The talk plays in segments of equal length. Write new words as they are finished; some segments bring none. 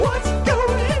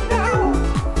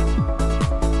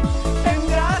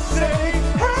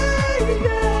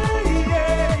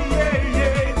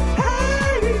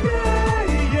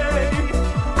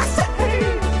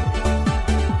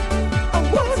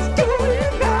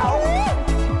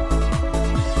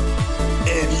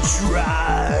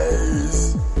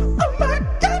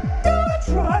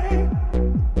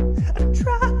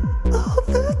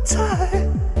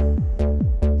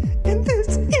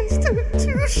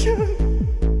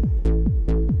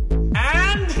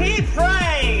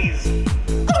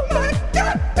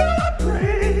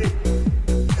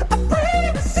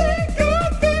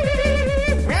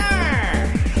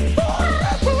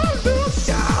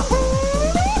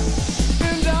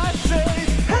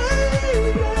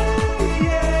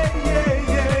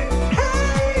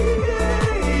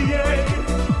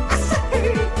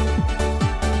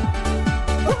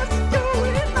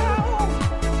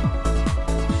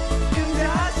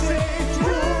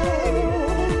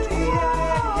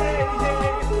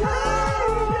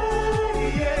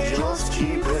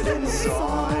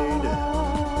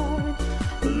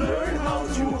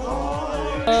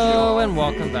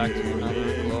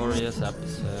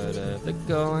with the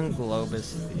Going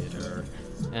Globus Theater.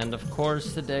 And of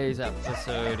course, today's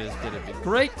episode is going to be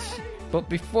great. But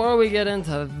before we get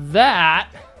into that,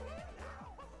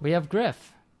 we have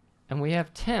Griff and we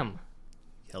have Tim.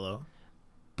 Hello.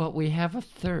 But we have a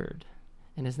third,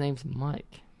 and his name's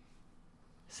Mike.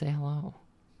 Say hello.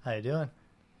 How you doing?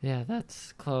 Yeah,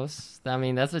 that's close. I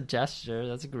mean, that's a gesture.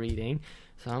 That's a greeting.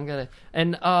 So I'm going to...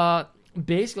 And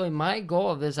basically, my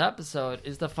goal of this episode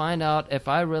is to find out if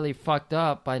I really fucked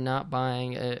up by not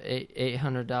buying a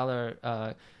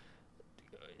 $800...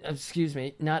 excuse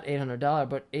me, not $800,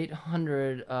 but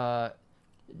 800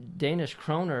 Danish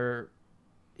kroner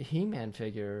He-Man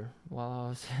figure while I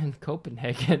was in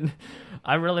Copenhagen.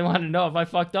 I really wanted to know if I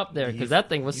fucked up there, because that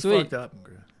thing was you sweet. Fucked up.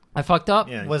 I fucked up?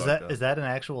 Yeah, Is that an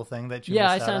actual thing that you Yeah,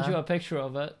 I missed sent out you on? a picture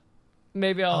of it.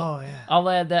 Maybe I'll Oh, yeah. I'll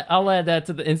add that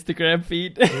to the Instagram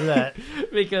feed. Do that.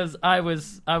 Because I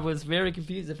was very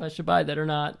confused if I should buy that or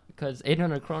not, because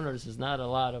 800 kroners is not a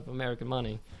lot of American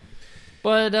money.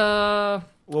 But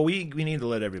Well, we need to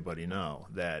let everybody know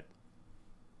that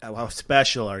how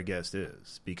special our guest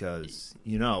is, because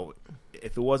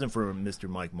if it wasn't for Mr.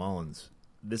 Mike Mullins,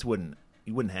 you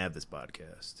wouldn't have this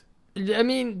podcast. I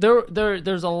mean,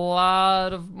 there's a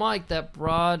lot of Mike that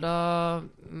brought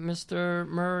Mr.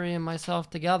 Murray and myself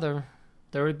together.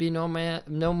 There would be no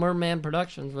Merman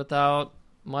Productions without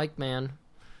Mike Man.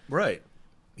 Right.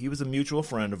 He was a mutual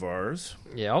friend of ours.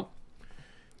 Yep.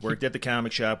 Worked at the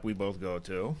comic shop we both go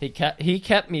to. He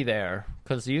kept me there,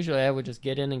 because usually I would just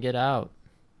get in and get out.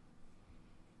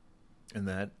 And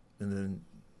then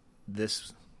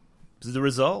this is the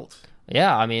result.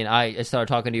 Yeah, I mean, I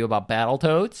started talking to you about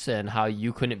Battletoads and how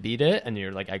you couldn't beat it, and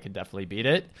you're like, I could definitely beat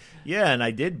it. Yeah, and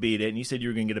I did beat it, and you said you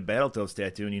were going to get a Battletoads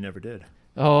tattoo, and you never did.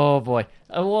 Oh, boy.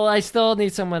 Well, I still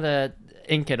need someone to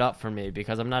ink it up for me,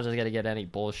 because I'm not just going to get any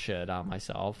bullshit on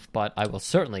myself, but I will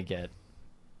certainly get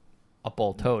a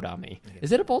bull toad on me.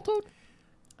 Is it a bull toad?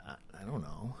 I don't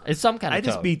know. It's some kind of I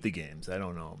just toad. beat the games. I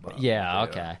don't know. About Yeah,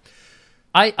 okay.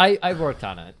 I worked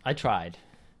on it. I tried.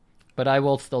 But I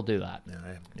will still do that.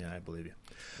 Yeah, I believe you.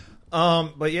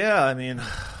 But yeah, I mean,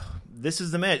 this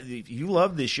is the man. If you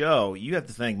love this show, you have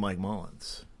to thank Mike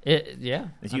Mullins. Yeah.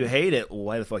 If you hate it, well,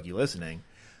 why the fuck are you listening?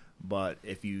 But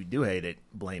if you do hate it,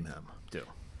 blame him too.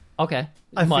 Okay.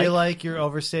 I Mike. feel like you're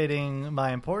overstating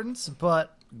my importance,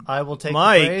 but I will take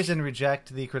Mike. the praise and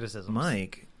reject the criticisms.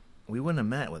 Mike, we wouldn't have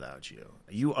met without you.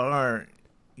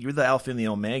 You're the alpha and the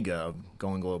omega of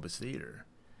Going Globus Theater.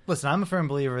 Listen, I'm a firm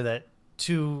believer that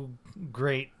two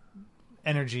great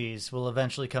energies will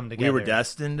eventually come together. We were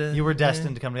destined to... You were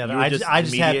destined to come together. You were I just happened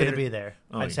to mediator? be there.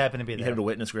 Oh, I just happened to be You there. had to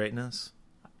witness greatness?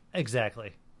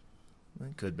 Exactly.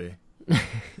 It could be.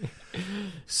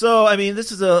 So, I mean,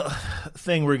 this is a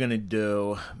thing we're going to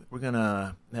do. We're going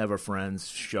to have our friends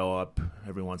show up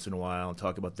every once in a while and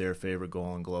talk about their favorite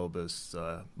Golden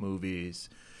Globus movies.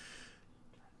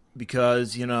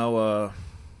 Because, what are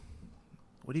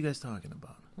you guys talking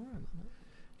about?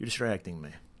 You're distracting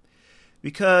me.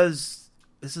 Because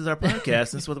this is our podcast,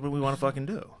 and this is what we want to fucking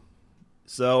do.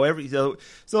 So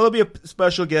there'll be a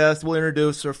special guest. We'll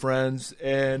introduce our friends,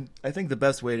 and I think the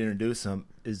best way to introduce them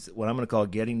is what I'm going to call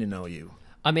getting to know you.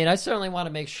 I mean, I certainly want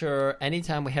to make sure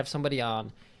anytime we have somebody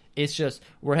on, it's just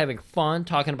we're having fun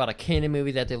talking about a canon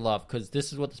movie that they love, because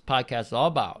this is what this podcast is all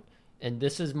about. And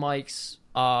this is Mike's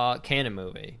canon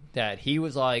movie that he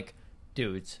was like,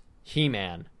 dudes,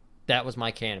 He-Man. That was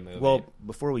my canon movie. Well,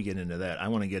 before we get into that, I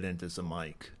want to get into some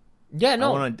Mike. yeah, no,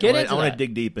 I want get into I want that. to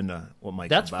dig deep into what Mike's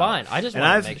That's about. fine. I just And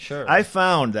want to make sure. I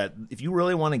found that if you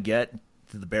really want to get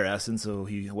to the bare essence of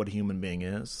what a human being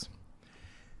is,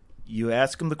 you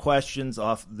ask him the questions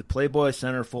off the Playboy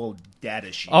Centerfold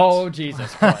data sheet. Oh,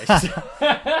 Jesus Christ.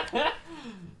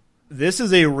 These are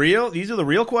the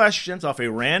real questions off a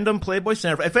random Playboy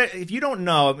Centerfold. If you don't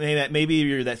know, maybe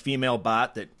you're that female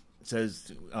bot that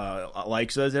says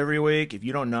likes us every week. If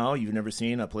you don't know, you've never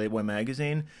seen a Playboy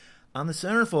magazine. On the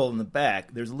centerfold in the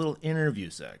back, there's a little interview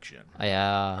section.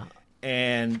 Yeah.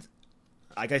 And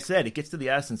like I said, it gets to the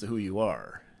essence of who you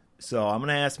are. So I'm going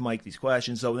to ask Mike these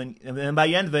questions. And then by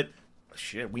the end of it,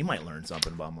 shit, we might learn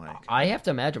something about Mike. I have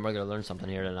to imagine we're going to learn something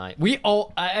here tonight.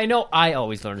 I know I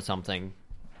always learn something.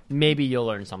 Maybe you'll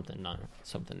learn something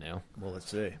new. Well,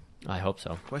 let's see. I hope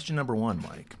so. Question number 1,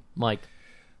 Mike.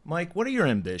 Mike, what are your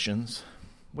ambitions?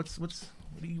 What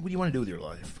do you want to do with your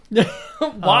life?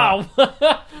 wow.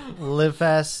 Live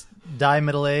fast, die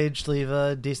middle-aged, leave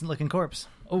a decent-looking corpse.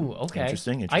 Oh, okay.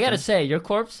 Interesting. I got to say, your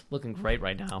corpse looking great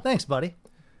right now. Thanks, buddy.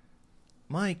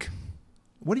 Mike,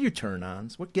 what are your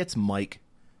turn-ons? What gets Mike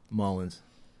Mullins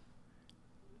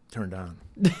turned on?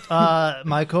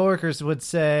 My coworkers would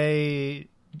say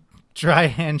Dry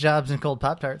hand jobs and cold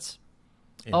Pop-Tarts.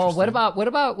 Oh, what Interesting.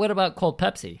 about cold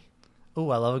Pepsi? Ooh,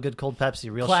 I love a good cold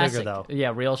Pepsi. Real Classic. sugar, though.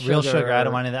 Yeah, real sugar. Real sugar. I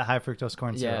don't want any of that high fructose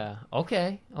corn syrup. Yeah.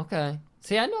 Okay.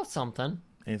 See, I know something.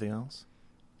 Anything else?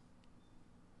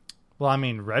 Well, I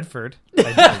mean, Redford.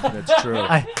 That's true.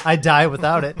 I die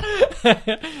without it.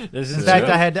 This In is fact,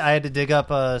 true. I had to dig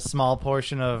up a small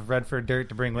portion of Redford dirt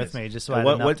to bring with me, just so I had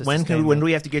enough to when sustain when me. do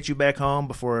we have to get you back home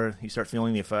before you start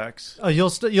feeling the effects? Oh,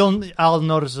 I'll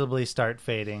noticeably start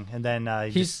fading, and then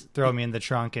you just throw me in the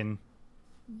trunk and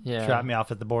Yeah. drop me off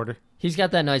at the border. He's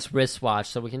got that nice wristwatch,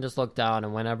 so we can just look down,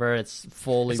 and whenever it's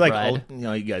fully It's like bred,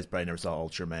 you guys probably never saw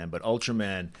Ultraman, but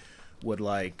Ultraman would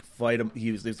like fight him.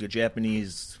 There's a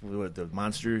Japanese the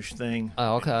monster thing.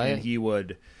 Oh, okay. And he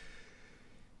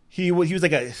was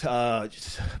like a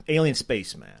alien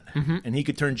spaceman, Mm-hmm. and he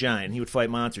could turn giant. He would fight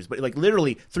monsters, but like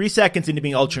literally 3 seconds into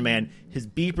being Ultraman, his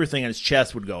beeper thing on his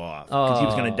chest would go off because he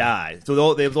was going to die.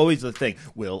 So there was always the thing: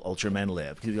 will Ultraman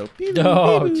live? He'd go, beep, boop,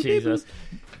 oh beep, boop, beep, Jesus!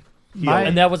 boop. My-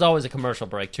 And that was always a commercial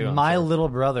break too. I'm My sure. little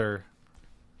brother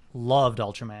loved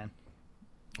Ultraman.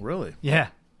 Really? Yeah.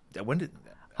 When did?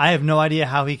 I have no idea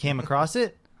how he came across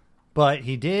it, but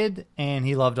he did, and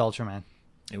he loved Ultraman.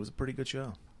 It was a pretty good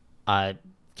show. I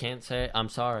can't say. I'm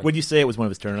sorry. Would you say it was one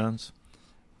of his turn-ons?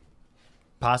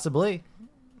 Possibly.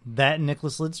 That and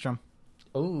Nicholas Lidstrom.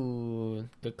 Ooh,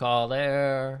 good call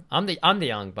there. I'm the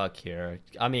young buck here.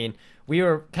 I mean, we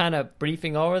were kind of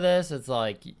briefing over this. It's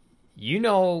like, you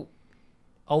know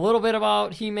a little bit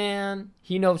about He-Man.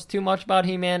 He knows too much about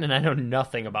He-Man, and I know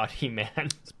nothing about He-Man.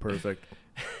 It's perfect.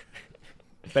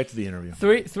 Back to the interview.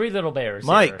 Three little bears.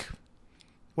 Mike, here.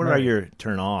 what are your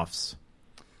turn-offs?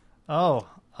 Oh,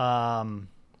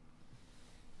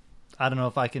 I don't know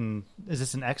if I can. Is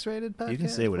this an X-rated podcast? You can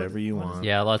say whatever you What is want.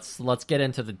 Yeah, let's get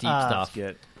into the deep stuff.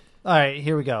 Get All right,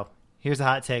 here we go. Here's a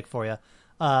hot take for you.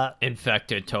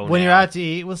 Infected toenail. When you're out to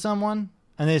eat with someone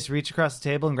and they just reach across the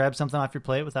table and grab something off your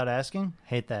plate without asking,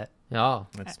 hate that. Oh,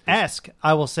 Ask.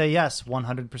 I will say yes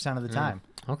 100% of the time.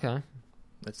 okay.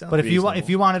 that sounds But if reasonable.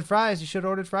 you wanted fries, you should have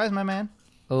ordered fries, my man.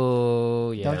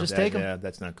 Oh, yeah. Don't just take 'em. Yeah,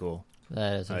 that's not cool.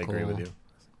 That isn't I agree cool. with you.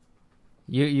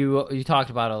 You talked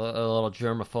about a little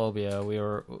germophobia. We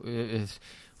were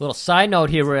little side note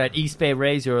here. We're at East Bay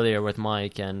Rays earlier with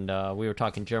Mike, and we were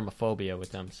talking germophobia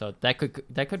with them. So that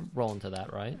could roll into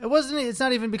that, right? It's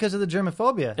not even because of the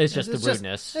germophobia. It's just the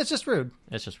rudeness. It's just rude.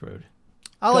 It's just rude.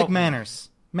 I like manners.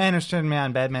 Manners turn me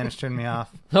on. Bad manners turn me off.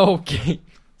 Okay,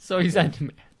 so he's on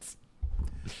demands.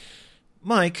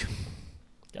 Mike,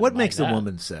 Gotta what mind makes that. a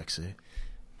woman sexy?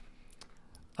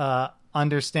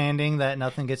 Understanding that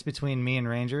nothing gets between me and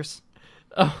Rangers.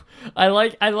 Oh, I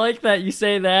like that you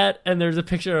say that, and there's a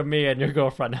picture of me and your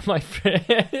girlfriend on my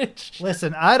fridge.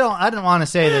 Listen, I didn't want to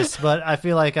say this, but I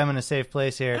feel like I'm in a safe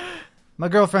place here. My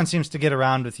girlfriend seems to get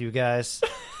around with you guys.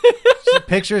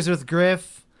 Pictures with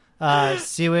Griff.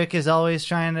 Seawick is always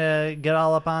trying to get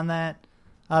all up on that.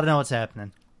 I don't know what's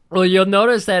happening. Well, you'll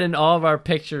notice that in all of our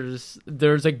pictures,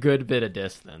 there's a good bit of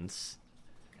distance.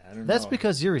 I don't That's know.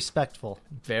 because you're respectful.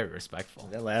 Very respectful.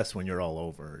 That last one, you're all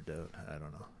over her, dude. I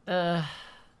don't know.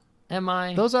 Am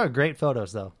I? Those are great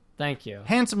photos, though. Thank you.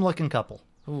 Handsome looking couple.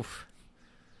 Oof.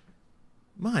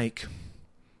 Mike,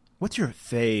 what's your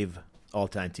fave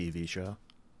all-time TV show?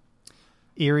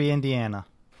 Erie, Indiana.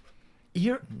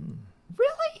 You're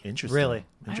really? Interesting. Really?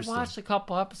 Interesting. I watched a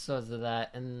couple episodes of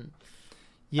that, and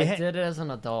You, I ha- did it as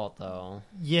an adult, though.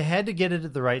 you had to get it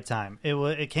at the right time.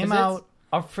 It came Is it out.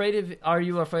 Are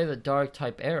you afraid of the dark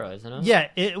type era? Isn't it? Yeah,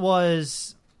 it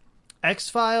was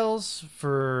X-Files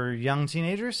for young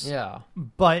teenagers. Yeah.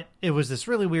 But it was this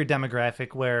really weird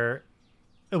demographic where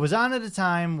it was on at a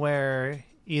time where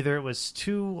either it was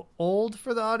too old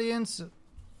for the audience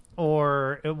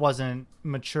or it wasn't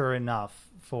mature enough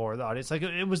for the audience. Like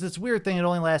it was this weird thing. It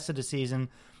only lasted a season,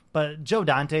 but Joe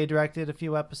Dante directed a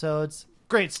few episodes.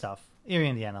 Great stuff. Erie,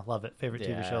 Indiana. Love it. Favorite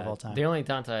TV show of all time. The only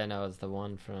Dante I know is the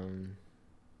one from.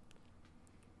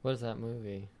 What is that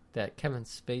movie? That Kevin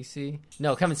Spacey?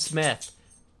 No, Kevin Smith.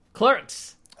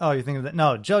 Clerks. Oh, you're thinking of that?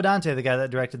 No, Joe Dante, the guy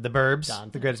that directed The Burbs, Dante.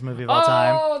 the greatest movie of all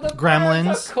time. Oh, the Gremlins.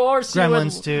 Birds, Of course,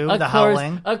 Gremlins 2, The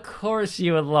Howling. Of course,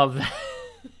 you would love that.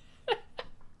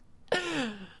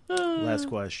 Last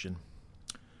question.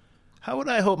 How would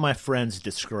I hope my friends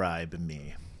describe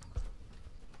me?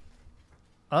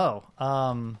 Oh,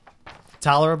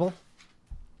 tolerable.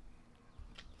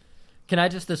 Can I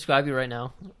just describe you right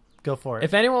now? Go for it.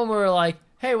 If anyone were like,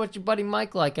 "Hey, what's your buddy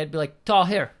Mike like?" I'd be like, "Tall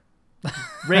hair,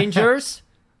 Rangers,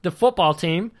 the football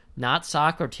team, not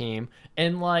soccer team,"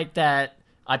 and like that.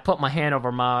 I put my hand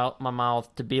over my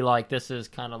mouth to be like, this is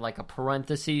kind of like a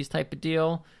parentheses type of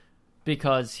deal.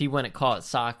 because he wouldn't call it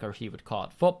soccer, he would call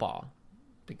it football,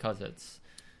 because It's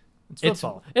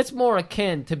football, it's more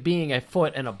akin to being a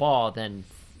foot and a ball than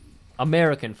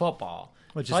American football,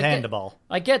 which So is I get- handball.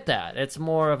 I get that. It's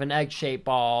more of an egg-shaped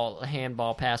ball, a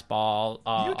handball, pass ball.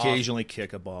 You occasionally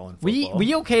kick a ball in we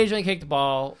football. occasionally kick the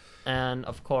ball, and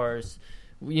of course,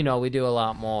 we do a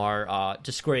lot more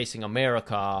disgracing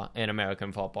America in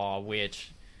American football,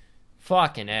 which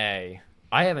fucking A.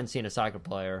 I haven't seen a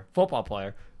football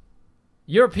player,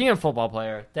 European football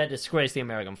player that disgraced the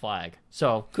American flag.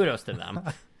 So kudos to them.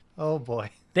 Oh boy.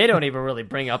 They don't even really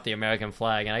bring up the American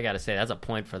flag, and I got to say that's a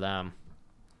point for them.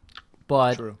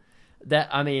 But True.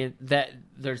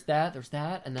 there's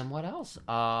that, and then what else?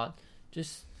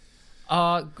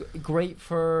 Great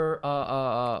for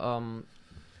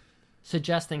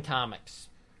suggesting comics.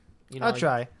 I'll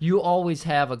try. You always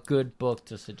have a good book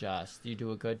to suggest. You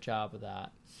do a good job of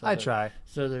that. So I try.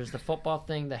 So there's the football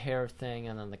thing, the hair thing,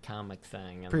 and then the comic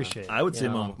thing. And Appreciate it. I would say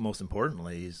you know. most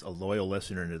importantly, he's a loyal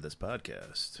listener to this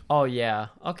podcast. Oh yeah.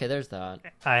 Okay, there's that.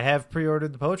 I have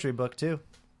pre-ordered the poetry book too.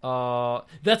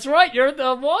 That's right. You're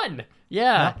the one.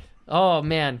 Yeah. Yep. Oh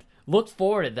man, look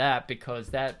forward to that because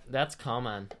that's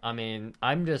coming. I mean,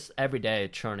 I'm just every day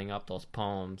churning up those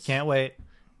poems. Can't wait.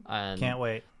 And Can't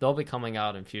wait. They'll be coming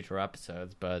out in future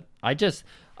episodes, but I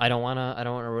don't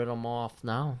wanna riddle them off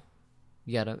now.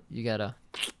 You gotta.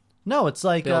 No, it's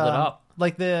like Build it up.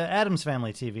 like the Addams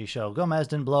Family TV show. Gomez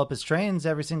didn't blow up his trains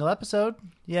every single episode.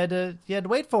 You had to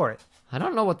wait for it. I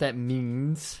don't know what that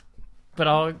means,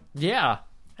 but yeah.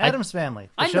 Addams Family,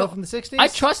 the I show know. from the 60s. I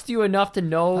trust you enough to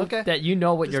know Okay. that you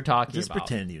know what you're talking Just about.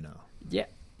 pretend you know. Yeah.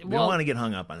 We don't want to get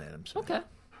hung up on Adams. Okay.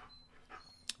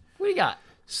 What do you got?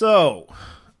 So,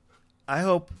 I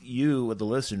hope you, the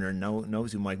listener,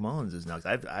 knows who Mike Mullins is now.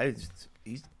 'Cause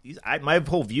my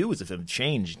whole view of him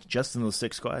changed just in those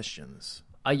 6 questions.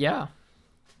 Yeah.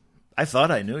 I thought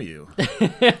I knew you,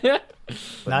 but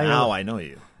Now now you're- I know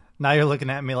you. Now you're looking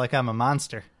at me like I'm a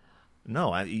monster.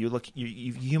 No, you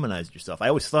humanized yourself. I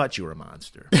always thought you were a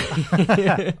monster,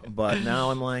 but now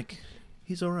I'm like,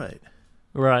 he's all right.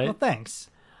 Right. Well, thanks.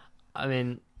 I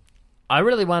mean, I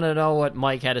really want to know what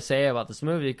Mike had to say about this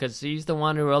movie because he's the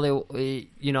one who really,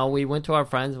 we went to our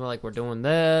friends and we're like, we're doing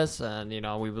this, and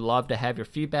we would love to have your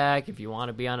feedback. If you want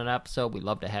to be on an episode, we'd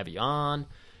love to have you on.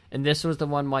 And this was the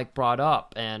one Mike brought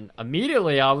up, and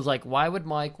immediately I was like, why would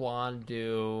Mike want to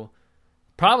do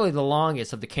probably the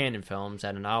longest of the Cannon films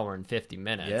at 1 hour and 50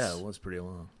 minutes? Yeah, it was pretty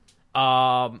long.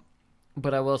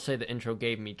 But I will say the intro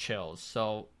gave me chills.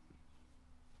 So,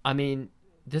 I mean,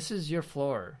 this is your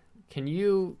floor. Can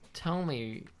you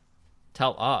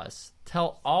tell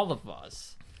all of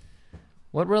us,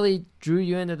 what really drew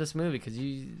you into this movie? Because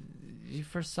you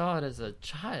first saw it as a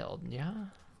child, yeah?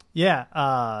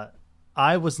 Yeah,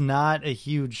 I was not a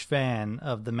huge fan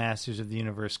of the Masters of the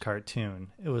Universe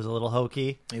cartoon. It was a little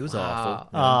hokey. It was awful.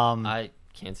 I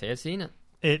can't say I've seen it.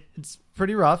 It's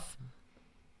pretty rough.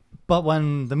 But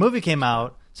when the movie came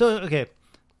out, so okay,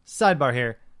 sidebar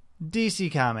here.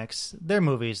 DC Comics, their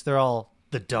movies, they're all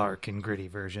the dark and gritty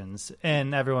versions,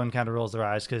 and everyone kind of rolls their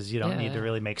eyes because you don't need to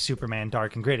really make Superman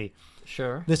dark and gritty.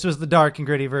 Sure. This was the dark and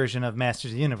gritty version of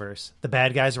Masters of the Universe. The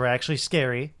bad guys were actually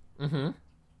scary, and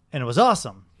it was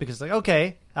awesome because like,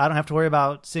 okay, I don't have to worry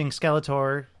about seeing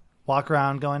Skeletor walk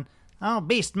around going, "Oh,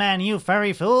 Beast Man, you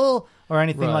furry fool," or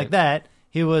anything Right. like that.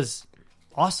 He was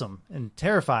awesome and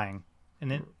terrifying,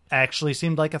 and it actually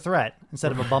seemed like a threat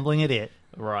instead of a bumbling idiot.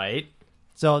 Right.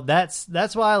 So that's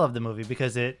why I love the movie,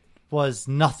 because it was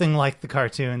nothing like the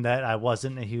cartoon that I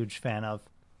wasn't a huge fan of.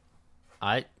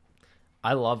 I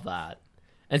love that.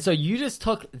 And so you just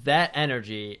took that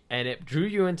energy and it drew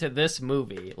you into this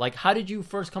movie. Like, how did you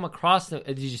first come across it?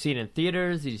 Did you see it in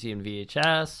theaters? Did you see it in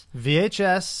VHS?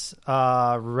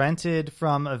 VHS, rented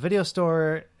from a video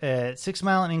store at 6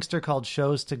 Mile and Inkster called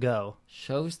Shows to Go.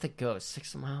 Shows to Go,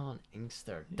 6 Mile and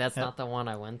Inkster. That's not the one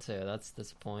I went to. That's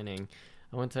disappointing.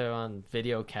 I went to on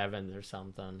Video Kevin's or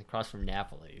something across from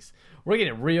Napoli's. We're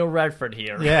getting real Redford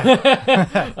here.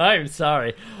 Yeah. I'm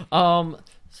sorry. So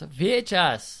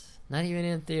VHS, not even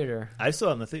in theater. I saw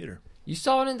it in the theater. You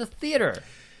saw it in the theater.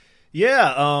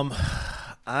 Yeah,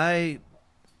 I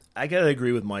gotta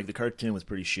agree with Mike. The cartoon was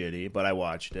pretty shitty, but I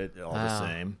watched it all the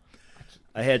same.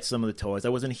 I had some of the toys. I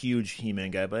wasn't a huge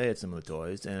He-Man guy, but I had some of the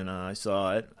toys, and I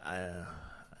saw it.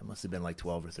 I must have been like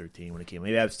 12 or 13 when it came.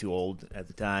 Maybe I was too old at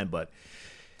the time, but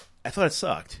I thought it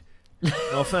sucked. No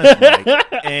offense, Mike.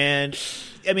 And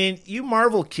I mean, you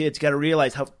Marvel kids got to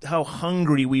realize how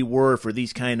hungry we were for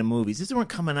these kind of movies. These weren't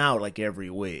coming out like every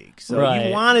week, so Right.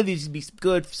 you wanted these to be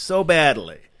good so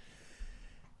badly.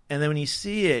 And then when you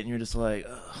see it, and you're just like,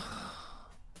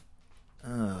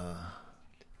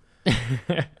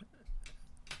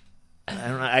 I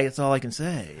don't know. That's all I can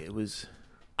say. It was.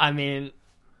 I mean,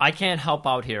 I can't help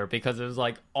out here because it was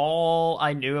like all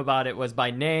I knew about it was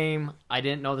by name. I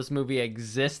didn't know this movie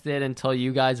existed until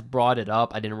you guys brought it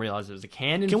up. I didn't realize it was a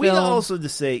canon Can film. we also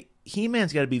just say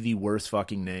He-Man's got to be the worst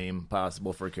fucking name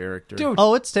possible for a character? Dude,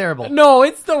 Oh, it's terrible. no,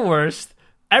 it's the worst.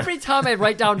 Every time I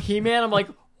write down He-Man, I'm like,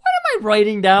 what am I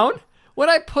writing down? When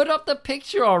I put up the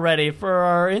picture already for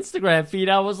our Instagram feed,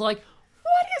 I was like,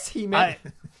 what is He-Man?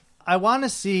 I want to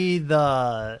see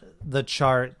the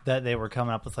chart that they were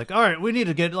coming up with. Like, all right, we need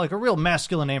to get like a real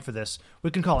masculine name for this. We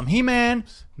can call him He-Man,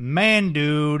 Man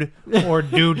Dude, or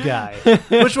Dude Guy.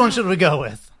 Which one should we go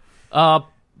with?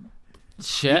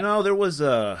 Shit. You know, there was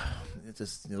it's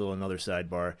just a little another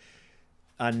sidebar.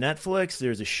 On Netflix,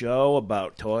 there's a show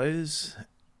about toys,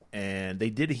 and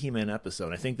they did a He-Man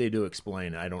episode. I think they do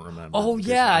explain. I don't remember. Oh, because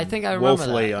yeah, I I'm think I remember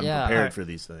woefully that. Yeah. unprepared Alright. for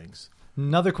these things.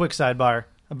 Another quick sidebar,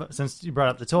 since you brought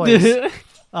up the toys.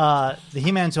 The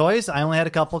He-Man toys, I only had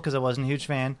a couple because I wasn't a huge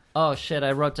fan. Oh, shit,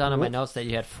 I wrote down on my notes that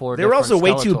you had 4 They were also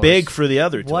way too Skeletors. big for the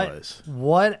other toys.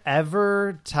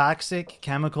 Whatever toxic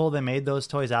chemical they made those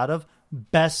toys out of,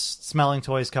 best smelling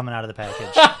toys coming out of the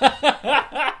package.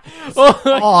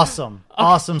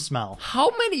 Awesome smell. How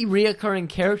many reoccurring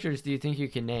characters do you think you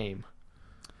can name?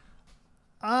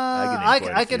 I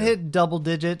quite a could few. hit double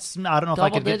digits. I don't know if I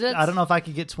Double could. digits? I don't know if I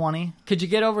could get 20. Could you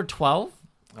get over 12?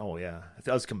 Oh, yeah. If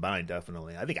that was combined,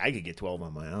 definitely. I think I could get 12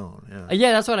 on my own. Yeah,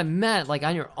 Yeah, that's what I meant. Like,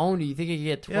 on your own, do you think you could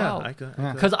get 12? I could.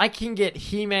 Yeah. Because I can get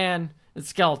He-Man and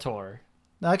Skeletor.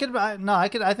 No, I could.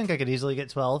 I think I could easily get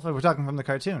 12. We're talking from the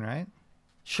cartoon, right?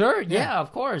 Sure, yeah,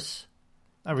 of course.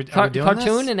 Are we doing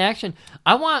Cartoon this? and action.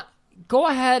 Go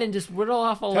ahead and just riddle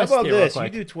off a How list about here real this? You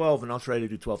quick. do 12, and I'll try to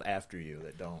do 12 after you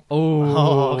that don't.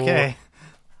 Oh, okay.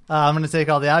 I'm going to take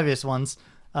all the obvious ones.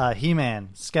 He-Man,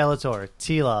 Skeletor,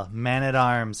 Teela,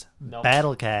 Man-at-Arms, Nope.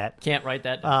 Battle Cat, Can't write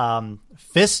that down.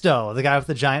 Fisto, the guy with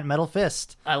the giant metal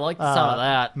fist, I like the sound of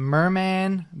that.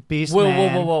 Merman,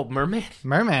 Beastman. Whoa. Merman?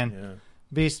 Merman,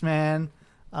 Yeah. Beastman,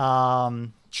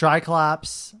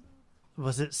 Triclops.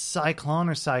 Was it Cyclone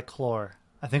or Cyclore?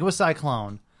 I think it was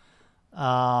Cyclone.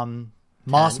 Mossman.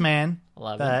 11.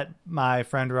 That my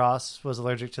friend Ross was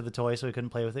allergic to the toy, so he couldn't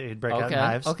play with it. He'd break out Okay,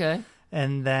 knives. okay.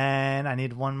 And then I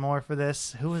need one more for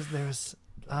this. Who was there?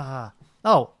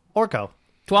 Orko.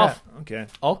 12. Okay.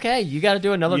 Okay, you got to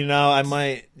do another. You know, I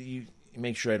might you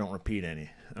make sure I don't repeat any.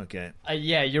 Okay.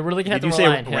 Yeah, you're really going to Did you have to say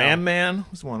rely on him. Ram Man?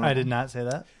 Was one of I them? did not say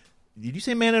that. Did you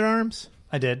say Man at Arms?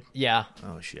 I did. Yeah.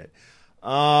 Oh shit. So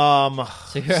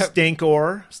you're at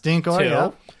Stinkor. Stinkor, 2.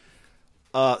 yeah.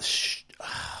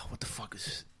 What the fuck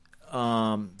is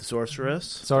the Sorceress?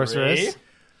 Sorceress. 3.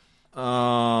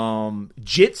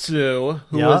 Jitsu,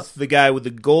 who Yep. was the guy with the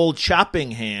gold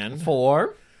chopping hand.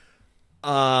 4.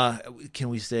 Can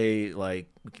we say like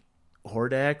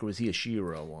Hordak, or was he a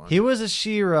She-Ra one? He was a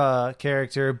She-Ra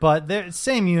character, but they're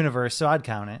same universe, so I'd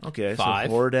count it. Okay, 5.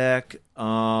 so Hordak.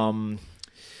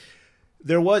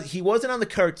 He wasn't on the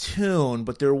cartoon,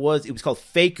 but it was called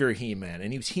Faker He-Man,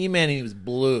 and he was He-Man and he was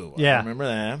blue. Yeah. I remember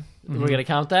that. We're going to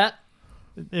count that?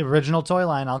 The original toy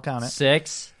line, I'll count it.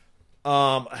 6.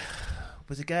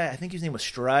 Was a guy? I think his name was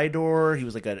Stridor. He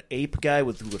was like an ape guy who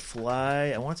would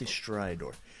fly. I want to say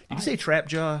Stridor. Did you say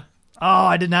Trapjaw? Oh,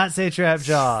 I did not say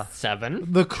Trapjaw.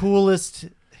 7. The coolest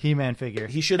He-Man figure.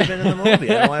 He should have been in the movie.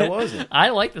 I don't know why I wasn't. I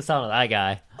like the sound of that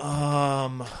guy.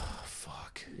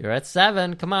 Fuck. You're at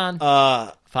 7. Come on.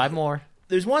 5 more.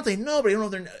 There's ones I know, but I don't know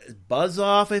if they're Buzz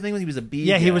Off. I think he was a bee.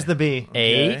 Yeah, he guy. was the bee.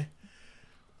 Okay. 8.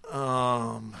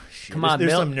 Shit. Come on,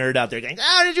 there's Bill. some nerd out there going,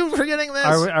 did you forgetting this?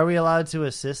 Are we allowed to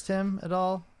assist him at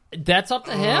all? That's up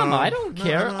to him. I don't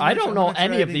care. no, I don't I'm know not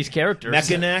any of ready. these characters.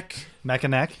 Mechaneck,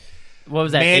 Mechaneck. What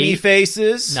was that? Manny 8?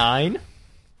 Faces. 9.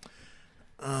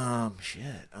 Shit.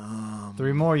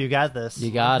 3 more, you got this.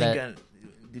 You got I it. think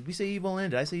did we say Evil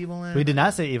End? Did I say Evil End? We did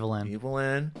not say Evelyn. Evil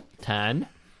End. 10.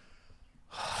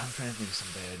 I'm trying to think of some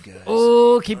bad guys.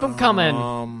 Oh, keep them coming.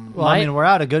 Well, I mean, we're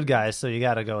out of good guys, so you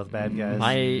got to go with bad guys.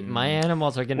 My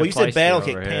animals are getting. Well, you said feisty Battle over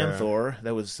Kick here. Panther.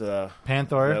 That was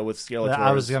Panther. with Skeletor.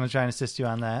 I was going to try and assist you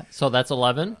on that. So that's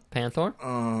 11. Panther.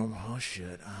 Oh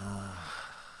shit.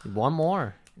 1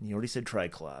 more. You already said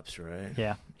Triclops, right?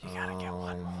 Yeah. You gotta get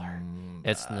 1 more.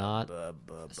 It's not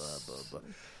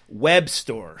Web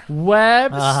Store.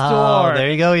 Web Oh, Store. there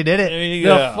you go. You did it. you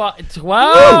The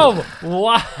 12.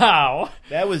 Wow.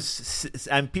 That was.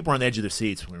 People were on the edge of their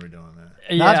seats when we were doing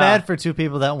that. Not Yeah. bad for 2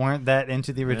 people that weren't that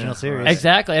into the original Yeah, series. right.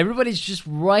 Exactly. Everybody's just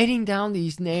writing down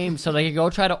these names so they can go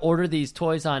try to order these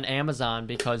toys on Amazon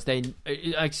because they,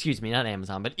 excuse me, not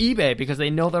Amazon, but eBay, because they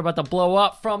know they're about to blow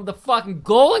up from the fucking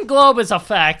Golden Globus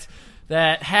effect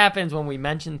that happens when we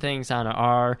mention things on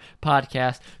our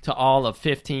podcast to all of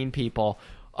 15 people.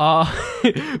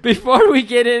 Before we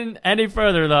get in any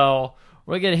further, though,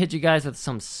 we're going to hit you guys with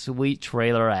some sweet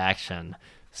trailer action.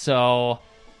 So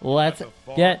let's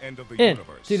get into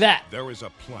that. There is a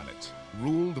planet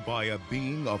ruled by a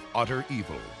being of utter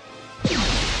evil.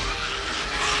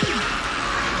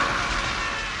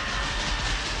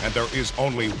 And there is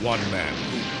only one man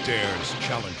who dares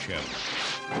challenge him.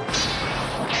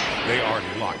 They are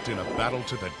locked in a battle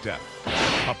to the death.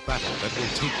 A battle that will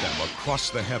take them across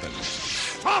the heavens.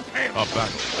 Stop him! A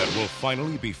battle that will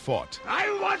finally be fought. I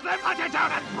want them hunted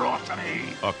down and brought to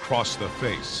me! Across the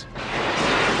face.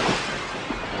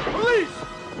 Police!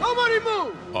 Nobody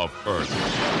move! Of Earth.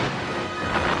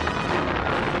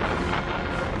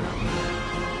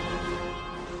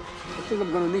 I think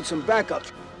I'm gonna need some backup.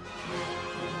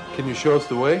 Can you show us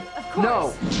the way?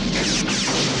 No.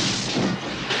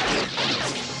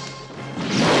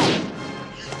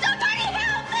 Somebody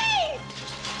help me!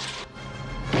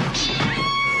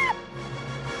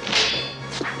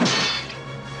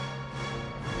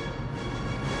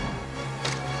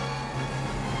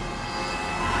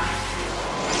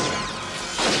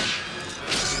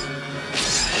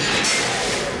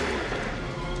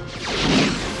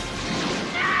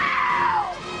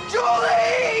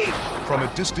 From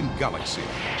a distant galaxy,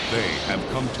 they have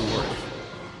come to Earth.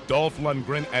 Dolph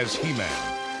Lundgren as He-Man.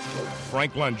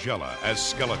 Frank Langella as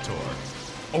Skeletor.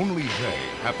 Only they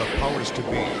have the powers to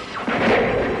be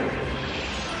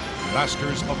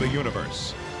masters of the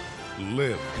universe.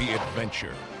 Live the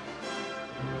adventure.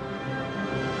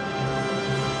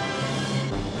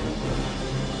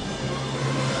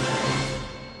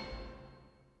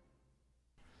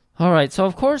 All right, so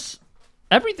of course,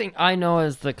 everything I know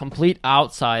as the complete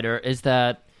outsider is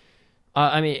that,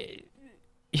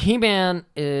 He-Man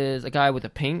is a guy with a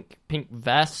pink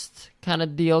vest kind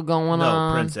of deal going on.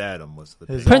 No, Prince Adam was the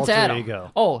His big- Prince alter Adam.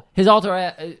 ego. Oh, his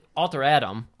alter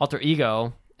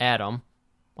ego, Adam.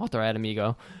 Alter Adam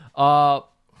ego.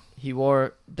 He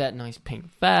wore that nice pink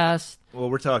vest. Well,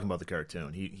 we're talking about the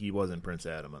cartoon. He wasn't Prince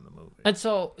Adam in the movie. And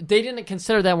so they didn't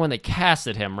consider that when they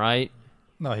casted him, right?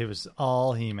 No, he was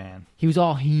all He-Man. He was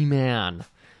all He-Man.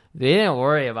 They didn't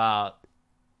worry about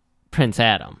Prince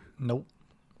Adam. Nope.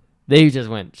 They just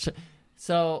went.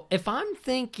 So if I'm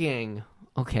thinking,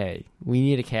 okay, we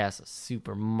need to cast a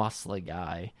super muscly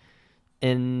guy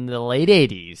in the late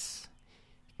 80s.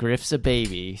 Griff's a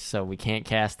baby, so we can't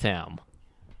cast him.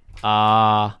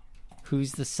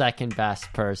 Who's the second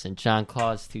best person?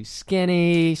 Jean-Claude's too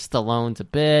skinny. Stallone's a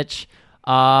bitch.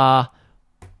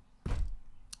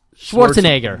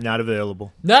 Schwarzenegger. Not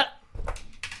available. Not.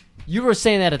 You were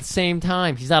saying that at the same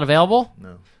time. He's not available?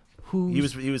 No.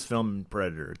 Who's... He was filming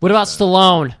Predator. What about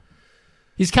Stallone?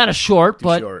 He's kind of short, Too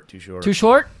but... short. Too short. Too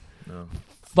short? No.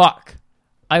 Fuck.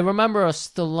 I remember a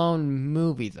Stallone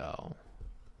movie, though,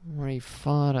 where he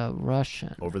fought a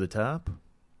Russian. Over the Top?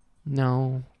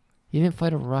 No. He didn't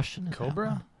fight a Russian. in that Cobra?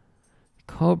 one.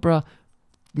 Cobra.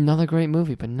 Another great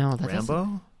movie, but no. That doesn't-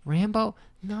 Rambo? Rambo?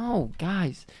 No,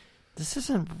 guys. This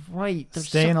isn't right.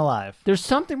 Staying alive. There's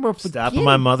something we're forgetting. Stopping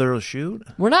My Mother Will Shoot?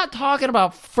 We're not talking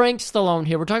about Frank Stallone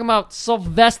here. We're talking about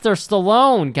Sylvester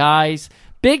Stallone, guys.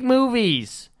 Big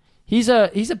movies. He's a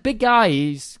big guy.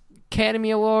 He's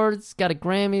Academy Awards, got a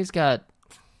Grammy, he's got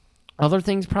other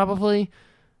things probably.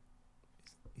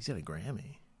 He's got a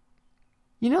Grammy.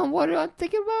 You know what I'm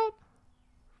thinking about?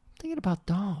 I'm thinking about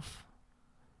Dolph.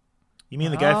 You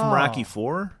mean the guy from Oh. Rocky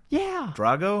IV? Yeah.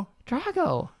 Drago?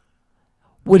 Drago.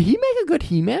 Would he make a good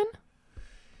He-Man?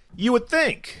 You would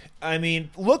think. I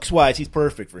mean, looks-wise, he's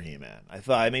perfect for He-Man. I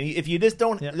thought. I mean, if you just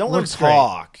don't let him looks great.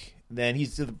 talk, then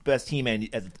he's the best He-Man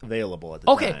available at the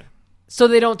Okay. time. So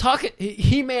they don't talk.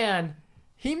 He-Man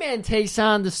takes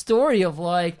on the story of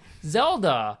like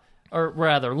Zelda, or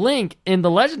rather Link in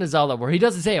The Legend of Zelda, where he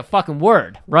doesn't say a fucking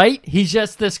word, right? He's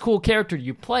just this cool character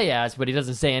you play as, but he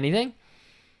doesn't say anything.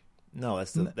 No,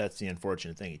 that's the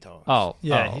unfortunate thing. He talks. Oh,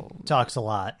 Yeah, oh. he talks a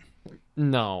lot.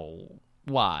 No.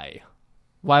 Why?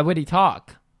 Why would he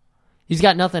talk? He's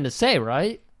got nothing to say,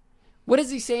 right? What does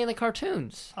he say in the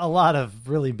cartoons? A lot of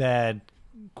really bad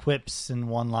quips and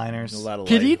one-liners. A lot of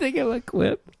Can you light. think of a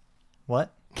quip?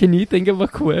 What? Can you think of a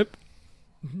quip?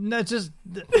 No, just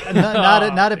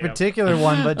not a particular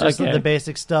one, but just Okay. the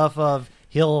basic stuff of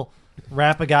he'll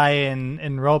wrap a guy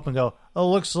in rope and go, "Oh,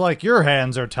 looks like your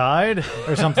hands are tied,"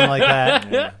 or something like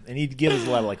that. Yeah. And he gives a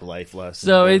lot of like life lessons.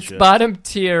 So and it's bullshit. bottom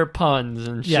tier puns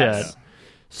and shit. Yes.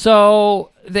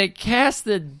 So they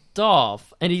casted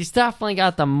Dolph, and he's definitely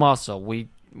got the muscle.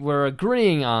 We're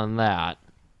agreeing on that.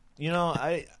 You know,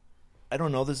 I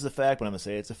don't know this is a fact, but I'm going to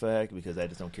say it's a fact because I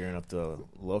just don't care enough to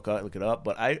look it up.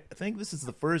 But I think this is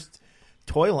the first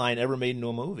toy line ever made into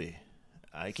a movie.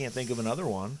 I can't think of another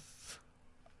one.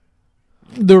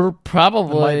 They're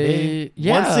probably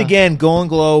Once again, Golden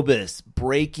Globus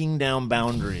breaking down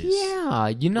boundaries. Yeah,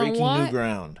 you know breaking what? new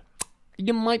ground.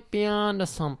 You might be onto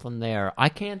something there. I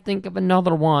can't think of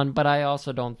another one, but I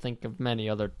also don't think of many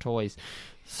other toys.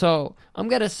 So I'm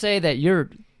gonna say that you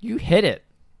hit it.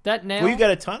 That nail. Well, you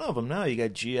got a ton of them now. You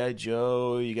got G.I.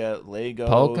 Joe, you got Legos,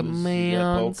 Pokemon, you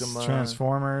got Pokemon,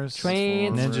 Transformers,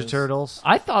 Trains. Ninja Turtles.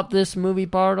 I thought this movie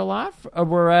borrowed a lot, or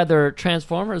rather,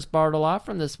 Transformers borrowed a lot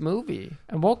from this movie,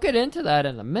 and we'll get into that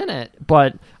in a minute.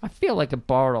 But I feel like it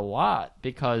borrowed a lot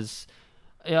because,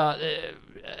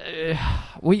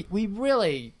 we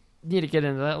really need to get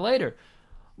into that later.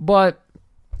 But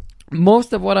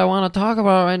most of what I want to talk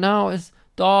about right now is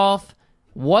Dolph.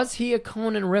 Was he a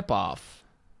Conan ripoff?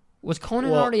 Was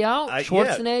Conan already out?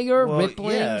 Schwarzenegger,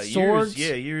 Rippling, swords?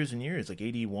 Years and years. Like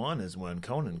 81 is when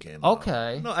Conan came out.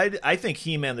 Okay. No, I think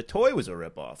He-Man the toy was a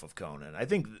ripoff of Conan. I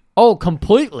think... Oh,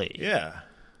 completely. Yeah.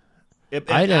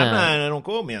 I don't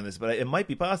quote me on this, but it might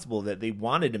be possible that they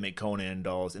wanted to make Conan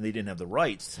dolls and they didn't have the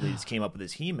rights, so they just came up with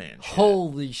this He-Man shit.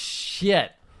 Holy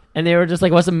shit. And they were just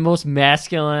like, what's the most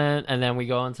masculine? And then we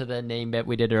go into the name bit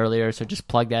we did earlier, so just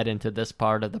plug that into this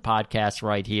part of the podcast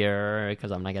right here,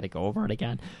 because I'm not going to go over it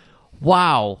again.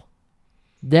 Wow.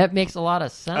 That makes a lot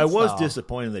of sense. I was though.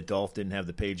 disappointed that Dolph didn't have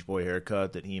the page boy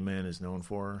haircut that He-Man is known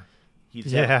for. He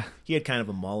had kind of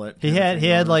a mullet. He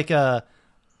had like a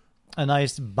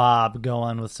nice bob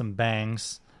going with some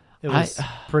bangs. It was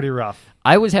pretty rough.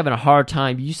 I was having a hard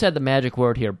time. You said the magic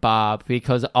word here, Bob,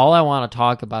 because all I want to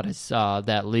talk about is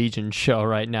that Legion show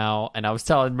right now. And I was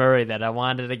telling Murray that I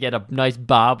wanted to get a nice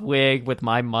bob wig with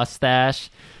my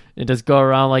mustache and just go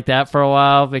around like that for a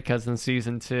while, because in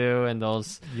season 2 and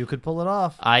those... You could pull it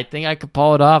off. I think I could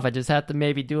pull it off. I just have to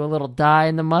maybe do a little dye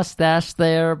in the mustache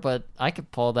there, but I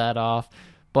could pull that off.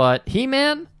 But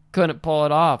He-Man couldn't pull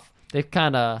it off. They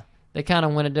kind of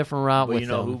went a different route with you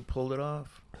know him. who pulled it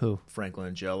off? Who? Frank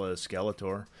Langella as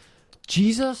Skeletor.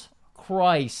 Jesus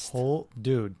Christ. Oh,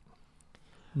 dude.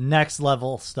 Next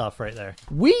level stuff right there.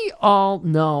 We all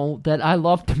know that I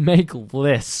love to make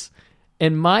lists.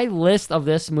 And my list of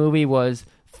this movie was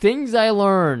things I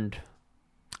learned.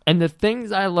 And the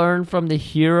things I learned from the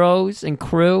heroes and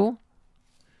crew.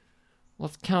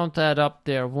 Let's count that up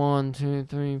there. 1, 2,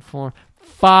 3, 4,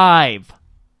 5.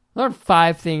 Learned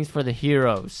 5 things for the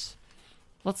heroes.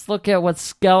 Let's look at what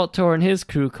Skeletor and his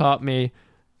crew caught me.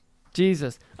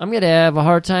 Jesus, I'm going to have a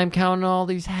hard time counting all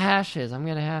these hashes. I'm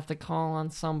going to have to call on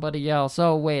somebody else.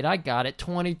 Oh, wait, I got it.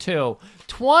 22.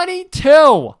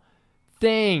 22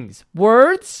 things.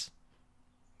 Words?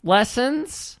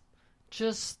 Lessons?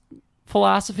 Just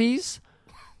philosophies?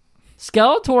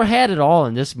 Skeletor had it all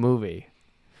in this movie.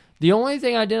 The only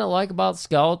thing I didn't like about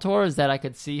Skeletor is that I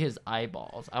could see his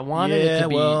eyeballs. I wanted it to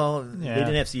be... they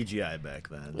didn't have CGI back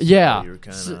then. So yeah. You were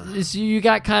kinda... so you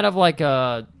got kind of like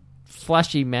a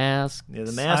fleshy mask. Yeah,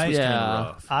 the mask was kind of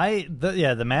rough.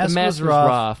 The mask was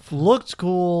rough. Looked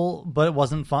cool, but it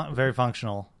wasn't very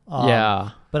functional.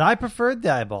 Yeah. But I preferred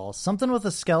the eyeballs. Something with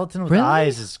a skeleton with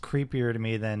eyes is creepier to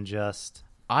me than just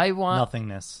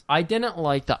nothingness. I didn't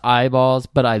like the eyeballs,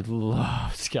 but I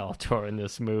love Skeletor in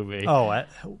this movie. Oh,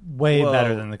 way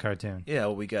better than the cartoon. Yeah,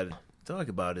 what we got to talk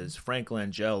about is Frank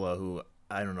Langella, who,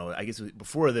 I don't know, I guess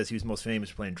before this he was most famous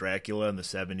for playing Dracula in the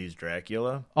 70s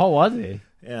Dracula. Oh, was he?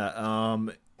 Yeah,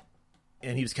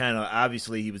 and he was kind of,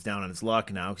 obviously he was down on his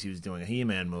luck now because he was doing a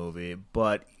He-Man movie,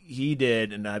 but he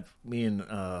did, and me and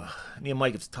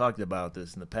Mike have talked about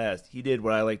this in the past, he did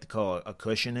what I like to call a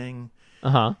cushioning.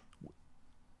 Uh-huh.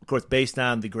 Of course, based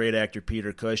on the great actor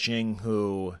Peter Cushing,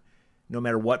 who, no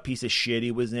matter what piece of shit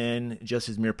he was in, just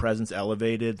his mere presence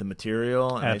elevated the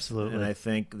material. Absolutely. And I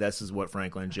think this is what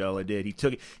Frank Langella did. He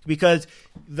took it, because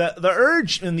the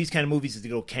urge in these kind of movies is to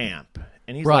go camp.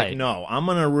 And he's like, no, I'm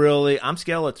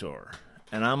Skeletor.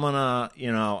 And I'm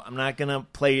not going to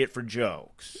play it for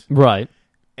jokes. Right.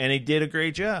 And he did a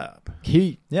great job.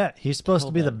 He's supposed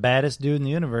to be the baddest dude in the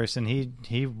universe, and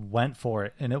he went for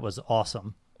it, and it was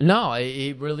awesome. No,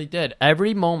 he really did.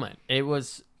 Every moment, it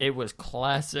was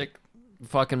classic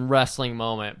fucking wrestling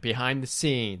moment behind the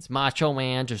scenes. Macho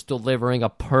Man just delivering a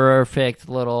perfect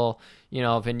little,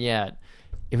 vignette.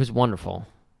 It was wonderful.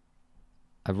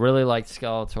 I really liked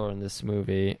Skeletor in this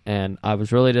movie, and I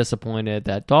was really disappointed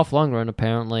that Dolph Lundgren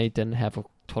apparently didn't have a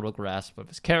total grasp of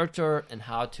his character and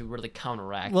how to really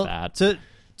counteract that.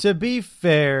 To be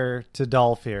fair to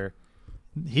Dolph here,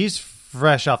 he's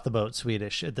fresh off the boat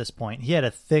Swedish at this point. He had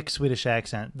a thick Swedish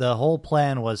accent. The whole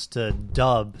plan was to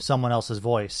dub someone else's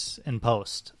voice in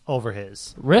post over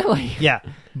his. Really? Yeah,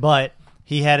 but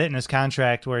he had it in his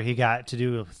contract where he got to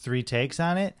do 3 takes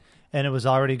on it, and it was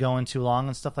already going too long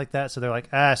and stuff like that. So they're like,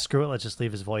 screw it, let's just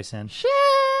leave his voice in. Shit!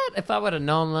 If I would have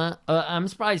known that, I'm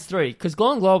surprised 3. Because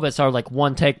Golden Globus are like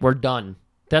 1 take, we're done.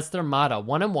 That's their motto,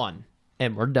 1 and 1,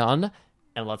 and we're done,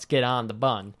 and let's get on the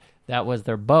bun. That was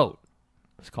their boat.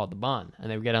 It was called the Bun. And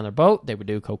they would get on their boat, they would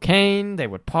do cocaine, they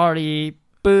would party,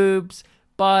 boobs,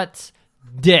 butts,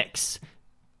 dicks.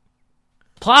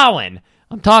 Plowing.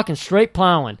 I'm talking straight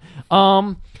plowing.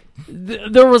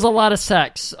 There was a lot of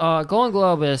sex. Golden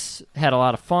Globus had a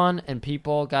lot of fun, and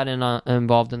people got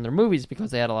involved in their movies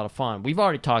because they had a lot of fun. We've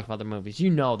already talked about their movies.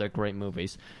 You know they're great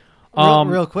movies.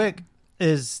 Real quick,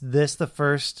 is this the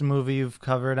first movie you've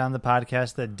covered on the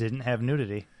podcast that didn't have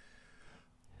nudity?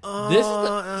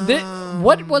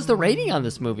 What was the rating on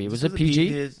this movie? Was it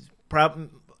PG? Probably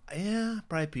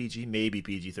PG, maybe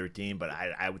PG-13, but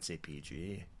I would say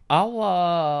PG.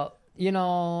 Well,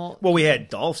 we had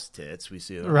Dolph's tits. We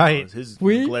see right. His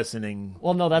glistening.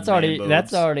 Well, no, that's man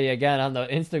already again on the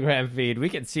Instagram feed. We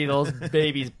can see those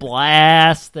babies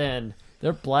blasting.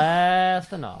 They're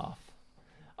blasting off.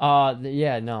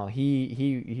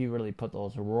 He really put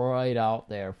those right out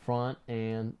there, front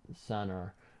and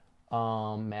center.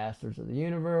 Masters of the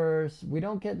Universe. We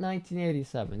don't get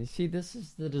 1987. You see, this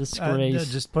is the disgrace.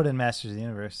 Just put in Masters of the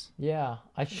Universe. Yeah,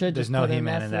 I should. There's just no put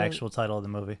He-Man in the actual title of the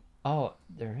movie. Oh,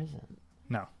 there isn't.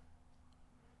 No.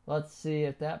 Let's see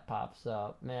if that pops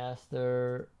up.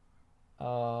 Master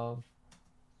of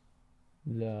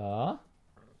the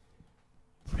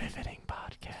Riveting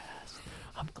Podcast.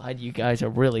 I'm glad you guys are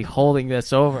really holding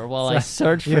this over while I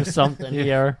search for something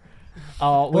here.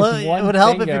 It would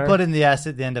help if you put in the S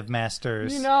at the end of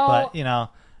Masters. But,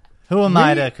 who am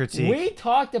I to critique? We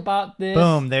talked about this.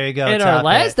 Boom, there you go. In our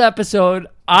last episode,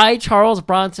 Charles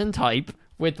Bronson type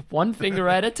with one finger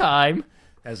at a time.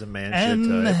 As a man should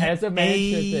type. As a man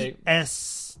should type.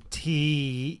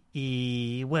 S-T-E.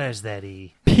 Where's that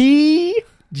E?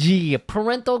 PG.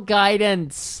 Parental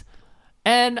guidance.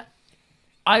 And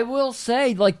I will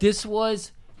say, this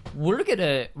was... We're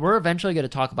eventually gonna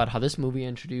talk about how this movie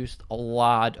introduced a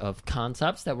lot of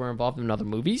concepts that were involved in other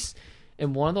movies,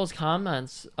 and one of those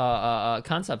concepts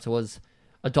was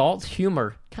adult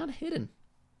humor, kind of hidden,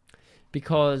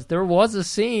 because there was a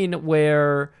scene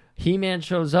where He-Man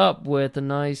shows up with a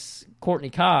nice Courtney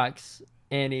Cox,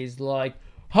 and he's like,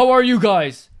 "How are you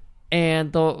guys?"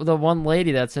 And the one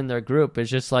lady that's in their group is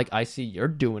just like, "I see you're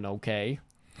doing okay."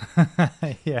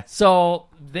 Yeah. So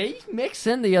they mix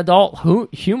in the adult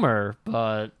humor,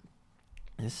 but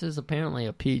this is apparently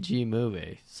a PG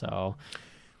movie. So,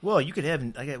 well, you could have.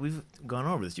 We've gone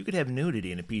over this. You could have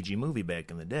nudity in a PG movie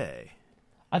back in the day.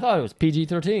 I thought it was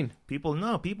PG-13. People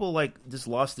just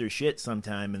lost their shit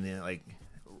sometime, and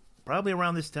probably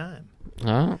around this time.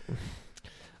 Oh,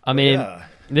 I mean,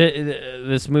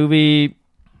 this movie,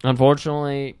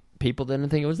 unfortunately, people didn't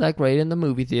think it was that great in the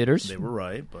movie theaters. They were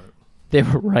right, but. They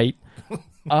were right.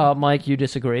 Mike, you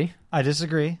disagree? I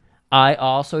disagree. I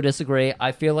also disagree.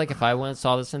 I feel like if I went and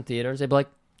saw this in theaters, they'd be like,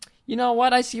 you know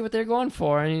what? I see what they're going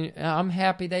for, and I'm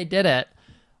happy they did it.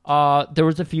 There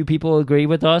was a few people who agree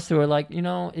with us who were like,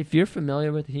 if you're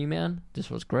familiar with He-Man, this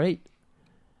was great.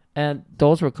 And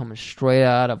those were coming straight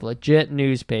out of legit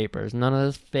newspapers. None of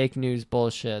this fake news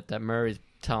bullshit that Murray's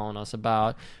telling us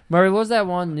about. Murray, what was that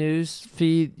one news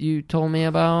feed you told me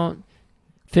about?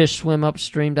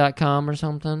 FishSwimUpstream.com or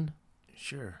something?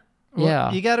 Sure. Yeah.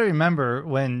 Well, you got to remember,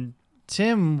 when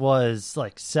Tim was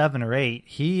 7 or 8,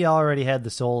 he already had the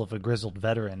soul of a grizzled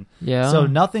veteran. Yeah. So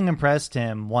nothing impressed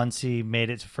him once he made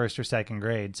it to 1st or 2nd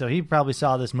grade. So he probably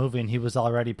saw this movie and he was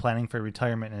already planning for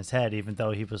retirement in his head, even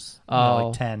though he was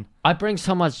 10. I bring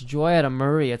so much joy out of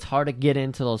Murray. It's hard to get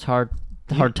into those hard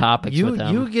topics with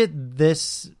him. You get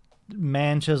this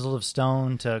man chiseled of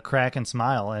stone to crack and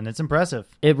smile, and it's impressive.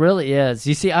 It really is.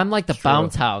 You see, I'm like the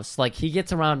bounce house. He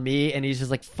gets around me and he's just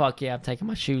like, fuck yeah, I'm taking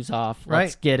my shoes off.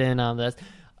 Let's get in on this.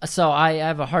 So I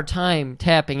have a hard time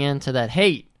tapping into that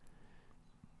hate.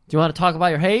 Do you want to talk about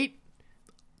your hate?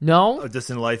 No? Just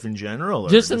in life in general? Or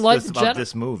just in life in general? About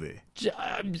this movie?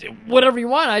 Whatever you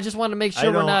want. I just want to make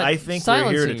sure we're not I think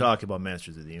silencing. we're here to talk about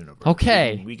Masters of the Universe.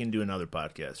 Okay. We can do another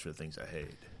podcast for the things I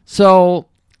hate. So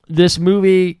this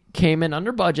movie came in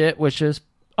under budget, which is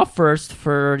a first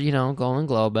for, Golden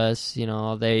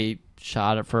Globus. They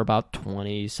shot it for about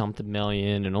 20-something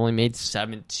million and only made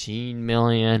 17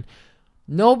 million.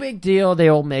 No big deal.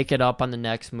 They'll make it up on the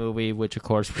next movie, which, of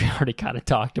course, we already kind of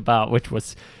talked about, which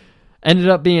was Ended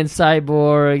up being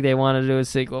Cyborg. They wanted to do a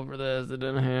sequel for this. It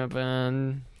didn't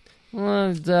happen.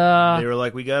 What, They were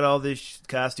like, we got all these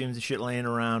costumes and shit laying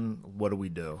around. What do we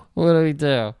do? what do we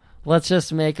do? Let's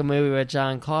just make a movie with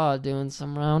John Claude doing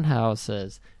some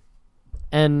roundhouses.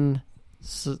 And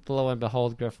lo and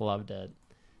behold, Griff loved it.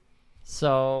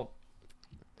 So,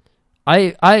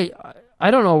 I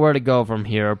don't know where to go from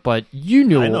here, but you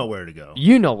knew. I know where to go.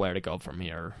 You know where to go from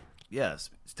here. Yes,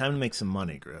 it's time to make some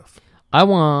money, Griff. I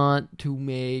want to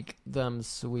make them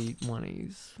sweet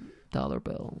monies. Dollar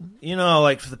bill. You know,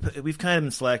 like we've kind of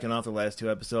been slacking off the last 2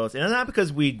 episodes, and it's not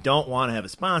because we don't want to have a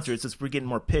sponsor. It's just we're getting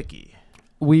more picky.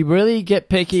 We really get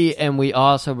picky, and we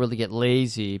also really get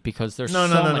lazy because there's so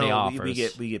many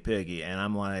offers. We get picky, and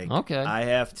I'm like, okay, I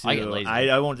have to. I get lazy.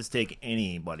 I won't just take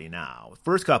anybody now.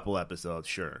 First couple episodes,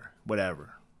 sure,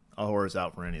 whatever. I'll horse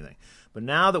out for anything. But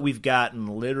now that we've gotten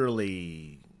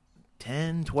literally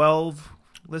 10, 12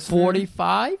 listeners,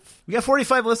 45. We got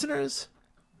 45 listeners.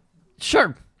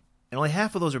 Sure. And only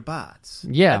half of those are bots.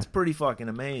 Yeah. That's pretty fucking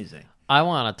amazing. I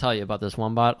want to tell you about this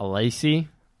one bot, Alacy.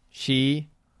 She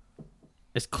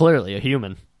is clearly a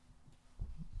human.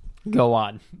 Go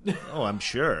on. Oh, I'm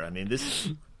sure. I mean, this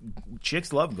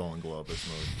chicks love Golden Globus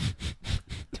movies.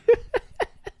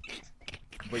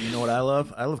 But you know what I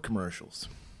love? I love commercials.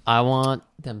 I want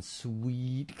them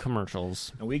sweet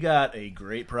commercials. And we got a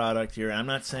great product here. I'm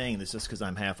not saying this just because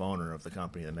I'm half owner of the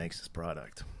company that makes this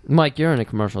product. Mike, you're into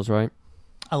commercials, right?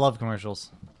 I love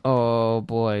commercials. Oh,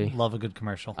 boy. Love a good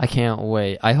commercial. I can't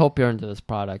wait. I hope you're into this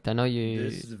product. I know you...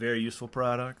 This is a very useful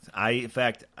product. In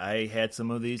fact, I had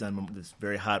some of these on this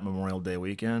very hot Memorial Day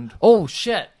weekend. Oh,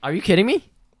 shit. Are you kidding me?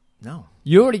 No.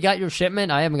 You already got your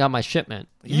shipment? I haven't got my shipment.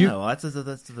 Yeah, well, that's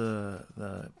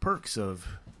the perks of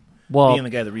well, being the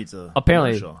guy that reads a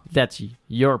apparently commercial. That's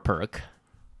your perk.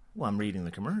 Well, I'm reading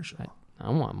the commercial. I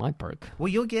want my perk. Well,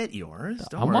 you'll get yours.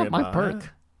 Don't I worry want my about perk. it.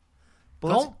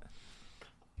 Well,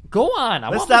 Go on.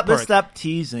 Let's stop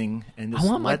teasing and just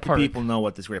want my let the perk. people know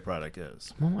what this great product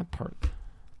is. I want my perk.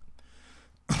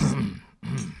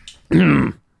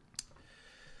 Do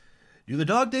the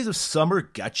dog days of summer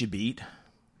got you beat?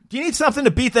 Do you need something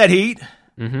to beat that heat?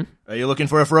 Mm-hmm. Are you looking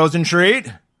for a frozen treat?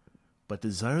 But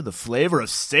desire the flavor of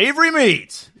savory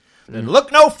meat? Then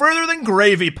look no further than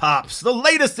Gravy Pops, the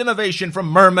latest innovation from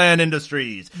Merman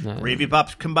Industries. Gravy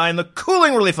Pops combine the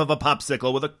cooling relief of a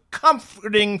popsicle with the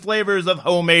comforting flavors of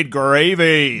homemade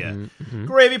gravy. Mm-hmm.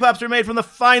 Gravy Pops are made from the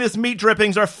finest meat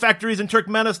drippings our factories in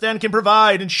Turkmenistan can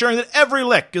provide, ensuring that every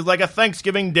lick is like a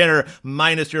Thanksgiving dinner,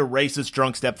 minus your racist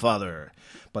drunk stepfather.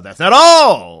 But that's not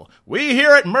all. We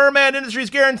here at Merman Industries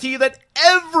guarantee that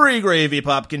every Gravy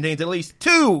Pop contains at least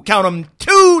 2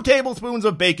 tablespoons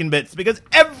of bacon bits, because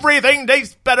everything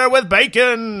tastes better with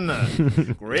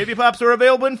bacon. Gravy Pops are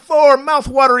available in 4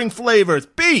 mouth-watering flavors: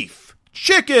 beef,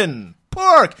 chicken,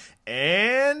 pork,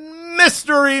 and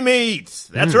mystery meat.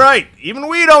 That's right. Even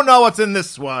we don't know what's in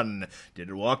this one. Did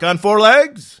it walk on 4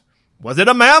 legs? Was it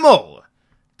a mammal?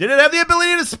 Did it have the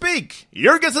ability to speak?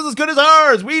 Your guess is as good as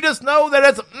ours. We just know that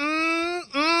it's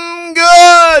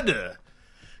good.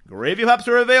 Gravy Pops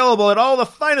are available at all the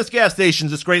finest gas stations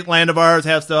this great land of ours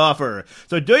has to offer.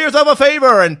 So do yourself a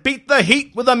favor and beat the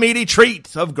heat with a meaty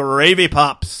treat of Gravy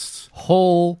Pops.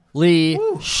 Holy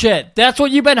shit. That's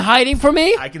what you've been hiding from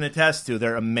me? I can attest to.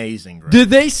 They're amazing. Did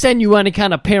they send you any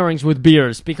kind of pairings with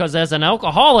beers? Because as an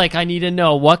alcoholic, I need to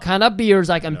know what kind of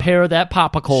beers I can pair that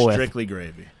popsicle with. Strictly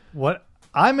gravy. What?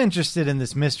 I'm interested in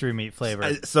this mystery meat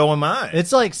flavor. So am I.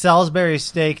 It's like Salisbury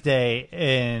steak day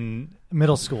in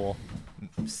middle school.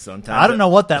 Sometimes I don't know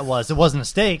what that was. It wasn't a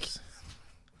steak.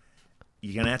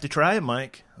 You're going to have to try it,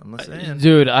 Mike. I'm not saying.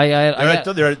 Dude,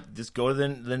 just go to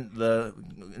the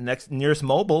next nearest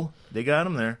mobile. They got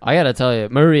them there. I gotta tell you,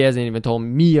 Murray hasn't even told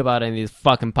me about any of these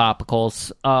fucking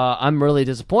popsicles. I'm really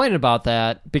disappointed about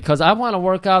that because I want to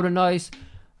work out a nice...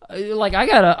 Like, I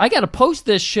gotta post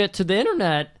this shit to the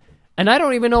internet, and I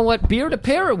don't even know what beer to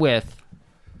pair it with.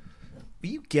 Will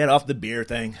you get off the beer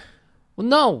thing? Well,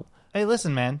 no. Hey,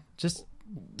 listen, man. Just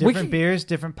different beers,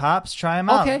 different pops. Try them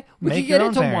out. Okay, we Make can get your own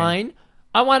into pairing. wine.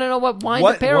 I want to know what wine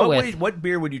to pair it with. What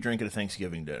beer would you drink at a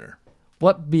Thanksgiving dinner?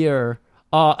 What beer?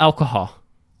 Alcohol.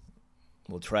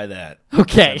 We'll try that.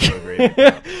 Okay.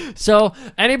 So,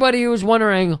 anybody who's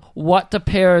wondering what to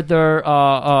pair their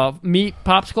meat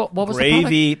popsicle, what was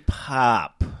Gravy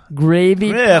Pop.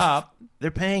 Gravy Pop. They're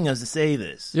paying us to say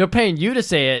this. They're paying you to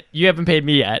say it. You haven't paid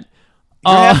me yet.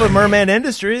 You're half of Merman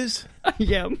Industries.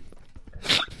 Yeah.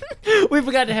 We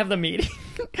forgot to have the meeting.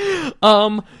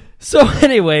 So,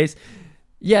 anyways,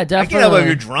 yeah, definitely. I can't help if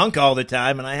you're drunk all the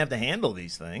time and I have to handle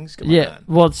these things. Come yeah, on.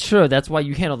 well, it's true. That's why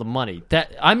you handle the money.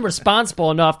 That I'm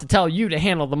responsible enough to tell you to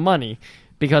handle the money.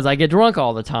 because I get drunk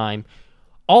all the time.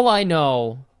 All I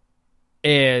know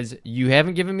is you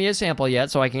haven't given me a sample yet,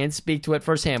 so I can't speak to it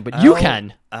firsthand, but you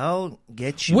can. I'll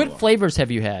get you. What flavors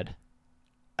have you had?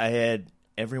 I had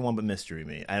everyone but mystery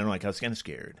meat. I don't know, like I was kind of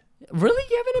scared. Really?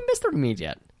 You haven't had mystery meat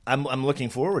yet? I'm looking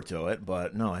forward to it,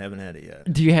 but no, I haven't had it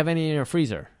yet. Do you have any in your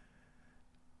freezer?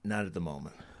 Not at the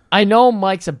moment. I know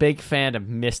Mike's a big fan of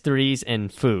mysteries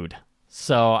and food,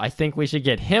 so I think we should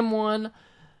get him one,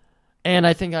 and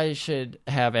I think I should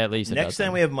have at least a Next dozen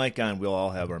time we have Mike on, we'll all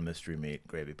have our mystery meat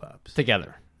gravy pops.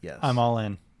 together. Yes. I'm all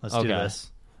in. Let's do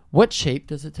this. What shape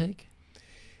does it take?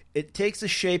 It takes the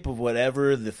shape of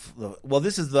whatever well,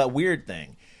 this is the weird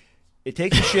thing. It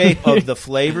takes the shape of the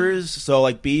flavors. So,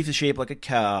 like, beef is shaped like a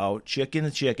cow, chicken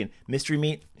is chicken, mystery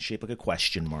meat shaped like a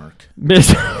question mark.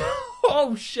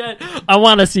 Oh, shit. I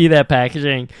want to see that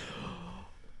packaging.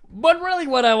 But really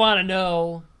what I want to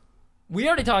know, we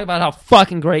already talked about how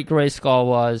fucking great Grayskull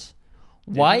was.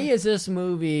 Why is this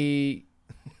movie...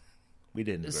 We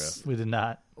didn't, bro. We did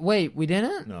not. Wait, we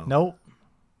didn't? No. Nope.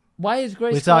 Why is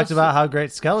Grayskull... We talked about how great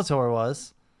Skeletor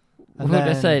was. What did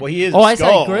I say? Well, he is I said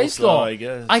Skull, Grayskull. so I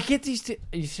guess. I get these two.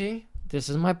 You see? This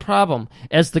is my problem.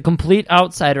 As the complete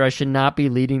outsider, I should not be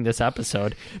leading this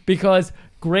episode because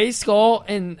Grayskull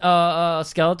and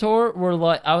Skeletor were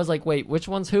like... I was like, wait, which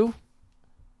one's who?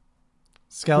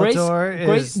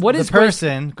 Skeletor is what the is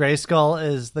person. Grayskull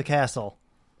is the castle.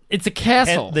 It's a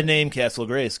castle. And the name Castle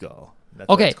Grayskull. That's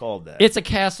what Okay, it's called that. it's a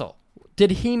castle.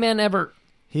 Did He-Man ever...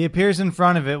 He appears in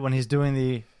front of it when he's doing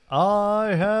the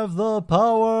 "I have the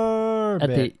power"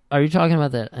 bit. Are you talking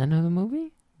about the end of the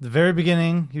movie? The very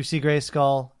beginning, you see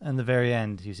Grayskull, and the very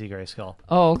end, you see Grayskull.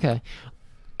 Oh, okay.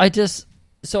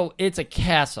 So it's a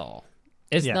castle.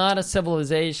 It's not a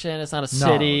civilization. It's not a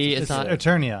city. No, it's not...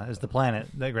 Eternia is the planet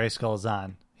that Grayskull is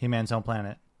on. He-Man's own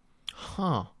planet.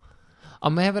 Huh.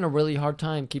 I'm having a really hard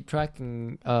time keep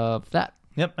tracking of that.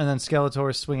 Yep, and then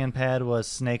Skeletor's swinging pad was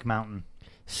Snake Mountain.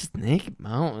 Snake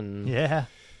Mountain. Yeah.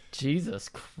 Jesus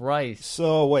Christ.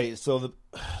 So, wait. So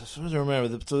I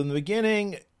remember. So, in the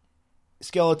beginning,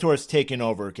 Skeletor's taken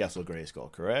over Castle Grayskull,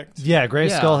 correct? Yeah,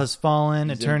 Grayskull Yeah. has fallen.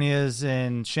 Eternia's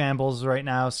in shambles right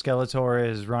now. Skeletor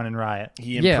is running riot.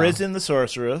 He imprisoned the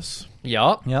sorceress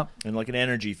Yup. Yep. in like an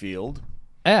energy field.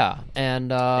 Yeah.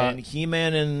 And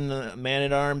He-Man and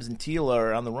Man-at-Arms and Teela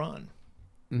are on the run.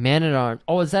 Man-at-Arms.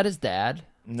 Oh, is that his dad?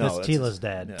 No, That's Teela's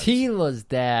dad. Yeah. Teela's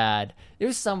dad. It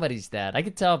was somebody's dad. I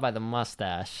could tell by the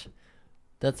mustache.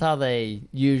 That's how they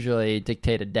usually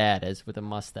dictate a dad is, with a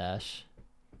mustache.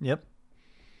 Yep.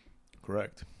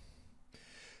 Correct.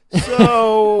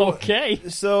 So Okay.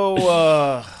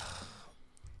 So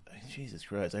Jesus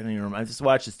Christ, I don't even remember. I just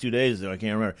watched this 2 days ago. I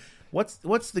can't remember. What's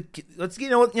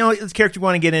this character we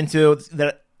want to get into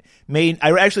that made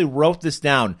I actually wrote this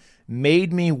down.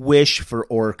 Made me wish for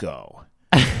Orko.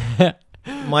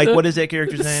 Mike, what is that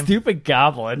character's name? Stupid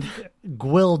goblin.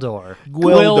 Gwildor.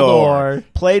 Gwildor.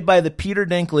 Played by the Peter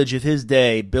Dinklage of his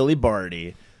day, Billy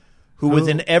Barty, who was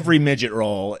in every midget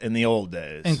role in the old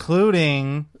days.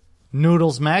 Including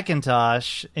Noodles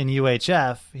McIntosh in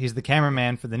UHF. He's the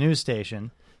cameraman for the news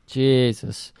station.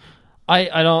 Jesus.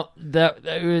 I don't...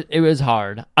 It was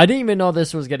hard. I didn't even know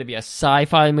this was going to be a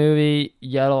sci-fi movie,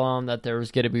 yet alone that there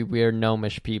was going to be weird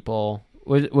gnomish people.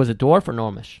 Was it dwarf or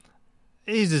gnomish?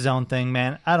 He's his own thing,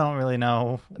 man. I don't really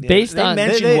know. They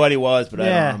mentioned what he was, but I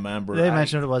don't remember. They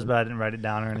mentioned what it was, but I didn't write it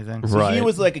down or anything. So he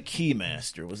was like a key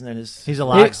master, wasn't that his? He's a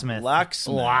locksmith.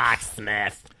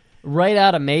 Locksmith. Right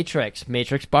out of Matrix.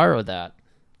 Matrix borrowed that.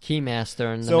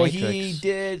 Keymaster in the Matrix. He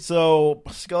did. So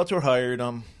Skeletor hired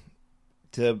him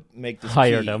to make this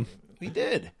Hired key. him. He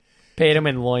did. Paid him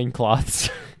in loincloths.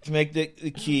 To make the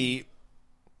key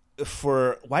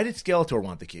for... Why did Skeletor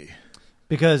want the key?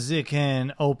 Because it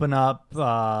can open up, you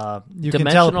can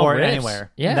Dimensional teleport rifts.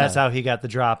 anywhere. Yeah. And that's how he got the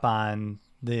drop on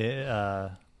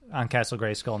on Castle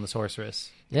Grayskull and the Sorceress.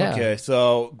 Yeah. Okay,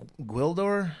 so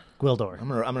Gwildor? Gwildor. I'm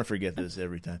gonna forget this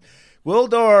every time.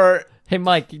 Gwildor... Hey,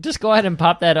 Mike, just go ahead and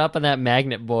pop that up on that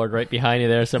magnet board right behind you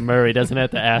there so Murray doesn't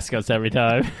have to ask us every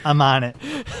time. I'm on it.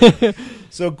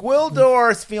 So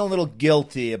Gwildor is feeling a little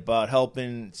guilty about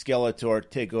helping Skeletor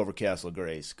take over Castle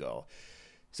Grayskull.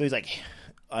 So he's like...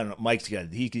 I don't know. Mike's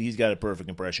got he's got a perfect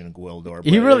impression of Gwildor.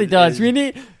 He really does.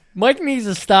 Mike needs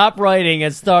to stop writing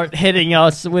and start hitting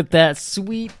us with that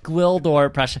sweet Gwildor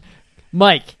impression.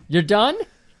 Mike, you're done?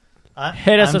 I'm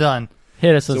done.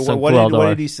 Hit us with So some what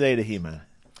Gwildor. did he say to He-Man?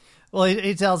 Well,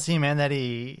 he tells He-Man that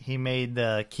he made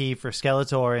the key for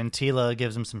Skeletor, and Teela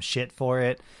gives him some shit for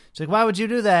it. She's like, why would you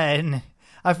do that? And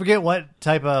I forget what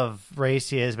type of race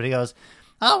he is, but he goes,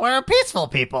 oh, we're a peaceful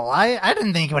people. I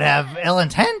didn't think it would have ill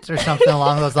intent or something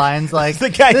along those lines. Like The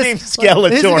guy named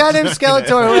Skeletor. He's a guy named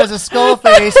Skeletor who has a skull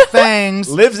face, fangs.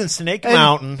 Lives in Snake and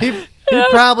Mountain. He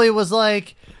probably was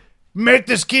like, make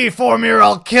this key for me or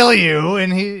I'll kill you.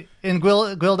 And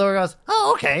Gwildor goes,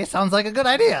 oh, okay, sounds like a good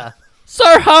idea.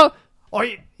 Sir, how? Or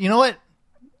you know what?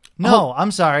 No,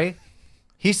 I'm sorry.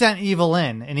 He sent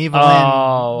Evelyn, and Evelyn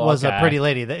was a pretty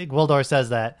lady. Gwildor says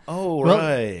that. Oh,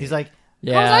 right. He's like,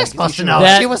 Yeah, how was I supposed to know?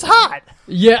 that- She was hot.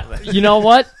 Yeah, you know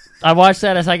what? I watched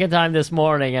that a second time this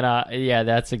morning, and yeah,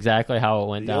 that's exactly how it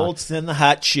went The down. old Send the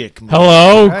Hot Chick movie.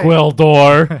 Hello, Right.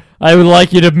 Gwildor. I would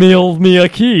like you to mail me a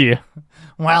key.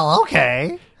 Well,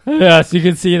 okay. Yes, you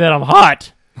can see that I'm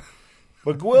hot.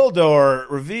 But Gwildor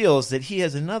reveals that he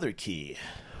has another key,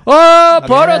 Oh,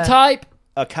 prototype.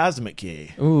 a cosmic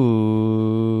key.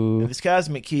 Ooh. And this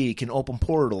cosmic key can open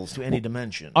portals to any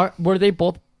dimension. Were they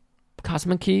both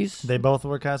cosmic keys? They both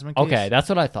were cosmic keys. Okay, that's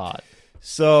what I thought.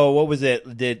 So what was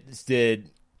it? Did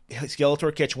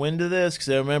Skeletor catch wind of this? Because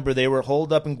I remember they were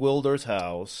holed up in Gwildor's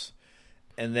house,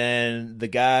 and then the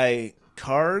guy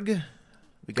Karg,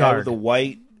 the guy with the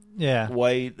white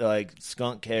like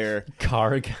skunk hair,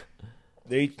 Karg.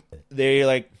 They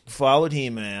like followed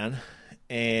He-Man,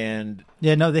 and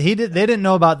Yeah, no, they didn't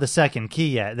know about the second key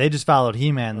yet. They just followed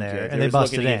He-Man there, Okay, and they they was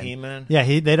busted looking in. at He-Man? Yeah,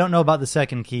 they don't know about the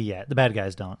second key yet. The bad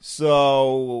guys don't.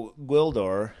 so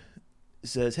Gwildor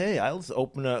says, "Hey, I'll just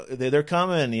open up. They're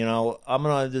coming. You know, I'm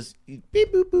gonna just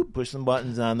beep boop boop push some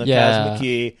buttons on the cosmic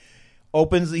key."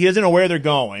 Opens. He doesn't know where they're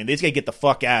going. They just gotta get the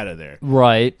fuck out of there.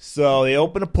 Right. So they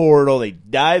open a portal. They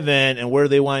dive in, and where do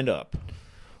they wind up?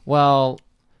 Well,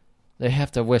 they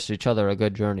have to wish each other a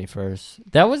good journey first.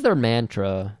 That was their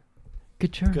mantra.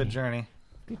 Good journey. Good journey.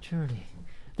 Good journey.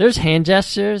 There's hand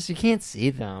gestures. You can't see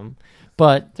them,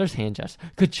 but there's hand gestures.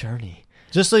 Good journey.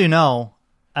 Just so you know,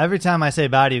 every time I say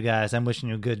bye to you guys, I'm wishing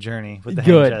you a good journey with the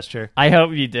Good. hand gesture. I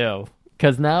hope you do.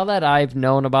 Because now that I've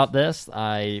known about this,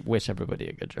 I wish everybody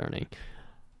a good journey.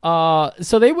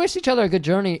 So they wish each other a good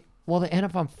journey. Well, they end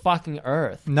up on fucking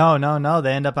Earth. No.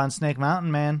 They end up on Snake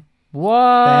Mountain, man.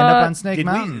 What? They end up on Snake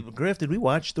Mountain. Griff, did we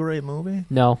watch the right movie?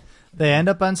 No. They end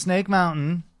up on Snake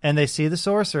Mountain, and they see the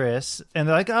sorceress, and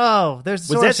they're like, oh, there's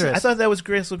the Was sorceress. I thought that was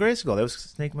Grayskull. That was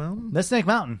Snake Mountain. That's Snake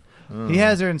Mountain. He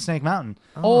has her in Snake Mountain.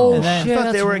 Oh, And then- shit, I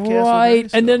thought they that's were at Castle right.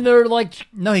 Grayskull. And then they're like,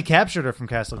 No, he captured her from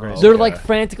Castle Grayskull. they're like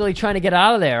frantically trying to get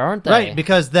out of there, aren't they? Right,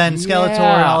 because then Skeletor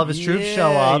and all of his troops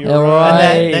show up, you're right.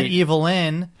 and then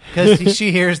Evelyn, because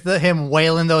she hears him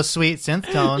wailing those sweet synth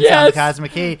tones on the Yes.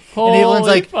 cosmic key, Holy and Evelyn's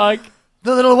like, fuck.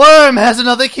 "The little worm has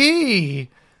another key,"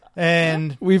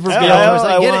 and We I, forget. Skeletor's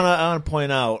like, "Get it." want to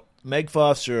point out Meg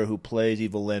Foster, who plays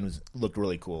Evil Lynn, looked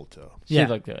really cool too. She Yeah.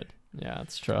 looked good. Yeah,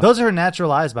 that's true. those are her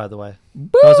natural eyes, by the way.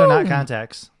 Those are not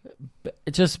contacts.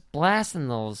 It's just blasting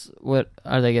those. What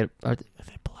are they? Are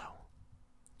they blue?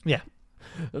 Yeah,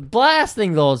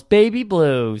 Blasting those baby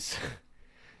blues.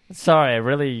 Sorry, I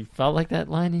really felt like that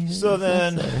line. You So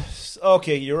then,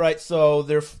 okay, you're right. So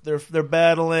they're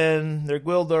battling. They're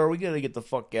Gwildor. We gotta get the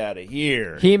fuck out of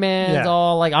here. He-Man's Yeah.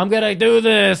 all like, "I'm gonna do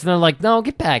this," and they're like, "No,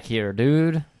 get back here,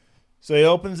 dude." So he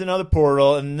opens another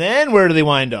portal, and then where do they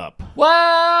wind up?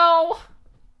 Well,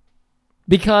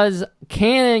 because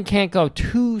canon can't go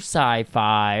too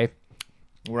sci-fi.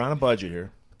 We're on a budget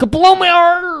here.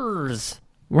 Kabloomiers!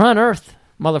 We're on Earth,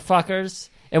 motherfuckers,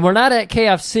 and we're not at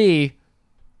KFC.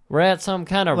 We're at some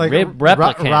kind of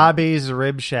replicant. Robbie's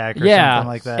Rib Shack or yeah, something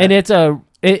like that. and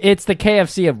it's the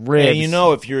KFC of ribs. And you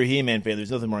know, if you're a He-Man fan,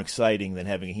 there's nothing more exciting than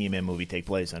having a He-Man movie take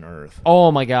place on Earth.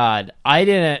 Oh my god, I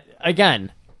didn't.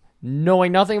 Again,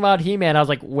 knowing nothing about He-Man, I was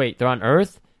like, wait, they're on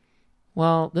Earth?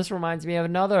 Well, this reminds me of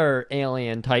another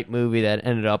alien type movie that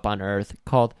ended up on Earth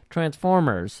called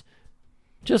Transformers.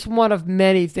 Just one of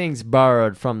many things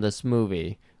borrowed from this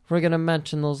movie. We're going to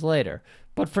mention those later.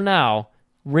 But for now,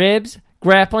 ribs,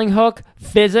 grappling hook,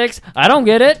 physics, I don't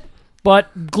get it.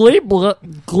 But Gwildor,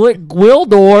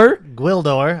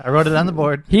 I wrote it on the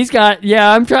board. he's got,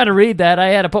 yeah, I'm trying to read that. I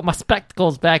had to put my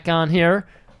spectacles back on here.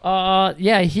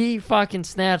 Yeah, he fucking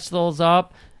snatched those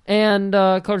up. And,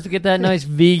 of course, we get that nice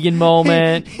vegan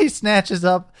moment. He snatches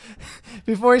up.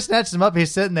 Before he snatches him up,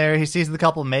 he's sitting there. He sees the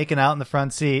couple making out in the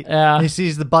front seat. Yeah. He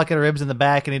sees the bucket of ribs in the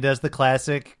back, and he does the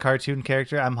classic cartoon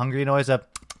character, I'm hungry noise,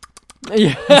 up,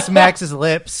 Yeah. smacks his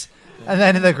lips. And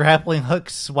then the grappling hook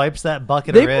swipes that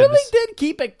bucket They of ribs. really did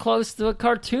keep it close to a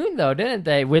cartoon, though, didn't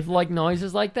they? With, like,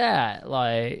 noises like that.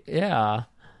 Like, yeah.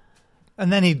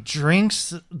 And then he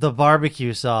drinks the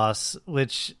barbecue sauce,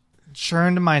 which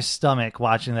churned my stomach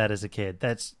watching that as a kid.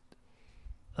 That's...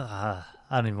 I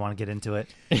don't even want to get into it.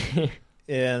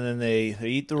 And then they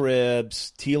eat the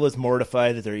ribs. Teela's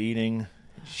mortified that they're eating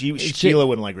Sheila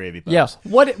wouldn't like gravy puffs.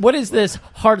 Yeah. What is this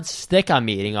hard stick I'm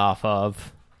eating off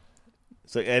of?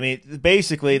 So I mean,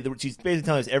 basically, she's basically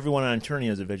telling us everyone on Eternia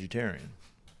is a vegetarian.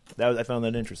 I found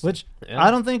that interesting. Which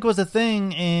I don't think was a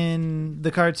thing in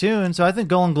the cartoon, so I think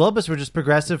Golan Globus were just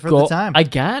progressive for the time.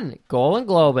 Again, Golan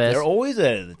Globus. They're always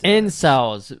at it.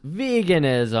 Incels,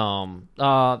 veganism.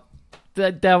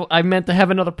 That I meant to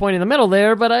have another point in the middle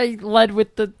there, but I led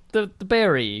with the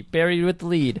Barry with the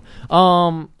lead.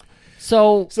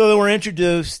 So then we're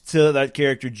introduced to that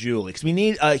character Julie, because we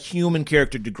need a human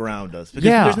character to ground us. Because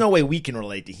Yeah. there's no way we can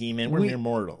relate to He-Man. We're mere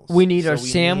mortals. we need our So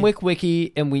Sam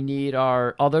Witwicky, and we need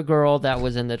our other girl that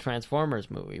was in the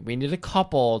Transformers movie. We need a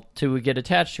couple to get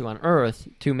attached to on Earth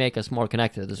to make us more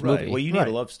connected to this Right. movie. Well, you need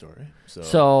a love story.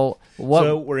 So what?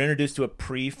 So we're introduced to a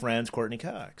pre-Friends Courtney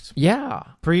Cox. Yeah.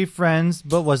 Pre-Friends,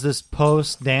 but was this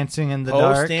post Dancing in the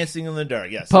Dark? Dancing in the Dark,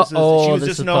 yes. She She was this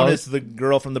just is known post? as the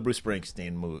girl from the Bruce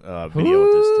Springsteen video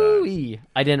at this time. Ooh-wee.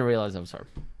 I didn't realize. I'm sorry.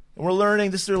 And we're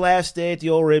learning this is her last day at the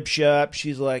old rib shop.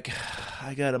 She's like,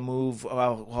 I got to move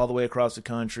all the way across the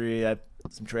country.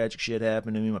 Some tragic shit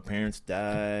happened to me. My parents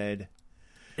died.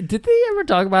 Did they ever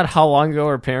talk about how long ago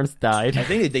her parents died? I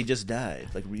think they just died,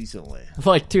 like recently.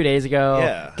 Like 2 days ago.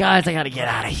 Yeah. Guys, I gotta get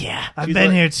out of here. I've She's been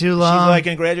like- here too long. She's like,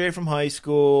 I graduated from high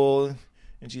school.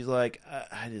 And she's like,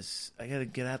 I got to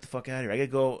get out the fuck out of here. I got to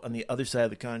go on the other side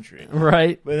of the country.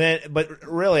 Right. But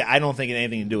really, I don't think it had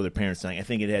anything to do with her parents dying. I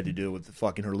think it had to do with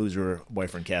fucking her loser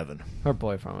boyfriend, Kevin. Her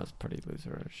boyfriend was pretty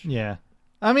loserish. Yeah.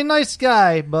 I mean, nice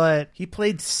guy, but... He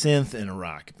played synth in a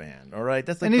rock band, all right?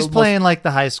 That's like and he's playing like the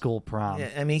high school prom. Yeah,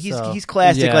 I mean, So- he's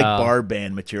classic Yeah. like bar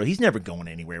band material. He's never going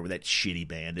anywhere with that shitty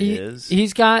band it is.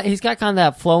 He's got kind of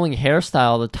that flowing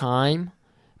hairstyle at the time,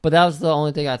 but that was the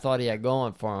only thing I thought he had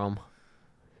going for him.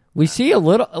 We see a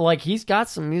little, like, he's got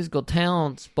some musical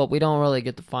talents, but we don't really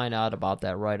get to find out about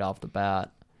that right off the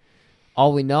bat.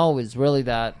 All we know is really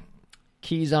that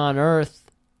Keys on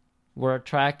Earth, we're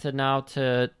attracted now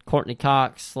to Courtney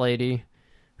Cox lady,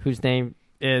 whose name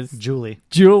is Julie.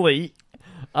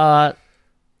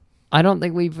 I don't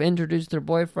think we've introduced her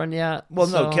boyfriend yet. Well,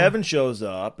 so- no, Kevin shows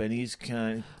up, and he's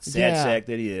kind of sad Yeah. sack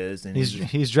that he is. And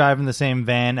He's driving the same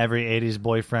van every 80s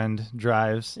boyfriend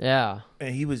drives. Yeah.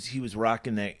 and he was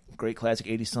rocking that great classic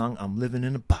 80s song, I'm Living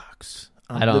in a Box.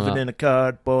 I don't living know. in a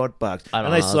cardboard box. I don't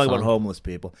a nice know song that about song. homeless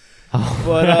people.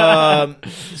 But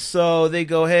so they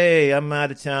go, hey, I'm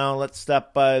out of town. Let's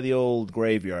stop by the old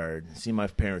graveyard and see my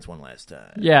parents one last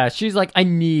time. Yeah, she's like, I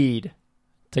need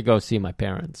to go see my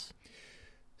parents.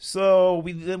 So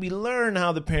we learn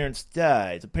how the parents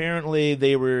died. Apparently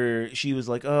she was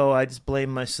like, oh, I just blame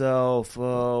myself.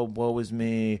 Oh, woe is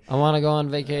me. I want to go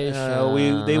on vacation.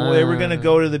 They were going to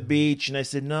go to the beach, and I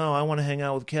said, no, I want to hang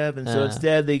out with Kevin. So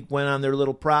instead, they went on their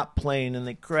little prop plane, and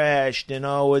they crashed. And,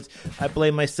 I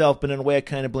blame myself, but in a way, I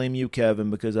kind of blame you, Kevin,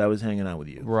 because I was hanging out with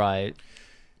you. Right.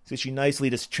 So she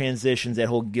nicely just transitions that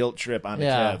whole guilt trip onto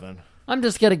Kevin. I'm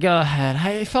just going to go ahead.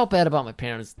 I felt bad about my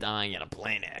parents dying in a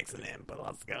plane accident, but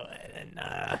let's go ahead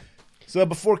and... So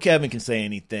before Kevin can say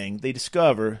anything, they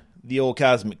discover the old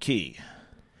cosmic key.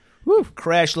 Woo.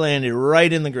 Crash landed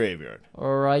right in the graveyard.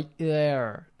 Right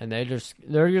there. And they're just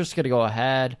going to go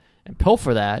ahead and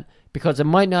pilfer that because it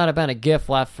might not have been a gift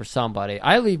left for somebody.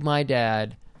 I leave my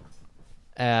dad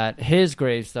at his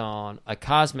gravestone a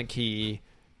cosmic key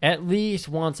at least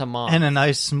once a month. And a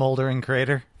nice smoldering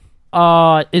crater.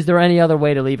 Is there any other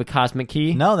way to leave a cosmic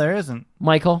key? No, there isn't.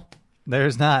 Michael?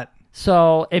 There's not.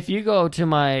 So if you go to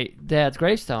my dad's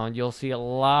gravestone, you'll see a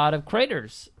lot of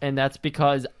craters. And that's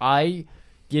because I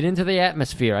get into the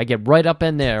atmosphere. I get right up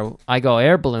in there. I go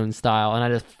air balloon style, and I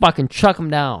just fucking chuck them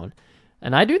down.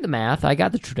 And I do the math. I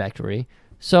got the trajectory.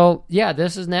 So, yeah,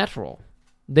 this is natural.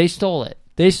 They stole it.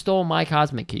 They stole my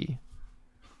cosmic key.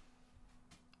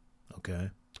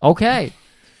 Okay.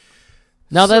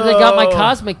 Now that they got my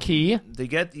cosmic key...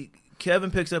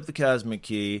 Kevin picks up the cosmic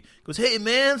key, goes, hey,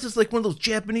 man, this is like one of those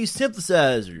Japanese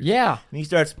synthesizers. Yeah. And he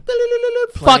starts...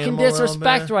 Fucking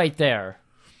disrespect right there.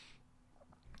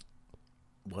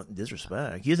 What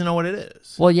disrespect? He doesn't know what it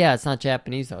is. Well, yeah, it's not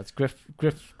Japanese, though. It's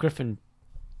Griffin.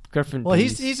 Well, he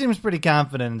piece. seems pretty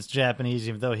confident it's Japanese,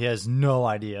 even though he has no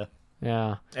idea.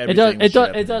 Yeah. Everything is It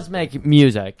Japanese. does make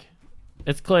music.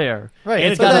 It's clear. Right.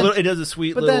 And it does a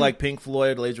sweet but little then- like Pink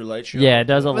Floyd laser light show. Yeah, it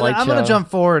does a But light I'm show. going to jump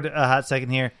forward a hot second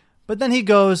here. But then he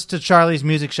goes to Charlie's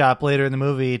music shop later in the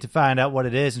movie to find out what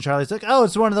it is. And Charlie's like, oh,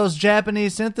 it's one of those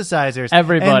Japanese synthesizers.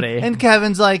 Everybody. And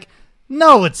Kevin's like,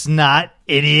 no, it's not,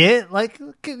 idiot. Like,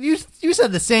 you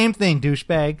said the same thing,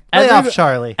 douchebag. Lay off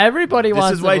Charlie. Everybody This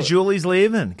wants is why to... Julie's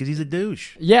leaving, because he's a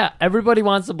douche. Yeah, everybody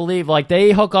wants to believe, like,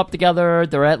 they hook up together,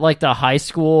 they're at, like, the high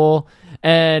school,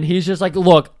 And he's just like,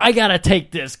 look, I gotta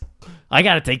take this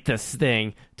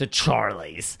thing to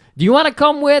Charlie's. Do you want to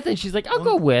come with? And she's like, I'll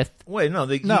go with. Wait, no,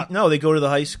 they go to the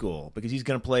high school because he's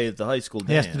going to play at the high school He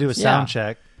dance. has to do a sound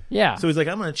check. Yeah. So he's like,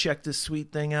 I'm going to check this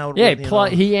sweet thing out. Yeah,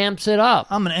 with, he amps it up.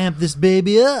 I'm going to amp this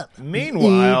baby up.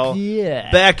 Meanwhile,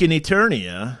 Yeah. back in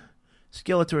Eternia,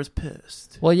 Skeletor's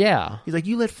pissed. Well, yeah. He's like,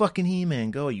 you let fucking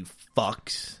He-Man go, you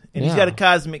fucks. And he's Yeah. got a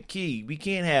cosmic key. We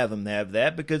can't have him have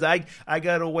that because I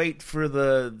got to wait for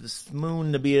the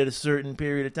moon to be at a certain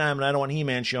period of time, and I don't want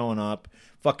He-Man showing up,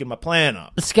 fucking my plan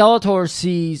up. Skeletor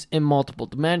sees in multiple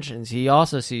dimensions. He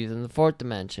also sees in the fourth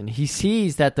dimension. He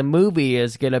sees that the movie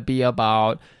is going to be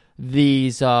about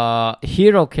these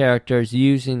hero characters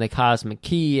using the cosmic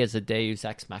key as a deus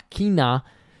ex machina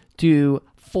to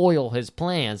foil his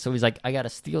plan. So he's like, I got to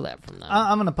steal that from them.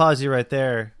 I'm going to pause you right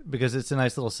there because it's a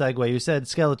nice little segue. You said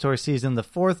Skeletor sees in the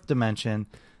fourth dimension.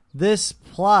 This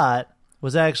plot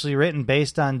was actually written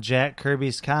based on Jack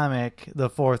Kirby's comic, The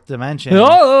Fourth Dimension.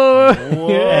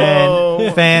 Oh!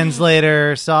 And fans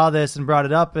later saw this and brought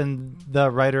it up, and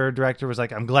the writer or director was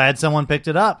like, I'm glad someone picked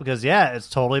it up because, yeah, it's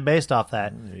totally based off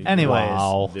that. Anyways.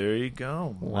 Wow. There you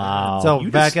go. Wow. So You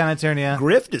back just on Eternia.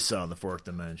 griffed us on the fourth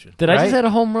dimension. Did I just Right? hit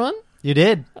a home run? You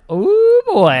did. Oh,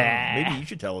 boy. Maybe you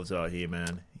should tell us how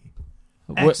He-Man.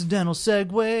 Accidental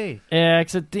segue.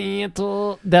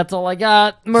 Accidental. That's all I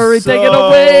got. Murray, So, take it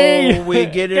away. we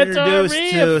get Get introduced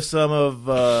to to some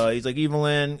of, he's like,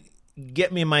 Evelyn,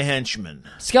 get me my henchman.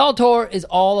 Skeletor is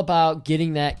all about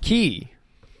getting that key.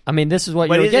 I mean, this is what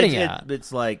you were getting at.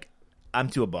 It's like, I'm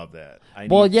too above that. I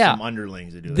Well, need yeah. some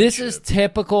underlings to do This that is shit.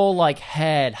 typical, like,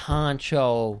 head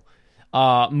honcho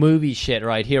movie shit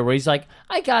right here, where he's like,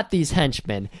 I got these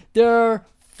henchmen. They're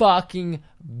fucking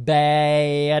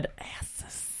bad asses.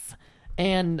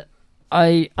 And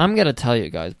I'm going to tell you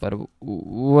guys but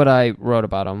what I wrote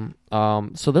about them.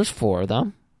 So there's 4 of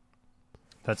them.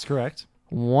 That's correct.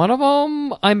 One of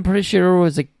them, I'm pretty sure,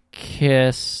 was a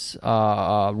Kiss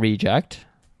reject.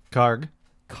 Karg.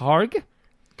 Karg?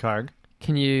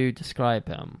 Can you describe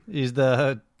him? He's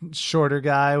the shorter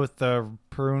guy with the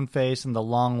prune face and the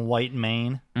long white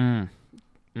mane.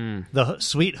 The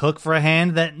sweet hook for a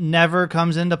hand that never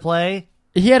comes into play.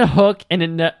 He had a hook,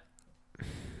 and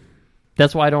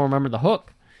that's why I don't remember the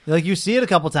hook. Like, you see it a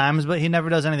couple times, but he never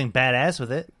does anything badass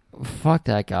with it. Fuck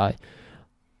that guy.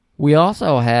 We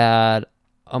also had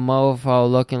a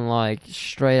mofo looking like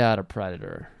straight out of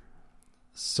Predator.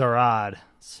 Sarad.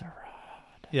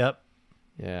 Yep.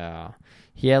 Yeah.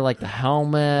 He had like the He's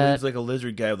helmet. like a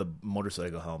lizard guy with a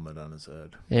motorcycle helmet on his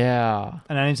head. Yeah.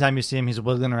 And anytime you see him, he's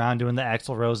wiggling around doing the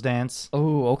Axl Rose dance.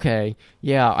 Oh, okay.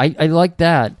 Yeah, I like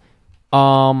that.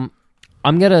 I'm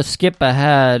going to skip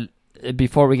ahead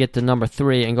before we get to number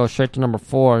 3 and go straight to number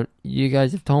 4. You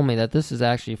guys have told me that this is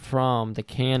actually from the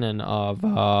canon of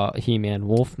He-Man,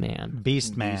 Wolfman,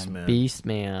 Beastman.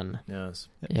 Beastman. Yes.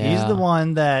 Yeah. He's the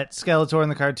one that Skeletor in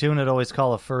the cartoon would always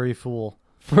call a furry fool.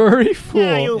 Furry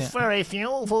fool. furry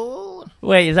fool.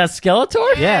 Wait, is that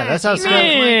Skeletor? Yeah, that's how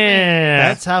Skeletor... Man.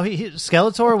 That's how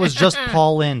Skeletor was just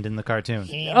Paul Lind in the cartoon.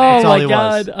 Oh all my he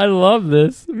god, was. I love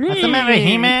this. What's the matter,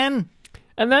 He-Man?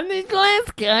 And then this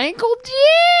last guy called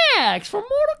Jax from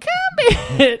Mortal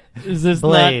Kombat. Is this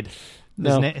Blade.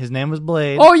 No. His name was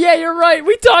Blade. Oh yeah, you're right.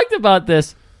 We talked about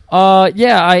this.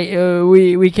 Yeah,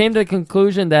 we came to the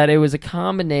conclusion that it was a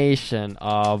combination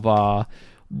of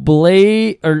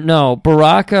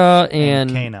Baraka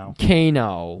and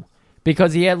Kano,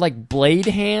 because he had like blade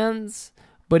hands,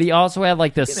 but he also had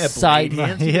like the He didn't have side. blade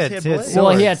hands, He just had had his blades. Well,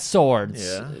 he swords. had swords.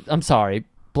 Yeah. I'm sorry,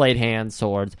 blade hands,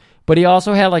 swords. But he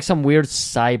also had like some weird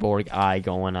cyborg eye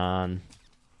going on.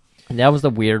 And that was the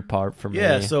weird part for me.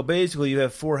 Yeah, so basically you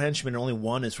have 4 henchmen and only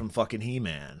one is from fucking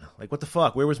He-Man. Like, what the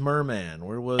fuck? Where was Merman?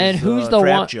 Where was And who's the one?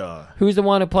 Trapjaw? Who's the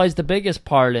one who plays the biggest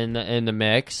part in the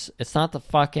mix? It's not the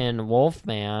fucking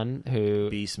Wolfman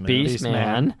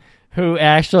Beastman, who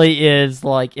actually is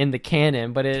like in the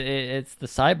canon, but it's the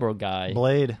cyborg guy,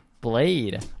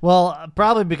 Blade. Well,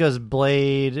 probably because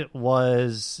Blade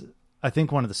was, I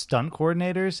think, one of the stunt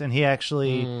coordinators, and he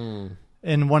actually,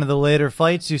 in one of the later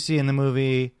fights you see in the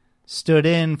movie, stood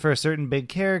in for a certain big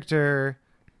character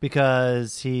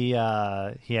because he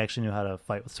actually knew how to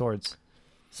fight with swords.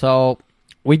 So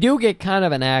we do get kind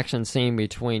of an action scene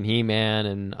between He-Man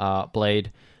and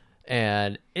Blade,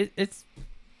 and it's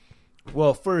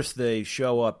Well, first they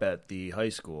show up at the high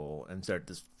school and start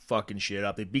this fucking shit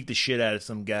up. They beat the shit out of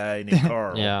some guy named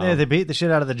Carl. Yeah, they beat the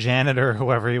shit out of the janitor or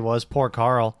whoever he was. Poor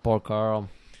Carl. Poor Carl.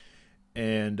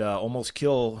 And almost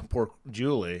kill poor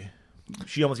Julie.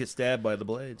 She almost gets stabbed by the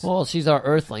blades. Well, she's our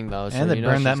Earthling though, so And they you know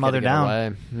burn she's that gonna mother get down.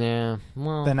 away. Yeah.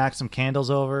 Well, They knock some candles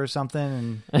over or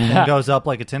something, and then goes up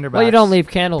like a tinderbox. well, you don't leave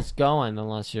candles going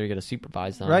unless you're going to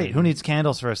supervise them. Right? Who needs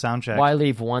candles for a sound check? Why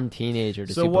leave one teenager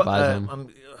to So what? supervise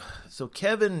them? So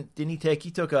Kevin, didn't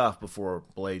he took off before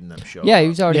Blade and them showed Yeah, up. he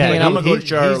was already Yeah, hanging I'm out. gonna go to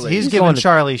Charlie. He's He's giving going to-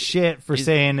 Charlie shit for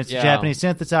saying it's Yeah. a Japanese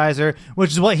synthesizer,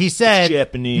 which is what he said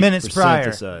Japanese minutes for prior.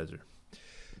 synthesizer.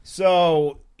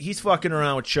 So he's fucking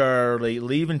around with Charlie,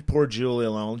 leaving poor Julie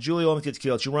alone. Julie almost gets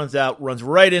killed. She runs out, runs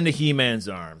right into He-Man's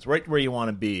arms, right where you want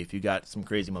to be if you got some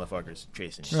crazy motherfuckers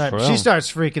chasing you. Right. True. She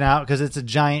starts freaking out because it's a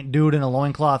giant dude in a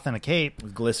loincloth and a cape,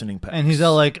 With glistening pecs. and he's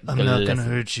all like, "I'm not gonna Listen.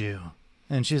 hurt you,"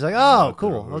 and she's like, "Oh,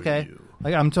 cool, hurt okay." you.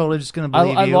 Like, I'm totally just gonna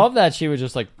believe I you. love that she was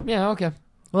just like, yeah, okay.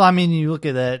 Well, I mean, you look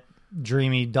at that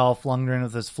dreamy Dolph Lundgren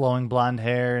with his flowing blonde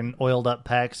hair and oiled up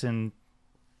pecs, and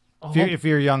if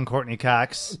you're young Courtney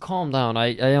Cox, Calm down.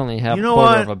 I only have You know a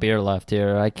quarter what? of a beer left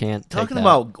here. I can't take Talking that.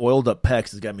 about oiled up pecs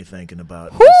has got me thinking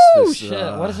about Woo, shit.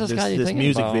 What is this guy you this thinking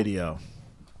music about? video.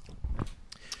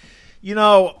 You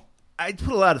know, I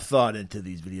put a lot of thought into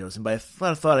these videos, and by a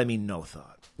lot of thought, I mean no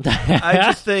thought. I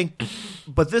just think,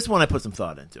 but this one I put some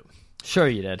thought into. Sure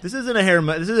you did. This isn't a hair.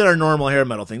 This isn't our normal hair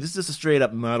metal thing. This is just a straight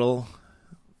up metal,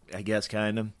 I guess,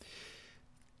 kind of.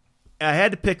 I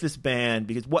had to pick this band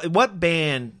because what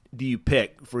band do you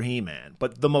pick for He-Man?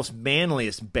 But the most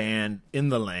manliest band in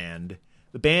the land,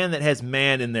 the band that has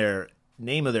man in their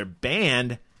name of their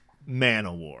band,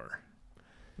 Manowar.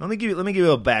 Let me give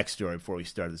you a backstory before we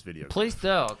start this video. Please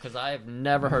do, because I have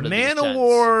never heard of these gents.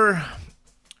 Manowar.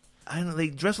 I don't know. They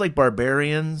dress like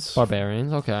barbarians.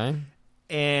 Barbarians, okay.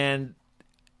 And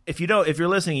if you're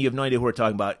listening, you have no idea who we're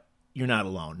talking about. You're not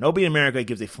alone. Nobody in America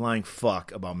gives a flying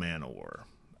fuck about Manowar.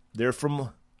 They're from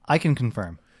I can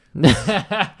confirm.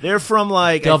 they're from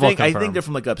like Double I confirm. think they're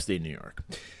from like upstate New York.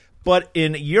 But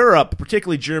in Europe,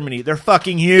 particularly Germany, they're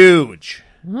fucking huge.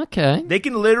 Okay. They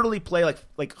can literally play like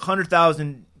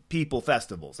 100,000 people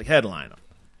festivals, like headline them.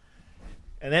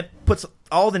 And that puts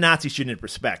all the Nazi shit in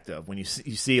perspective when you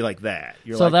see like that.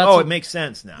 You're So like, that's oh, what- it makes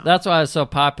sense now. That's why I was so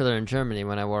popular in Germany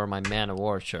when I wore my Man of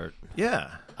War shirt.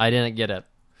 Yeah. I didn't get it.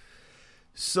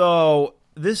 So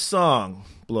this song,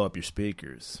 "Blow Up Your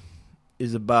Speakers,"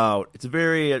 is about. It's a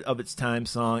very of its time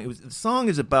song. The song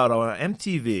is about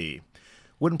MTV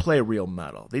wouldn't play real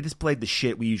metal. They just played the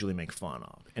shit we usually make fun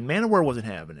of, and Manowar wasn't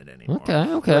having it anymore.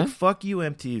 Okay. Like, fuck you,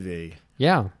 MTV.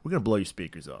 Yeah. We're gonna blow your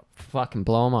speakers up. Fucking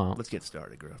blow them out. Let's get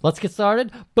started, Griff. Let's get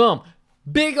started. Boom.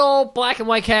 Big old black and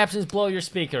white captions blow your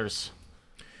speakers.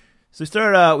 So we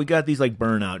started out. We got these like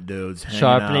burnout dudes hanging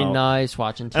Sharpening out. knives,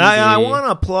 watching TV. And I want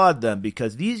to applaud them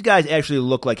because these guys actually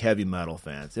look like heavy metal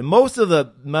fans. And most of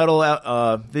the metal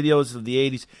videos of the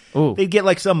 80s, Ooh. they'd get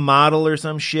like some model or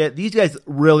some shit. These guys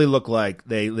really look like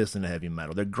they listen to heavy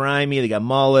metal. They're grimy. They got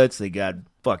mullets. They got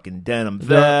fucking denim vests.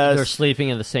 They're sleeping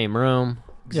in the same room.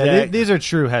 Yeah, Exact- these are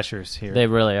true Heschers here. They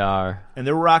really are. and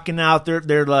they're rocking out.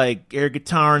 They're like air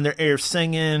guitar and they're air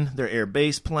singing. They're air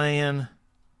bass playing.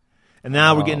 And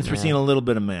now we're man. seeing a little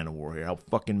bit of Manowar here. How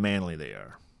fucking manly they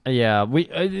are. Yeah,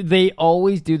 they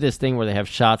always do this thing where they have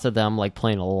shots of them like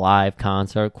playing a live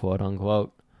concert, quote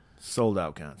unquote. Sold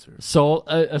out concerts.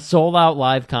 A sold out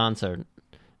live concert.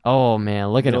 Oh man,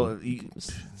 look at You know, him, he-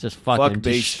 just fucking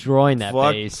bass. destroying that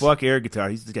fuck, bass. Fuck air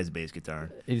guitar. This guy's bass guitar.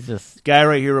 He's just Guy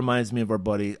right here reminds me of our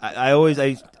buddy.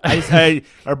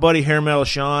 Our buddy Hair Metal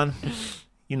Sean.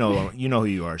 You know who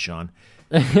you are, Sean.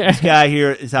 This guy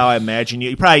here is how I imagine you.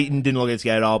 You probably didn't look at this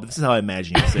guy at all, but this is how I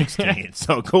imagine you at 16.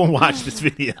 So go and watch this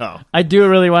video. I do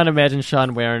really want to imagine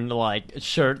Sean wearing like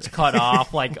shirts cut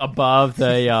off like above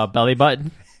the belly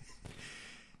button.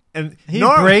 And he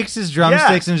breaks his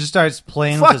drumsticks and just starts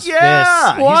playing with Fuck his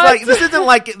yeah! fists. He's like, this isn't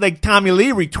like Tommy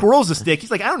Lee where he twirls a stick. He's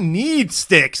like, I don't need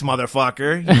sticks,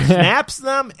 motherfucker. He snaps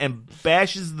them and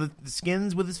bashes the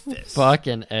skins with his fists.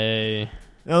 Fucking A.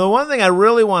 Now, the one thing I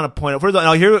really want to point out, first of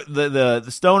all, here the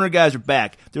stoner guys are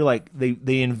back. They're like,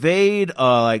 they invade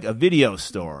like a video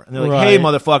store, and they're like, hey, Right.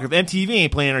 motherfucker, if MTV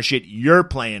ain't playing our shit, you're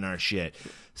playing our shit.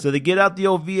 So they get out the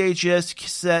old VHS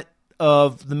cassette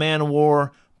of the Manowar,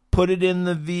 put it in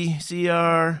the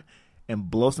VCR,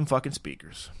 and blow some fucking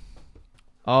speakers.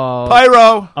 Oh.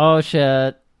 Pyro. Oh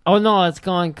shit. Oh no, it's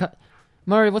going.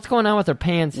 Murray, what's going on with their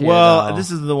pants here? Well, though?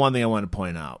 this is the one thing I want to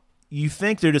point out. You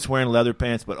think they're just wearing leather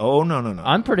pants, but oh no.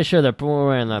 I'm pretty sure they're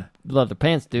wearing the leather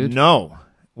pants, dude. No,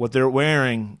 what they're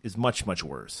wearing is much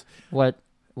worse. What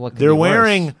could They're be worse?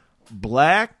 wearing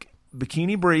black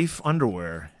bikini brief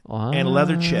underwear and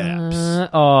leather chaps.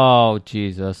 Oh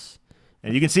Jesus!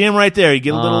 And you can see him right there. You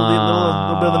get a little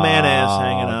bit of the man ass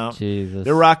hanging out. Jesus.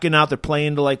 They're rocking out. They're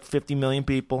playing to like 50 million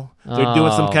people. They're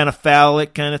doing some kind of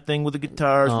phallic kind of thing with the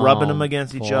guitars, rubbing them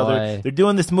against each other. They're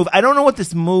doing this move. I don't know what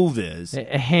this move is.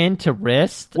 A hand to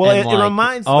wrist? Well, and it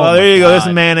reminds... Oh, Oh, there you my go. There's God.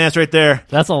 some man ass right there.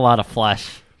 That's a lot of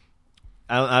flesh.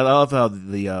 I love how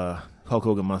the Hulk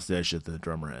Hogan mustache that the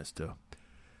drummer has, too.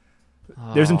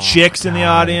 There's some chicks in the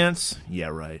audience. Yeah,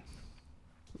 right.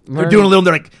 They're doing a little...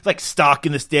 They're like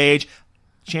stalking the stage.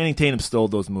 Channing Tatum stole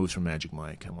those moves from Magic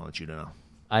Mike. I want to let you know.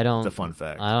 I don't... It's a fun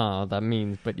fact. I don't know what that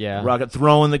means, but yeah. Rocket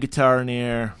throwing the guitar in the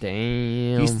air.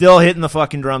 Damn. He's still hitting the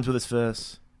fucking drums with his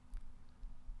fists.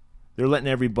 They're letting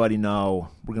everybody know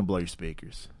we're going to blow your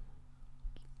speakers.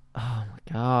 Oh,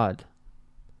 my God.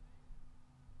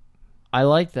 I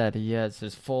like that he has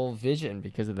his full vision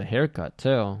because of the haircut,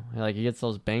 too. Like, he gets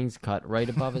those bangs cut right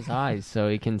above his eyes so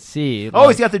he can see. Oh, like,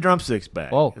 he's got the drumsticks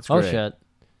back. Oh, That's oh great. shit.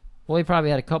 Well, he probably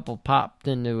had a couple popped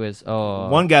into his... Oh.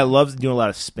 One guy loves doing a lot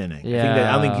of spinning. Yeah.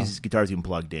 I don't think his guitar's even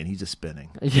plugged in. He's just spinning.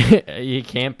 He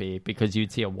can't be because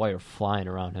you'd see a wire flying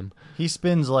around him. He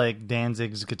spins like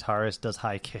Danzig's guitarist does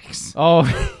high kicks. Oh.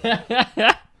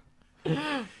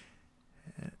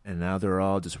 And now they're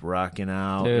all just rocking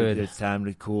out. Dude. It's time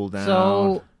to cool down.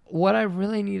 So, what I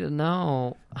really need to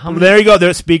know... How many... There you go.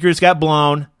 Their speakers got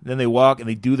blown. Then they walk and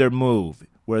they do their move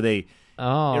where they...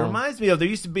 Oh. It reminds me of, there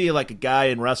used to be like a guy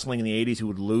in wrestling in the 80s who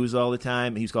would lose all the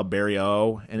time. He was called Barry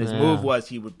O. And his move was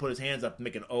he would put his hands up and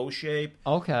make an O shape.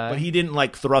 Okay. But he didn't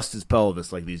like thrust his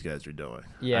pelvis like these guys are doing.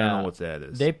 Yeah. I don't know what that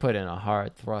is. They put in a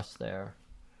hard thrust there.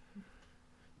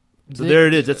 So there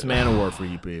it is. That's Manowar for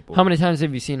you people. How many times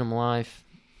have you seen them live?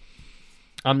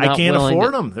 I can't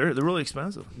afford them. They're really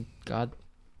expensive. God.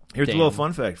 Here's damn. a little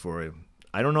fun fact for you.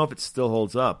 I don't know if it still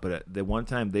holds up, but at the one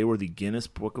time they were the Guinness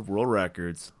Book of World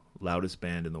Records loudest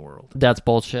band in the world. That's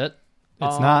bullshit.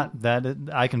 It's not that.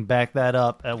 I can back that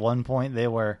up. At one point, they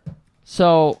were.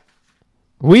 So,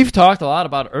 we've talked a lot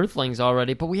about Earthlings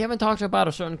already, but we haven't talked about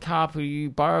a certain cop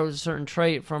who borrows a certain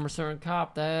trait from a certain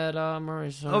cop that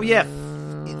Murray. Oh yeah,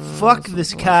 fuck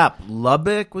this cop.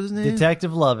 Lubbock was his name.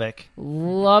 Detective Lubbock.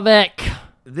 Lubbock.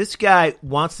 This guy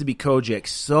wants to be Kojak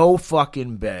so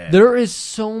fucking bad. There is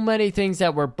so many things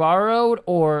that were borrowed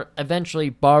or eventually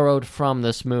borrowed from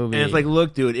this movie. And it's like,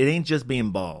 look, dude, it ain't just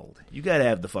being bald. You gotta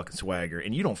have the fucking swagger,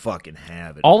 and you don't fucking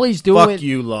have it. All he's doing, fuck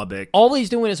you, Lubbock. All he's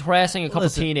doing is harassing a couple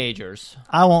Listen, teenagers.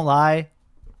 I won't lie.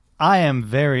 I am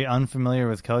very unfamiliar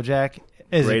with Kojak.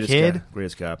 As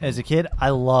Greatest cop. a kid, I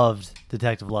loved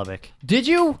Detective Lubbock. Did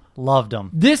you? Loved him.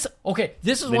 This is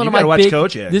Then one you of my gotta watch big.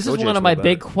 Kojak. This is Kojak's one of my way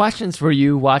big better. questions for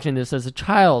you watching this as a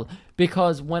child,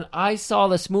 because when I saw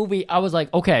this movie, I was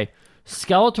like, okay,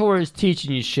 Skeletor is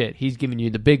teaching you shit. He's giving you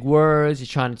the big words. He's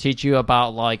trying to teach you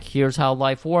about like, here's how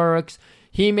life works.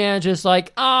 He-Man just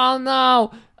like, oh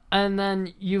no, and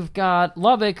then you've got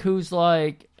Lubbock who's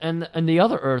like, and the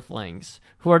other Earthlings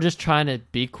who are just trying to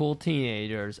be cool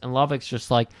teenagers, and Lubbock's just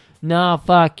like, no,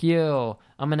 fuck you.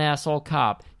 I'm an asshole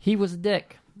cop. He was a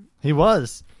dick. He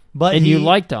was, but And you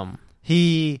liked him.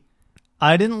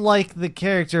 I didn't like the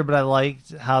character, but I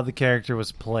liked how the character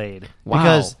was played. Wow.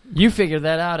 Because you figured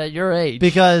that out at your age.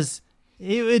 Because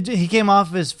he came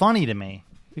off as funny to me.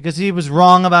 Because he was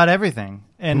wrong about everything.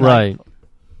 And right. Like,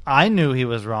 I knew he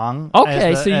was wrong.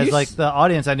 Okay, as so as you like the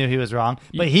audience, I knew he was wrong.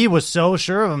 But he was so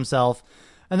sure of himself.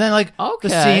 And then like Okay.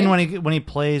 the scene when he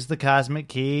plays the cosmic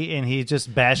key and he's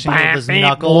just bashing it with his Bam,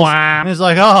 knuckles, bam. and he's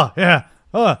like, "Oh yeah,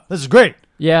 oh this is great."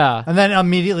 Yeah. And then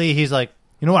immediately he's like,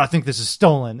 "You know what? I think this is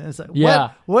stolen." And it's like,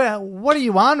 Yeah. what are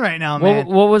you on right now, man?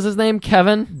 What was his name?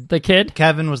 Kevin? The kid?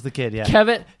 Kevin was the kid. Yeah.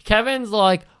 Kevin's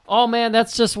like, oh man,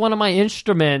 that's just one of my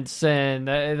instruments, and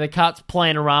the cop's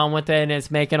playing around with it, and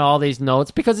it's making all these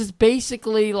notes, because it's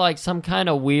basically like some kind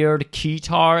of weird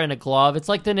keytar in a glove. It's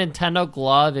like the Nintendo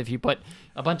glove if you put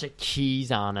a bunch of keys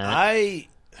on it.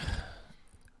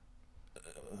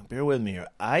 Bear with me here.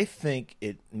 I think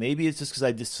maybe it's just because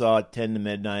I just saw 10 to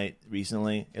Midnight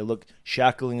recently. It looked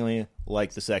shockingly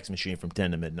like the Sex Machine from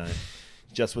 10 to Midnight,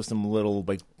 just with some little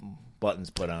like buttons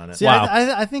put on it. See, Wow.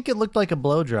 I think it looked like a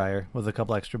blow dryer with a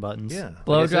couple extra buttons. Yeah,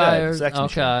 Blow like I said, dryers. Sex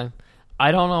Machine. Okay.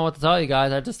 I don't know what to tell you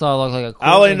guys. I just thought it looked like a cool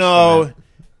All I know instrument.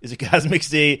 is a Cosmic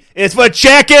C. It's for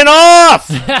checking off.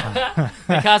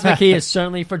 The Cosmic Key is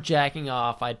certainly for jacking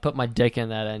off. I'd put my dick in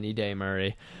that any day,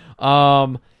 Murray.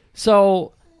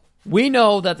 So we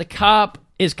know that the cop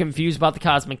is confused about the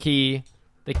Cosmic Key.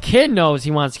 The kid knows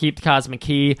he wants to keep the Cosmic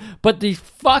Key, but the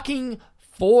fucking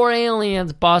 4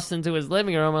 aliens bust into his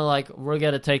living room and like, we're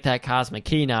gonna take that Cosmic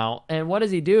Key now. And what does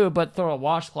he do but throw a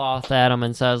washcloth at him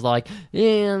and says like,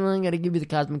 yeah, I'm gonna give you the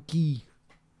Cosmic Key.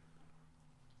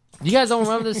 You guys don't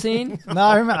remember the scene? No,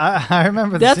 I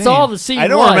remember the That's scene. all the scene I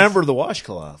don't was. remember the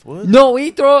washcloth. What? No,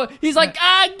 he's like,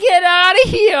 get out of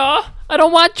here. I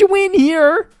don't want you in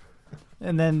here.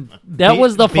 And then That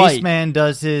was the fight. Beastman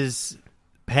does his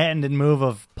patented move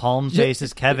of palm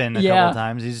faces Kevin a couple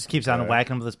times. He just keeps on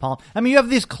whacking him with his palm. I mean, you have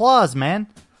these claws, man.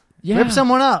 Yeah. Rip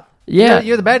someone up. Yeah.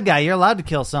 You're the bad guy. You're allowed to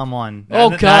kill someone.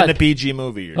 Not God. in a PG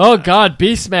movie. You're Oh, not. God,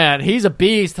 Beastman. He's a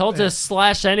beast. He'll just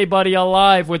slash anybody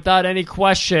alive without any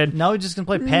question. No, you're just going to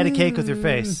play patty cake with your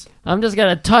face. I'm just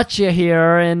going to touch you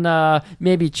here and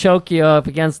maybe choke you up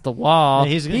against the wall.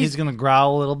 Yeah, he's going to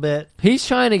growl a little bit. He's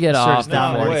trying to get Sure, off it's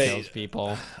down before he wait. kills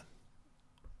people.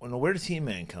 Well, where does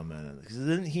He-Man come in? Because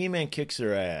then He-Man kicks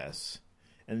their ass,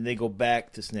 and they go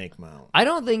back to Snake Mountain. I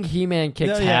don't think He-Man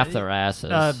kicks Yeah, half their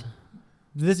asses.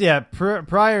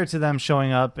 Prior to them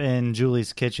showing up in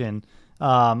Julie's kitchen,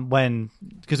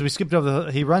 because we skipped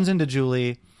over he runs into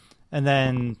Julie, and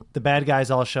then the bad guys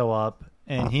all show up,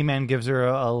 and He-Man gives her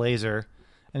a laser,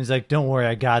 and he's like, "Don't worry,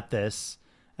 I got this,"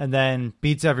 and then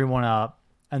beats everyone up,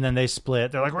 and then they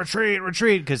split. They're like, "Retreat,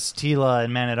 retreat," because Tila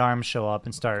and Man at Arms show up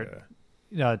and start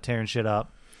tearing shit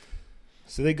up.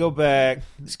 So they go back.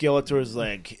 Skeletor's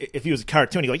like, if he was a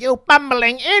cartoon, he'd go, "You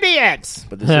bumbling idiots!"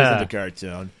 But this isn't a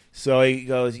cartoon. So he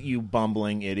goes, "You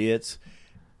bumbling idiots."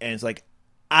 And it's like,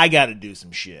 I got to do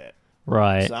some shit.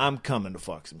 right. So I'm coming to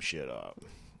fuck some shit up.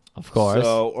 Of course.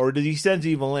 So, or did he send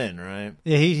Evil in, right?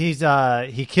 Yeah,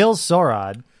 he kills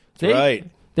Sorod. Right.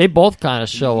 They both kind of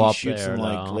show He up shoots there. him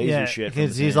like though. laser shit from because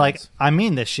his he's hands. like, I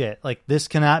mean this shit. Like, this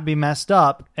cannot be messed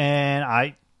up. And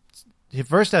at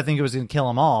first I think it was going to kill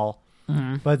them all.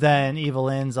 Mm-hmm. But then Evil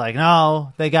Lynn's like,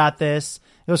 no, they got this.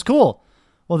 It was cool.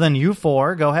 Well, then you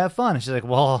four go have fun. And she's like,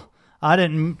 well, I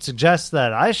didn't suggest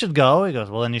that I should go. He goes,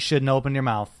 well, then you shouldn't open your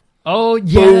mouth. Oh,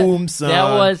 yeah. Boom, son.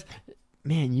 That was...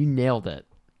 Man, you nailed it.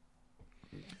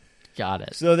 Got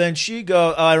it. So then she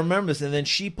goes, I remember this, and then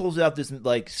she pulls out this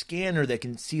like scanner that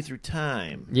can see through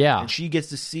time. Yeah. And she gets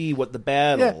to see what the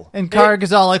battle. And Karg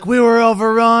is all like, we were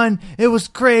overrun. It was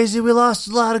crazy. We lost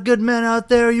a lot of good men out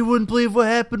there. You wouldn't believe what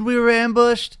happened. We were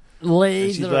ambushed. Lasers.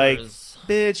 And she's like,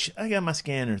 bitch, I got my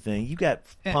scanner thing. You got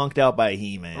punked out by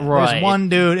He-Man. Right. There's one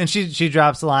dude, and she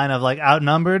drops the line of like,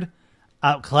 outnumbered,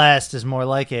 outclassed is more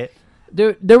like it.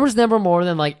 Dude, there was never more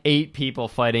than like 8 people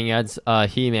fighting against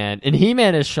He-Man, and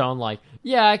He-Man has shown like,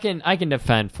 yeah, I can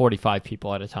defend 45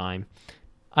 people at a time.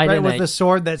 With the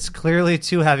sword that's clearly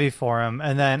too heavy for him,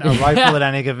 and then a rifle at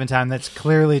any given time that's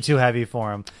clearly too heavy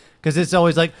for him, because it's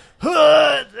always like,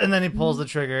 "Huh!" And then he pulls the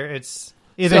trigger. It's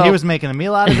either he was making a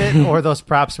meal out of it, or those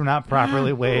props were not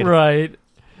properly weighed. Right.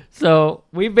 So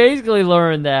we basically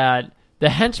learned that the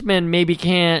henchmen maybe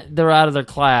they're out of their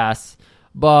class,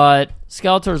 but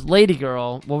Skeletor's lady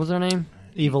girl, what was her name?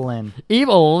 Evil Lynn.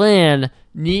 Evil Lynn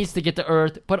needs to get to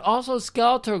Earth, but also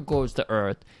Skeletor goes to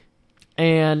Earth.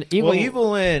 And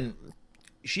Evil Lynn,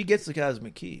 she gets the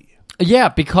cosmic key. Yeah,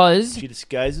 because She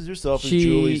disguises herself as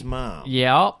Julie's mom.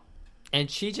 Yeah. And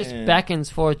she just beckons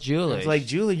for Julie. It's like,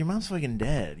 Julie, your mom's fucking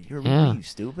dead. You're you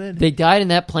stupid. They died in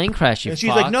that plane crash, you and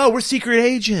she's fuck. like, no, we're secret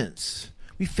agents.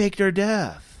 We faked our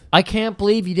death. I can't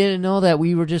believe you didn't know that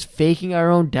we were just faking our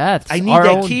own deaths. I need our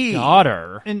that own key.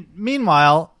 daughter. And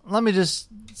meanwhile, let me just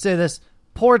say this.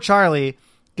 Poor Charlie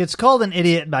gets called an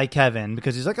idiot by Kevin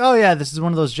because he's like, oh yeah, this is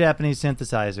one of those Japanese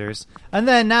synthesizers. And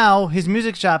then now his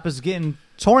music shop is getting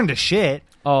torn to shit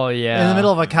Oh, yeah. in the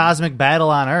middle of a cosmic battle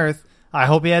on Earth. I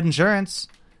hope he had insurance.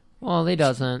 Well, he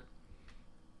doesn't.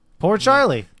 Poor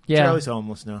Charlie. Yeah. Charlie's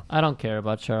homeless now. I don't care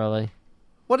about Charlie.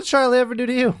 What did Charlie ever do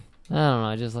to you? I don't know.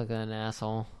 I just look like an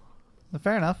asshole.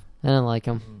 Fair enough. I didn't like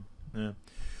him. Yeah.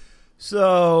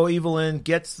 So Evil Lynn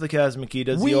gets the cosmic key,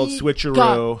 does the old switcheroo.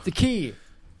 Got the key.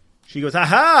 She goes,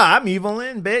 "Aha! I'm Evil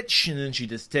Lynn, bitch!" And then she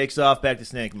just takes off back to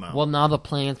Snake Mountain. Well, now the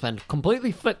plan's been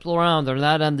completely flipped around. They're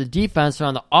not on the defense; they're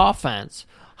on the offense.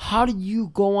 How do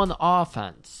you go on the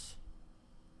offense?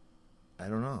 I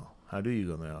don't know. How do you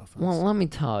go on the offense? Well, let me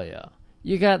tell you.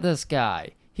 You got this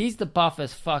guy. He's the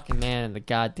buffest fucking man in the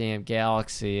goddamn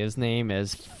galaxy. His name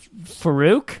is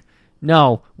Farouk?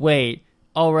 No, wait.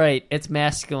 Oh, right. It's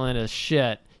masculine as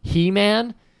shit.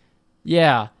 He-Man?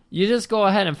 Yeah. You just go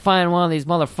ahead and find one of these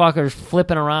motherfuckers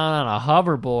flipping around on a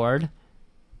hoverboard,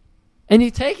 and you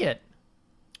take it.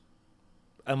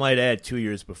 I might add 2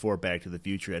 years before Back to the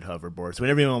Future had hoverboards.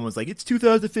 When everyone was like, it's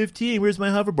 2015, where's my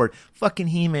hoverboard? Fucking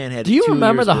He-Man had it. Do you 2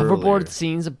 remember years the hoverboard earlier.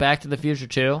 scenes of Back to the Future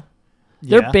 2?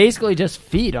 Yeah. They're basically just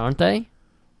feet, aren't they?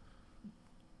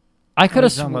 I could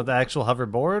have talking about the actual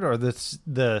hoverboard or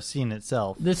the scene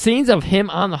itself. the scenes of him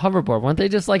on the hoverboard. Weren't they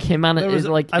just like him on There was,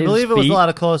 like? I his believe it was feet? a lot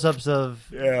of close-ups of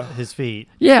Yeah. his feet,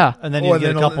 Yeah. and then Oh, you and get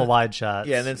a then- couple wide shots.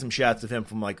 Yeah, and then some shots of him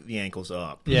from like the ankles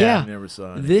up. Yeah. I never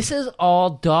saw it. This is all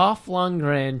Dolph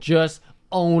Lundgren just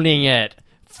owning it,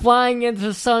 flying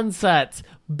into sunsets,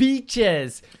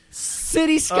 beaches,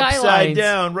 city skylines. Upside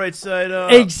down, right side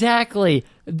up. Exactly.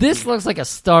 This looks like a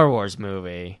Star Wars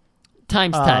movie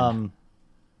times 10.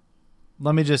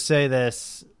 Let me just say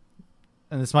this,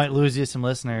 and this might lose you some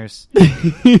listeners.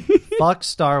 Fuck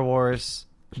Star Wars.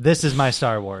 This is my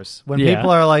Star Wars. When Yeah. people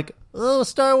are like, "Oh,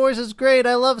 Star Wars is great.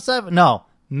 I love sci-fi." No,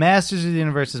 Masters of the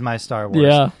Universe is my Star Wars.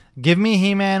 Yeah. Give me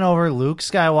He-Man over Luke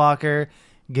Skywalker.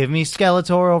 Give me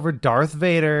Skeletor over Darth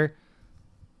Vader.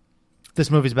 This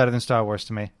movie's better than Star Wars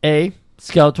to me.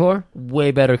 Skeletor,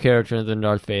 way better character than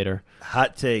Darth Vader.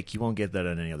 Hot take. You won't get that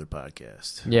on any other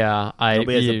podcast. Yeah,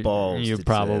 Nobody has the balls You to say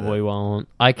probably that. won't.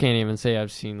 I can't even say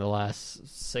I've seen the last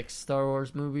 6 Star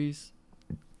Wars movies.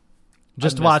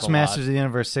 Just missed watch a lot. Masters of the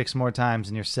Universe 6 more times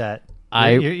and you're set.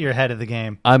 I- You're ahead of the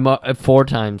game. I'm 4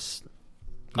 times.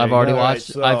 There I've you already go. Alright, watched.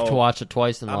 so I've to watch it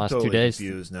twice in the I'm last totally 2 days.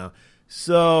 confused now.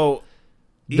 So,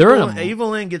 They're in a- Evil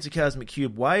Lyn gets a cosmic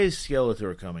cube. Why is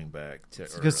Skeletor coming back?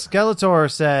 Because Skeletor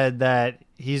said that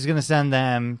he's going to send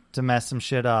them to mess some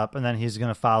shit up, and then he's going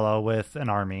to follow with an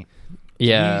army.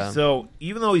 Yeah. So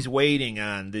even though he's waiting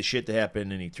on this shit to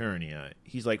happen in Eternia,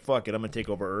 he's like, "Fuck it, I'm gonna take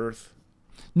over Earth."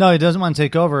 No, he doesn't want to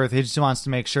take over Earth. He just wants to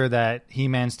make sure that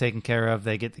He-Man's taken care of.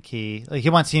 They get the key. Like, he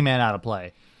wants He-Man out of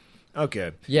play.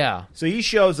 Okay. Yeah. So he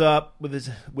shows up with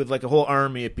like a whole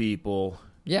army of people.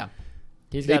 Yeah.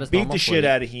 He's They got his beat normal the shit fleet.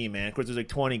 out of He-Man. Of course, there's like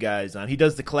 20 guys on. He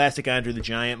does the classic Andre the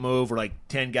Giant move where like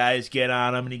 10 guys get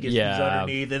on him and he gets Yeah. these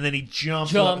underneath and then he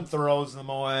jumps up and throws them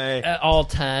away. At all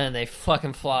 10, they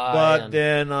fucking fly. But and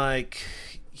then like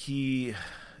he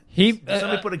did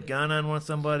somebody put a gun on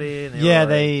somebody? And Yeah,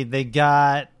 were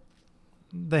like,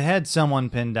 they had someone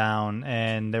pinned down,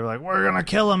 and they were like, "We're gonna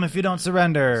kill him if you don't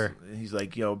surrender." He's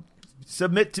like,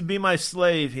 submit to be my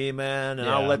slave, He-Man, and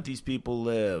I'll Yeah. let these people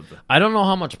live. I don't know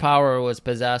how much power was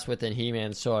possessed within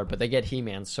He-Man's sword, but they get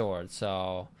He-Man's sword,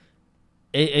 so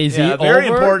is he a very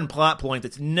over? important plot point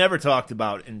that's never talked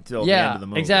about until the end of the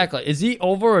movie. exactly. Is he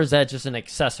over, or is that just an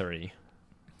accessory?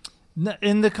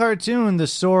 In the cartoon, the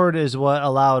sword is what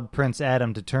allowed Prince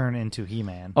Adam to turn into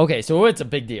He-Man. Okay, so it's a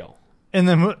big deal. In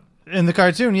the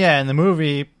cartoon, yeah. In the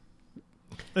movie,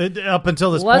 up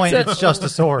until this Let's point, say- it's just a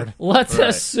sword. Let's Right.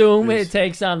 assume It's- it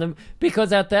takes on them,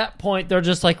 because at that point they're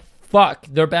just like, fuck,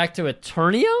 they're back to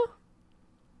Eternia?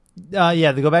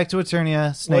 Yeah, they go back to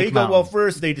Eternia. Snake Mountain. Well,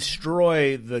 first they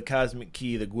destroy the cosmic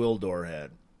key that Gwildor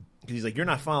had. Because he's like, "You're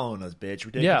not following us, bitch.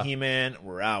 We're taking Yeah. He-Man.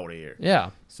 We're out of here."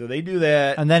 Yeah. So they do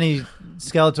that. And then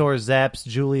Skeletor zaps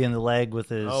Julie in the leg with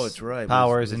his That's right.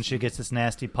 powers, With- and she gets this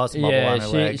nasty pus bubble Yeah, on her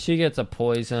leg. she gets a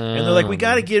poison. and they're like, "We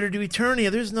got to get her to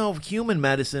Eternia. There's no human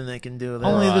medicine that can do that."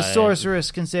 Only the Right.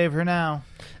 sorceress can save her now.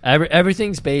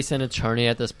 Everything's based in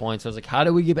Eternia at this point, so it's like, how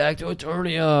do we get back to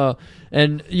Eternia?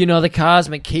 And, the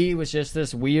Cosmic Key was just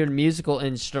this weird musical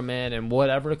instrument, and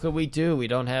whatever could we do? We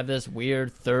don't have this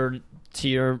weird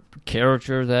third-tier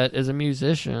character that is a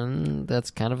musician.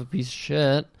 That's kind of a piece of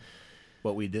shit.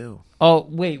 What we do. Oh,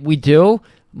 wait, we do?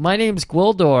 My name's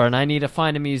Gwildor, and I need to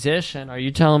find a musician. Are you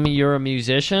telling me you're a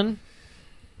musician?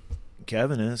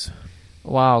 Kevin is.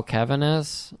 Wow, Kevin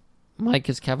is? Mike,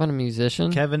 is Kevin a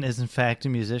musician? Kevin is in fact a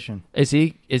musician. Is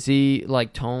he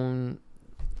like tone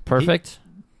perfect?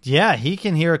 Yeah, he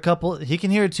can hear a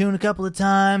tune a couple of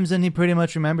times, and he pretty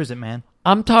much remembers it, man.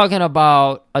 I'm talking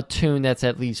about a tune that's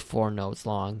at least 4 notes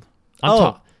long.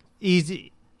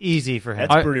 Easy for him.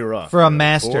 That's pretty rough. For a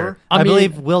master. Four? I I mean-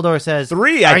 believe Wildor says,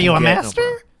 3, I are can you a get, no master?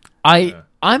 problem.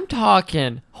 I'm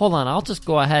talking. Hold on, I'll just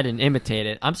go ahead and imitate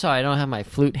it. I'm sorry, I don't have my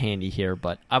flute handy here,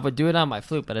 but I would do it on my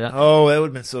flute. But I don't. Oh, that would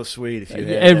have been so sweet if you had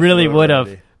It that really float would have.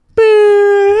 already.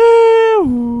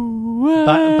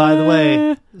 By the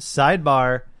way,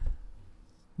 sidebar,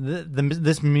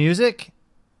 this music,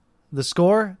 the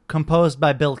score, composed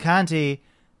by Bill Conti,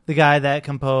 the guy that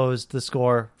composed the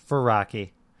score for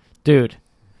Rocky. Dude,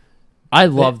 I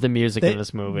love the music in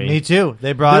this movie. Me too.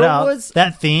 They brought There out was-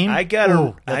 that theme.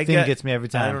 That theme gets me every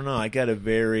time. I don't know. I got a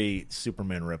very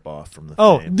Superman ripoff from the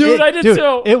Oh, theme. Dude, I did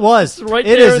too. It was. It's right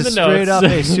It there is in the straight notes.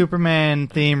 up a Superman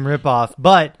theme ripoff.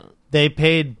 But they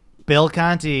paid Bill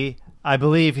Conti. I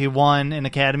believe he won an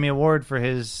Academy Award for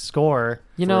his score.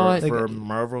 You know what? for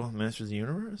Marvel Masters of the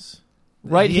Universe?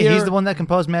 Right He- here. he's the one that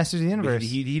composed Masters of the Universe.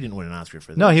 He didn't win an Oscar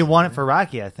for that. No, he won it for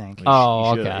Rocky, I think.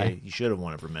 Oh, He okay. He should have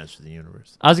won it for Masters of the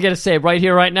Universe. I was gonna say right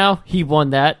here, right now, he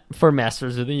won that for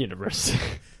Masters of the Universe.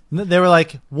 They were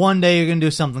like, one day you're going to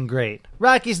do something great.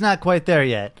 Rocky's not quite there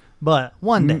yet, but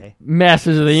one day.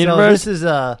 Masters of the Universe.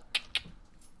 So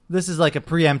this is like a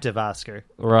preemptive Oscar.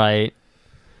 Right.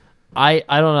 I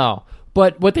don't know.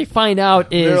 But what they find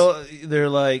out is they're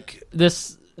like,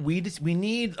 this. we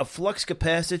need a flux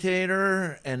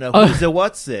capacitor and a who's a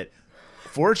what's it.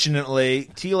 Fortunately,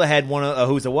 Tila had one of a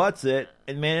who's a what's it,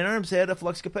 and Man at Arms had a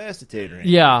flux capacitor.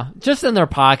 Yeah, just in their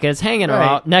pockets, hanging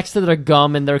around next to their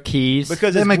gum and their keys.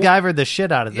 Because they MacGyvered the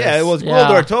shit out of this. Yeah, well, as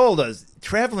Gwildor told us,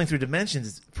 traveling through dimensions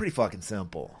is pretty fucking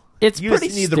simple. It's you pretty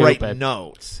just need stupid. the right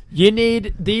notes. You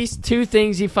need these two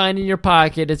things you find in your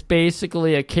pocket. It's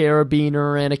basically a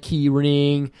carabiner and a key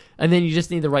ring, and then you just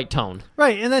need the right tone.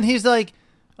 Right, and then he's like,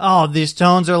 oh, these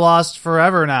tones are lost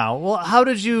forever now. Well, how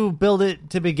did you build it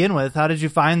to begin with? How did you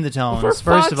find the tones, For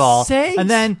first of all? fuck's sakes. And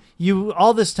then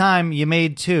all this time, you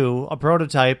made two, a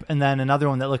prototype, and then another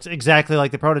one that looks exactly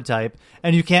like the prototype,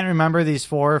 and you can't remember these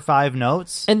 4 or 5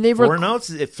 notes? And they 4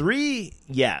 notes? 3,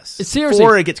 yes. Seriously.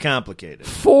 4, it gets complicated.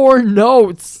 4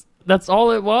 notes. That's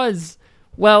all it was.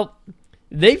 Well,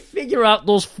 they figure out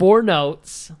those 4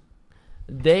 notes.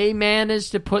 They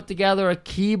manage to put together a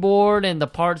keyboard and the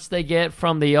parts they get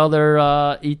from the other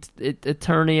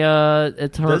Eternia.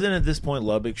 Doesn't at this point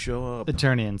Lubbock show up?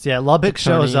 Eternians. Yeah, Lubbock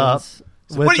shows up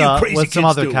what are you crazy with some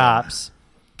kids other doing? cops.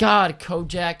 God,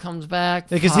 Kojak comes back.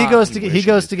 Because he goes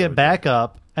to get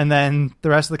backup, and then the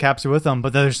rest of the cops are with him,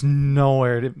 but there's no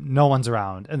one's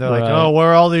around. And they're like, oh, where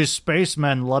are all these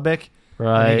spacemen, Lubbock?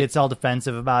 Right. And he gets all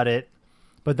defensive about it.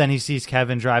 But then he sees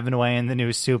Kevin driving away in the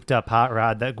new souped-up hot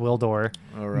rod that Gwildor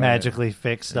magically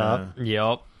fixed up.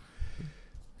 Yep.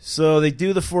 So they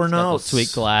do the 4 Got those notes.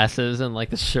 sweet glasses and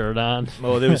like the shirt on.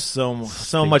 Oh, there was so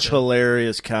much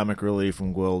hilarious comic relief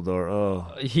from Gwildor. Oh,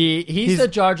 He's the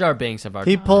Jar Jar Binks of our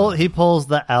He time. pulls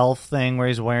the elf thing where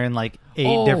he's wearing like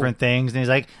 8 different things, and he's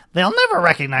like, they'll never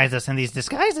recognize us in these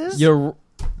disguises.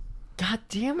 God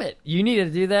damn it. You need to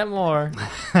do that more.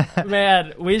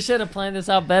 Man, we should have planned this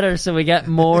out better so we got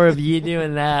more of you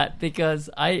doing that, because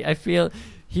I feel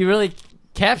he really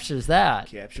captures that.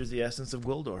 Captures the essence of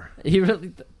Gwildor. He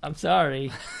really, I'm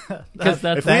sorry. Because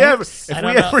If we ever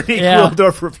need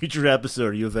Gwildor for a future episode,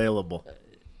 are you available?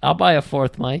 I'll buy a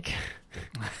 4th mic.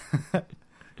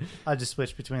 I'll just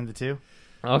switch between the two.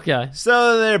 Okay.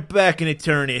 So they're back in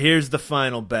Eternia. Here's the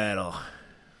final battle.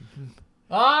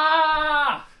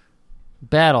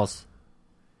 Battles.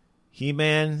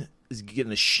 He-Man is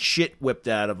getting the shit whipped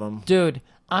out of him. Dude,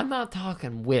 I'm not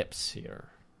talking whips here.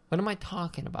 What am I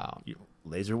talking about?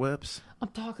 Laser whips? I'm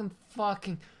talking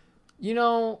fucking... You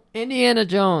know, Indiana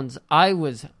Jones, I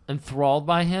was enthralled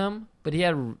by him, but he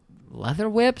had leather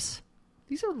whips?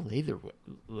 These are laser whips.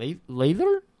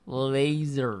 Laser?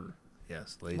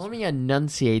 Yes, laser. Let me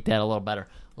enunciate that a little better.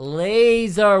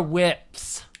 Laser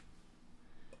whips.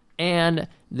 And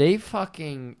they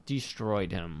fucking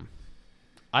destroyed him.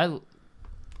 I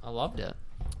loved it.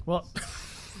 Well,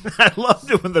 I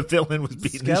loved it when the villain was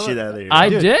beating the shit out of you. I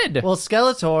did. Well,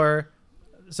 Skeletor,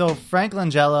 so Frank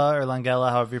Langella, or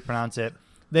Langella, however you pronounce it,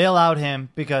 they allowed him,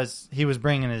 because he was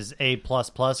bringing his A++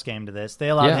 game to this, they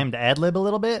allowed him to ad-lib a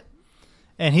little bit,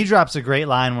 and he drops a great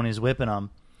line when he's whipping them.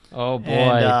 Oh, boy.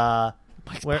 And,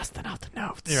 Mike's busting out the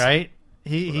notes. Right?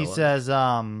 He says,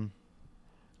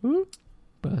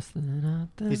 Busting out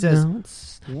the he says,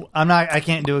 notes. I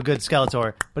can't do a good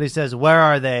Skeletor, but he says, where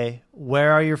are they?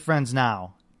 Where are your friends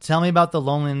now? Tell me about the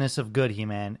loneliness of good,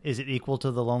 He-Man. Is it equal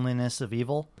to the loneliness of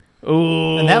evil?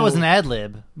 Ooh. And that was an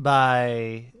ad-lib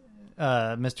by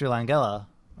Mr. Langella,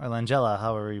 or Langella,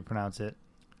 however you pronounce it.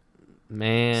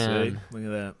 Man. See? Look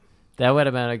at that. That would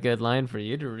have been a good line for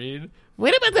you to read.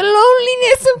 What about the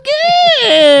loneliness of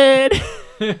good?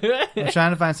 I'm trying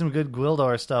to find some good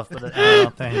Gwildor stuff, but I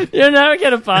don't think. You're never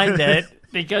going to find it,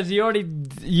 because you already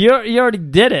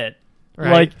did it.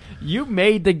 Right. Like, you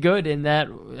made the good in that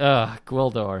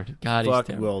Gwildor. God, Fuck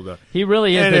he's terrible. Gwildor. He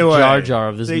really is Anyway, the Jar Jar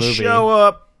of this movie. They show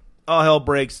up. All hell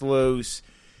breaks loose.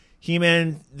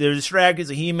 He-Man, they're distracted,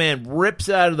 so He-Man rips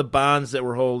out of the bonds that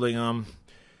were holding him.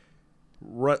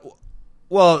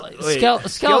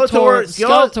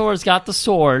 Skeletor's got the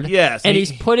sword. Yes. And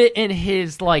he's put it in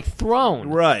his, throne.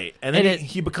 Right. And then And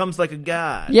he becomes like a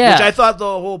god. Yeah. Which I thought the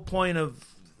whole point of,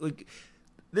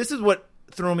 this is what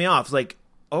threw me off. It's like,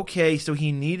 okay, so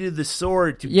he needed the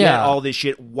sword to get all this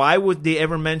shit. Why would they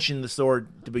ever mention the sword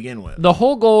to begin with? The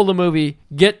whole goal of the movie,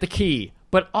 get the key.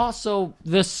 But also,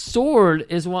 the sword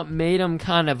is what made him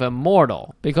kind of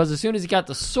immortal. Because as soon as he got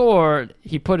the sword,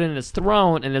 he put it in his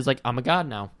throne and is like, I'm a god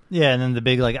now. Yeah, and then the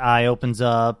big eye opens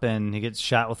up, and he gets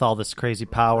shot with all this crazy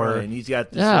power. Right, and he's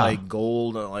got this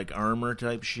gold armor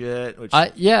type shit. Which,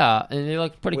 and it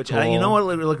looked pretty cool. You know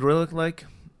what it looked really like?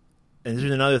 and this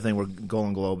is another thing where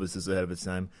Golden Globus is ahead of its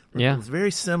time. Yeah. It's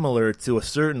very similar to a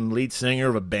certain lead singer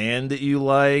of a band that you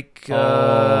like.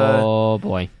 Oh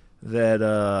boy. That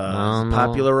No, is no.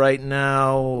 popular right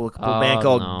now. A band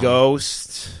called no.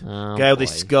 Ghost. Oh, Guy with a boy.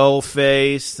 skull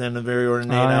face and a very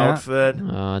ornate yeah. outfit.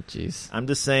 Oh jeez. I'm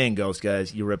just saying, Ghost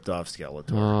guys, you ripped off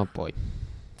Skeletor. Oh boy.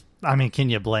 I mean, can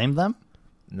you blame them?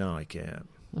 No, I can't.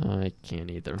 I can't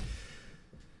either.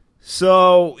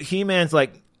 So He-Man's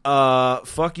like,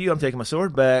 fuck you, I'm taking my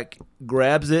sword back.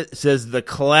 Grabs it, says the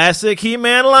classic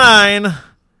He-Man line.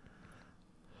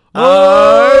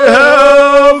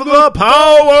 I have the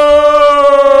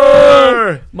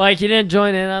power! Mike, you didn't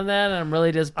join in on that, and I'm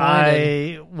really disappointed.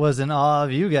 I was in awe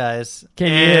of you guys. Can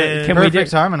And we do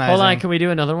perfect harmonizing. Hold on, can we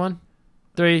do another one?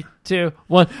 3, 2,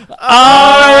 1.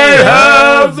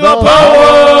 I have the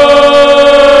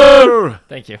power!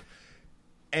 Thank you.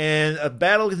 And a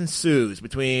battle ensues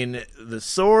between the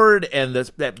sword and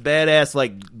that badass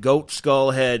like goat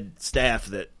skull head staff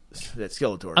that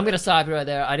Skeletor. I'm going to stop you right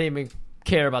there. I didn't even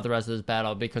care about the rest of this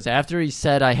battle because after he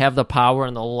said I have the power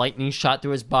and the lightning shot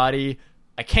through his body,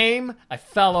 I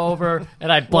fell over,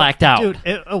 and I blacked out. Dude,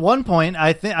 at one point,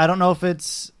 I don't know if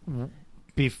it's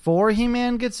before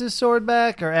He-Man gets his sword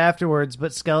back or afterwards,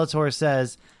 but Skeletor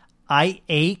says, I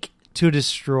ache to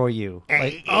destroy you.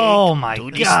 Like, oh my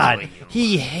God.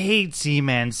 He hates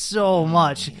He-Man so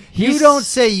much. You don't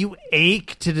say you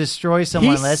ache to destroy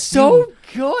someone He's unless so you...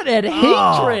 good at Oh.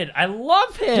 hatred. I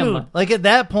love him. Dude, like at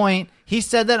that point, he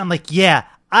said that. I'm like, yeah,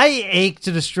 I ache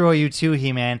to destroy you too,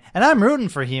 He-Man. And I'm rooting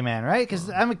for He-Man, right? Because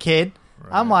I'm a kid.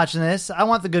 Right. I'm watching this. I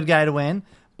want the good guy to win.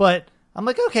 But I'm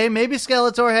like, okay, maybe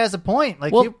Skeletor has a point.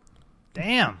 Like, Well,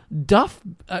 damn. Dolph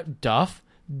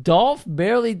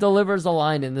barely delivers a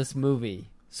line in this movie.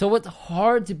 So it's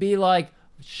hard to be like,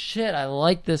 shit, I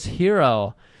like this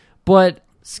hero. But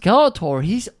Skeletor,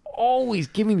 he's always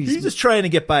giving these... He's just trying to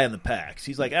get by in the packs.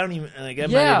 He's like, I don't even... Like,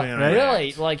 I'm yeah, not even gonna really.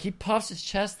 react. Like, he puffs his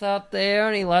chest out there,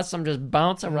 and he lets them just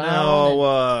bounce around.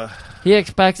 No, he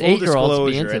expects full 8-year-olds to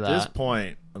be disclosure, into at this that.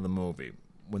 point of the movie,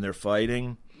 when they're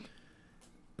fighting,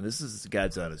 this is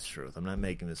God's honest truth. I'm not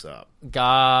making this up.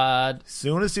 God. As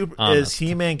soon as Honest.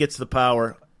 He-Man gets the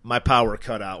power, my power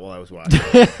cut out while I was watching.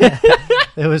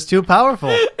 It was too powerful.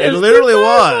 It literally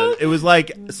was. It was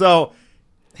like, so...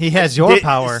 He has your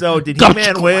power. So did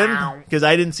He-Man win? Because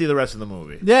I didn't see the rest of the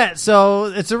movie. Yeah, so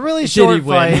it's a really Did short he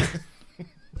win? fight.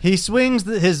 He swings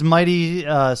his mighty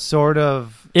sword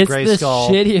of It's Gray the Skull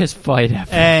shittiest fight ever.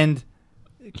 and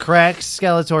cracks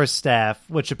Skeletor's staff,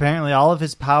 which apparently all of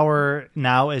his power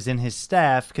now is in his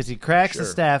staff because he cracks the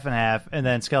Sure. staff in half, and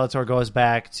then Skeletor goes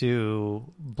back to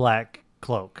Black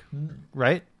Cloak,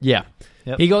 right? Yeah.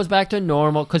 Yep. He goes back to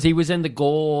normal because he was in the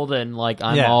gold and like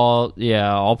I'm Yeah.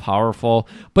 all powerful.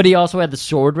 But he also had the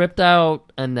sword ripped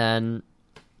out and then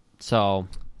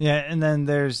Yeah, and then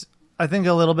there's, I think,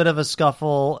 a little bit of a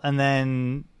scuffle, and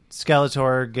then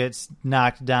Skeletor gets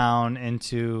knocked down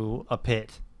into a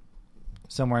pit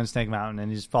somewhere in Snake Mountain,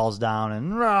 and he just falls down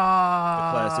and The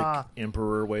rah! classic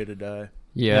Emperor way to die.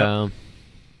 yeah.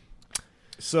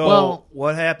 So Well-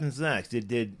 what happens next?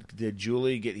 Did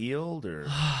Julie get healed, or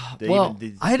did Well,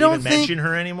 did I they don't even think mention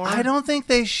her anymore? I don't think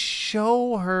they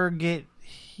show her get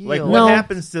healed. Like, what No.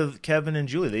 happens to Kevin and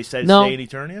Julie? They decided No. to stay in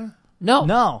Eternia?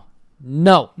 No.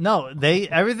 No,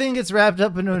 everything gets wrapped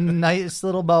up into a nice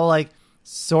little bow. Like,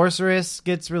 Sorceress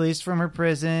gets released from her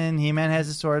prison. He-Man has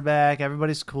his sword back.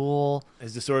 Everybody's cool.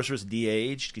 Is the Sorceress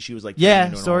de-aged? Because she was like... Yeah, turning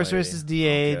into an Sorceress old is lady.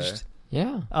 de-aged.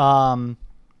 Yeah. Um,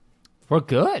 We're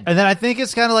good. and then I think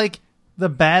it's kind of like the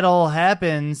battle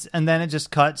happens, and then it just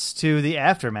cuts to the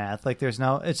aftermath. Like, there's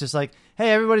no... It's just like,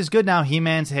 hey, everybody's good now.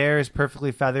 He-Man's hair is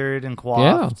perfectly feathered and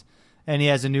coiffed. And he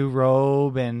has a new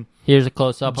robe, and... Here's a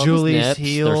close up of Julie's his nips.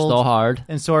 healed. They're still hard.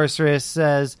 And Sorceress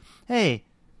says, hey,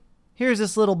 here's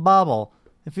this little bauble.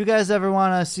 If you guys ever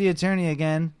want to see Eternia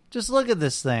again, just look at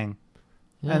this thing.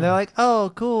 Yeah. And they're like,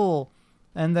 oh, cool.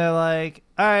 And they're like,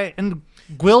 all right. And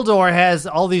Gwildor has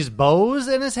all these bows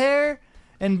in his hair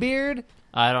and beard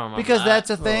I don't remember because that. that's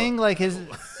a thing. Like his Wow,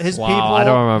 people. I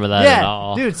don't remember that yeah, at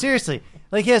all. Dude, seriously.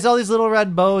 Like he has all these little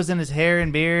red bows in his hair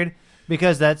and beard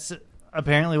because that's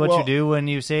apparently what you Well, do when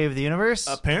you save the universe.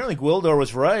 Apparently, Gwildor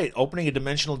was right. Opening a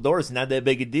dimensional door is not that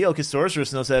big a deal because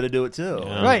Sorceress knows how to do it too.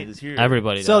 Yeah. Right. It's here.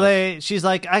 Everybody So does. she's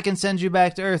like, I can send you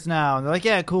back to Earth now. And they're like,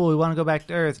 yeah, cool. We want to go back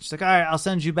to Earth. She's like, all right, I'll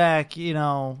send you back,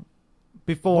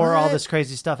 before all What? this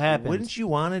crazy stuff happens. Wouldn't you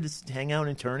want to just hang out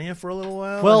in Eternia for a little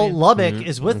while? Well, I mean, Lubbock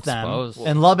is with I them, suppose.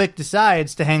 and Lubbock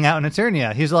decides to hang out in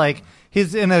Eternia.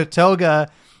 He's in a toga,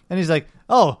 and he's like,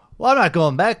 oh, well, I'm not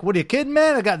going back. What are you kidding,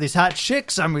 man? I got these hot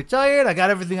chicks. I'm retired. I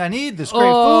got everything I need. This great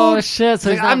Oh, food. shit.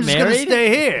 So He's he's like, not I'm just going to married? stay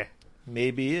here.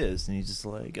 maybe he is, and he's just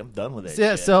like, I'm done with it.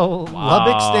 Yeah, so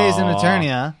Lubbock stays in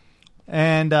Eternia,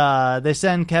 and they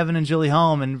send Kevin and Julie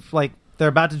home, and like they're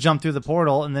about to jump through the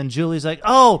portal, and then Julie's like,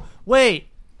 "Oh, wait,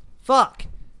 fuck,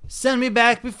 send me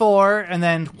back before," and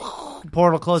then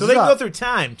portal closes. So they up. go through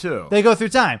time too. They go through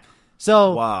time.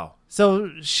 So Wow. So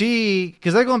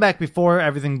because they're going back before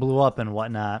everything blew up and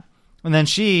whatnot, and then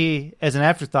she, as an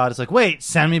afterthought, is like, "Wait,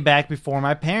 send me back before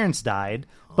my parents died,"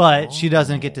 but she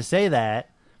doesn't get to say that.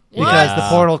 Because the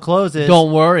portal closes.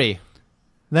 Don't worry.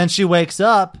 Then she wakes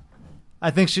up. I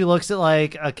think she looks at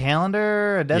like a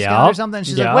calendar, a desk calendar or something.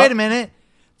 She's like, wait a minute.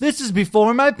 This is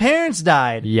before my parents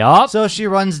died. Yup. So she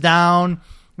runs down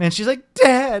and she's like,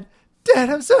 Dad,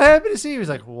 I'm so happy to see you. He's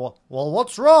like, well,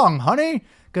 what's wrong, honey?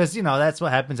 Because, that's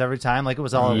what happens every time. Like it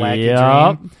was all a wacky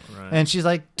dream. Right. And she's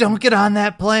like, don't get on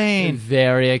that plane.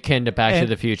 Very akin to Back to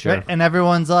the Future. Right, and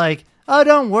everyone's like, oh,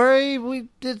 don't worry.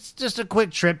 It's just a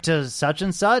quick trip to such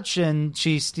and such. And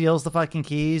she steals the fucking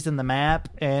keys and the map.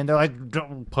 And they're like,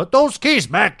 "Don't put those keys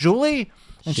back, Julie."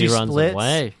 And she runs splits.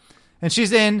 away. And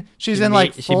she's in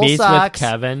like she full meets socks with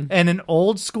Kevin and an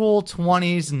old school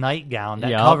 20s nightgown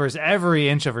that covers every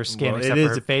inch of her skin except for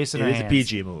her face and her hands. It is a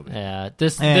PG movie. Yeah,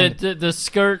 the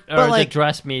skirt or the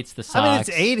dress meets the socks. I mean,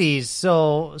 it's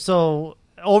 80s, so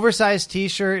oversized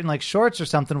t-shirt and like shorts or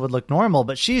something would look normal,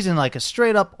 but she's in like a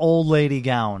straight up old lady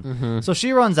gown. Mm-hmm. So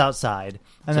she runs outside,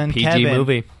 and then a PG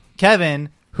movie. Kevin,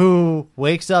 who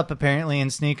wakes up apparently in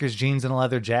sneakers, jeans, and a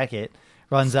leather jacket,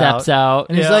 steps out,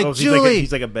 and he's like, Julie,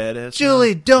 he's like a badass.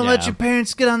 Julie, don't let your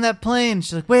parents get on that plane.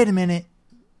 She's like, wait a minute,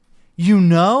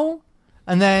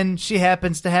 and then she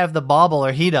happens to have the bauble,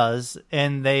 or he does,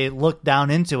 and they look down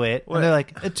into it, and they're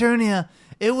like, Eternia,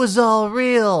 it was all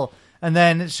real. And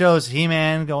then it shows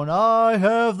He-Man going, I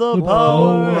have the power.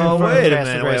 Oh, wait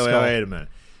a minute.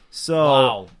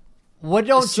 So, what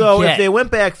don't so you get? if they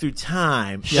went back through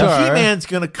time, Sure. He-Man's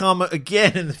going to come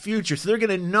again in the future, so they're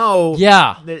going to know.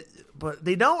 Yeah. But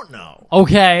they don't know.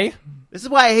 Okay. This is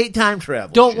why I hate time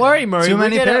travel. Don't worry, Murray. Too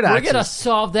many paradoxes. We're going to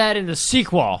solve that in the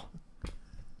sequel.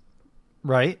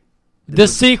 Right? The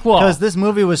sequel. Because this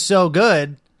movie was so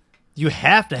good, you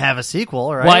have to have a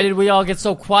sequel, right? Why did we all get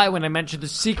so quiet when I mentioned the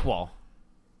sequel?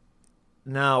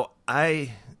 Now,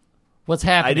 What's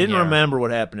happening I didn't here? remember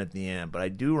what happened at the end, but I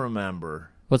do remember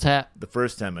What's happening? the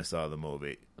first time I saw the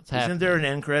movie. Isn't happening? there an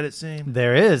end credit scene?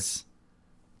 There is.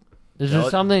 Is there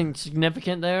something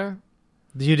significant there?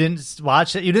 You didn't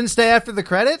watch it? You didn't stay after the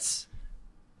credits?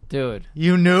 Dude.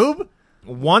 You noob?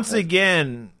 Once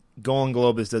again, Golden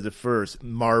Globus does it first.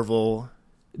 Marvel.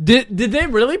 Did they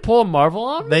really pull a Marvel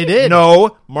on me? They did.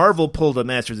 No, Marvel pulled a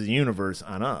Masters of the Universe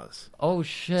on us. Oh,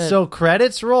 shit. So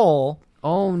credits roll.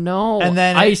 Oh, no. And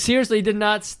then I seriously did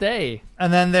not stay.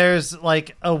 And then there's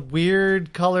like a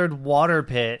weird colored water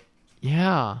pit.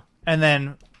 Yeah. And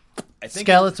then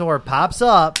Skeletor pops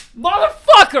up.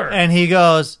 Motherfucker! And he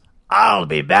goes, I'll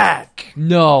be back.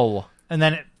 No. And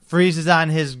then it freezes on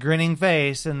his grinning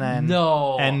face, and then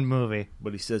end movie.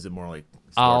 But he says it more like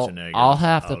Schwarzenegger. I'll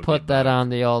have to put that on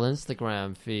the old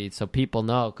Instagram feed so people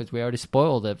know, because we already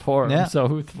spoiled it for him. Yeah. So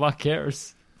who the fuck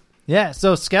cares? Yeah,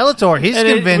 so Skeletor, he's And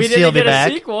convinced he'll be back.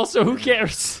 We didn't get a sequel, so who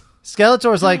cares?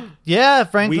 Skeletor's like, yeah,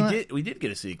 Franklin. We did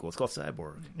get a sequel. It's called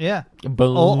Cyborg. Yeah.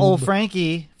 Boom. Old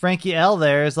Frankie L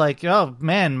there is like, oh,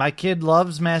 man, my kid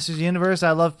loves Masters of the Universe.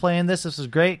 I love playing this. This is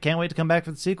great. Can't wait to come back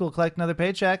for the sequel, collect another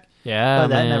paycheck. Yeah, but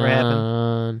that man. never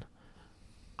happened.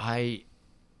 I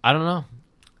don't know.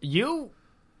 You,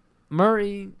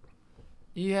 Murray,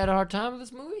 you had a hard time with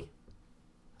this movie?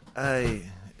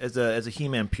 As a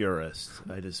He-Man purist,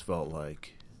 I just felt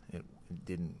like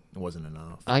it wasn't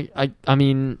enough. I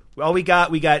mean, well, we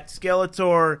got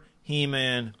Skeletor,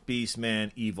 He-Man, Beastman,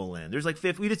 Evil Lyn. There's like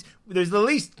 50. There's at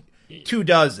least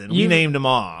 24. We named them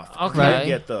off. Okay, we didn't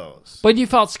get those. But you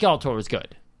felt Skeletor was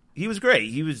good. He was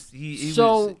great.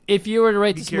 So if you were to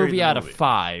rate this movie out of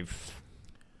 5,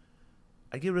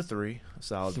 I give it a 3, a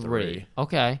solid 3.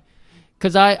 Okay.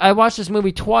 Because I watched this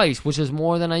movie twice, which is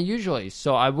more than I usually.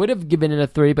 So I would have given it a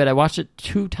 3, but I watched it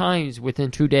 2 times within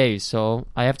 2 days. So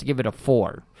I have to give it a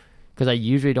 4. Because I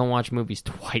usually don't watch movies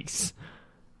twice.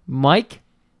 Mike?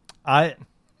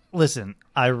 Listen,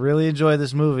 I really enjoy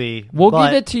this movie. We'll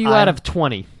give it to you out of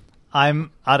 20.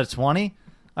 I'm out of 20?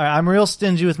 All right, I'm real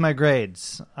stingy with my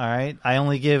grades. All right? I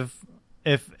only give...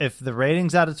 If the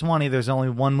rating's out of 20, there's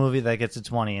only one movie that gets a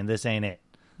 20, and this ain't it.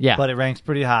 Yeah. But it ranks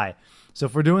pretty high. So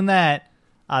if we're doing that,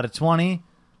 out of 20,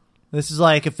 this is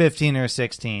like a 15 or a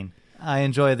 16. I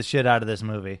enjoy the shit out of this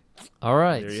movie. All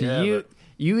right. There you So have it.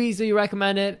 you easily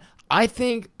recommend it. I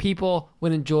think people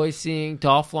would enjoy seeing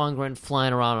Dolph Lundgren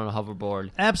flying around on a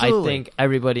hoverboard. Absolutely. I think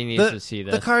everybody needs to see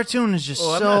this. The cartoon is just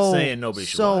I'm not saying nobody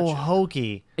should so watch it.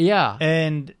 hokey. Yeah.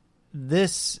 And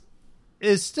this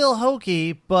is still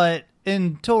hokey, but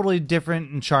in totally different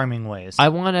and charming ways. I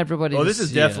want everybody to see this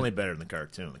is it. definitely better than the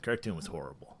cartoon. The cartoon was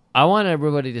horrible. I want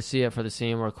everybody to see it for the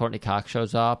scene where Courtney Cox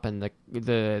shows up and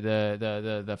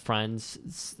the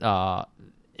Friends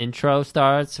intro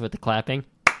starts with the clapping.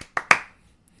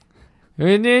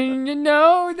 And then you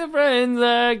know the friends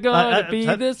are gonna be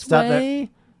this stop way.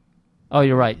 Oh,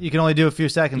 you're right. You can only do a few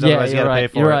seconds, Yeah, otherwise you you're gotta right.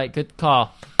 pay for You're it. right. Good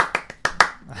call.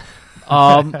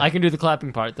 I can do the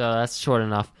clapping part though. That's short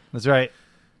enough. That's right.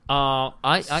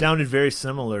 I Sounded very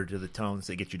similar to the tones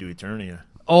that get you to Eternia.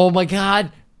 Oh my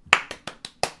god.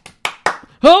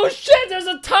 Oh shit, there's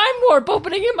a time warp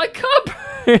opening in my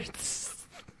cupboards.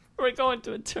 We're going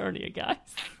to Eternia, guys.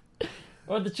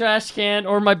 Or the trash can,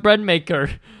 or my bread maker.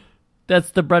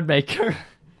 That's the bread maker.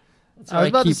 That's I was where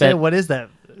about to keep say, it. what is that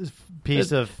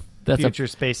piece of that's a- future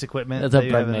space equipment? That's that a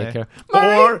you bread have in there?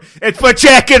 maker. Or it's for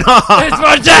jacking off. It's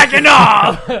for jacking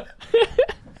off!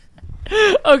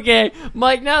 Okay,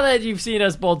 Mike, now that you've seen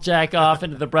us both jack off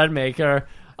into the bread maker,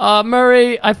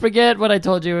 Murray, I forget what I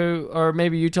told you, or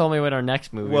maybe you told me what our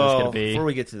next movie was going Well, to be. before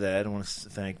we get to that, I want to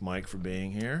thank Mike for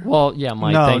being here. Well, yeah,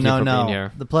 Mike, thank you for being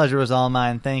here. The pleasure was all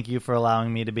mine. Thank you for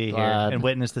allowing me to be Glad. here and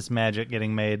witness this magic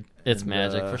getting made. It's And,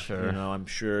 magic for sure. You know, I'm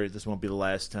sure this won't be the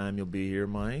last time you'll be here,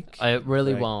 Mike. I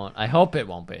really Right. won't. I hope it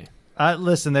won't be.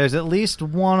 Listen, there's at least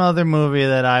one other movie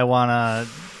that I want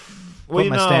to put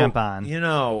my stamp on. You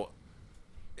know,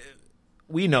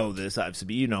 we know this,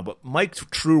 obviously, but Mike's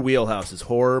true wheelhouse is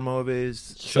horror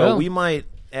movies. Sure. So we might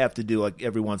have to do, like,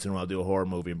 every once in a while, do a horror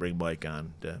movie and bring Mike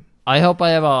on. I hope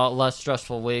I have a less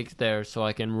stressful week there so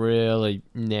I can really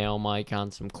nail Mike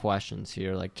on some questions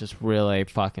here. Like, just really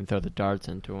fucking throw the darts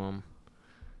into him.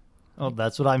 Well,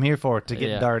 that's what I'm here for, to get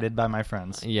Yeah. darted by my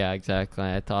friends. Yeah, exactly.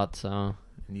 I thought so.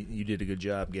 And you did a good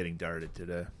job getting darted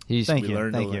today. Thank We you.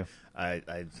 learned Thank a you.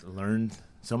 I learned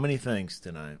so many things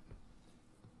tonight.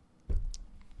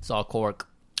 It's all cork.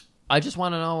 I just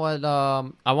want to know what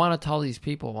I want to tell these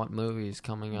people what movie is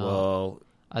coming out. Well,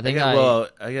 I think I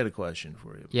got a question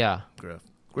for you. yeah. Griff.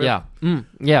 Yeah.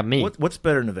 Yeah, me. What's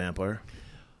better than a vampire?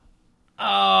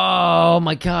 Oh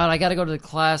my god, I got to go to the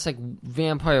classic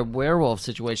vampire werewolf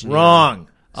situation. here. Wrong.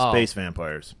 Oh. Space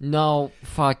vampires. No,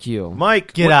 fuck you.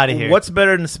 Mike, Get outta here. What's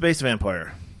better than a space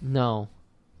vampire? No.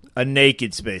 A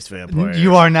naked space vampire.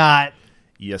 You are not.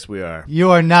 Yes, we are.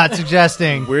 You are not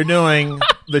suggesting. We're doing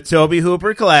the Toby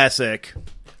Hooper classic,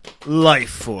 Life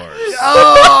Force.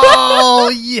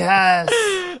 Oh, yes.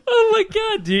 Oh my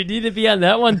god, do you need to be on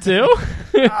that one too?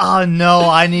 Oh, no.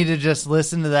 I need to just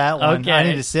listen to that one. Okay. I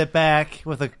need to sit back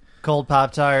with a cold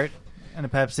Pop-Tart and a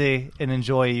Pepsi and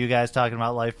enjoy you guys talking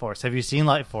about Life Force. Have you seen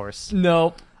Life Force?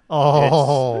 Nope.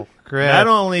 Oh, great. Not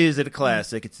only is it a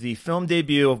classic, it's the film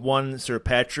debut of one Sir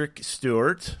Patrick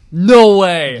Stewart. No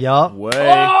way. Yup.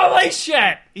 Holy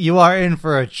shit. You are in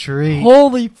for a treat.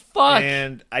 Holy fuck.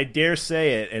 And I dare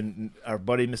say it, and our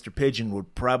buddy Mr. Pigeon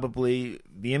would probably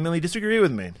vehemently disagree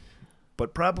with me,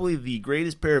 but probably the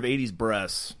greatest pair of 80s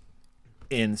breasts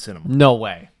in cinema. No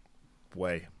way.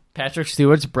 Way. Patrick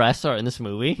Stewart's breasts are in this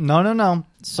movie? No.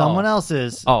 Someone else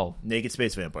is. Oh. Naked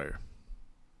space vampire.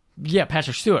 Yeah,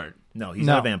 Patrick Stewart. No, he's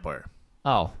No. not a vampire.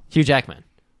 Oh. Hugh Jackman.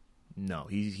 No,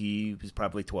 he was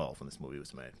probably 12 when this movie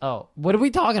was made. Oh. What are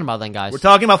we talking about then, guys? We're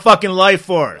talking about fucking Life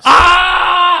Force.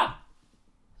 Ah!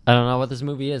 I don't know what this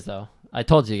movie is, though. I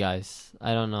told you guys.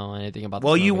 I don't know anything about this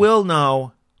Well, you movie. will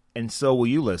know, and so will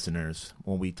you listeners,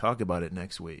 when we talk about it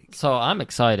next week. So I'm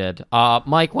excited.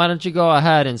 Mike, why don't you go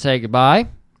ahead and say goodbye?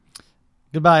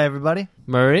 Goodbye, everybody.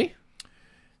 Murray,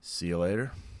 See you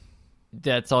later.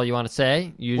 that's all you want to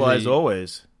say? Usually, Well, as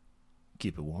always,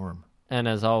 keep it warm. and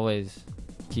as always,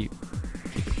 keep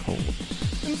it cold.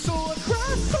 And so I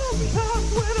cry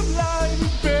sometimes when I'm lying in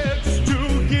bed just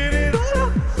to get it all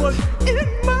out what's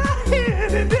in my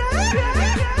head. And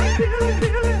I feel it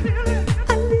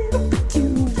a little bit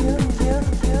too.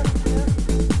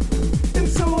 And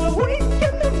so I wake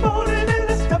in the morning and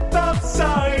I step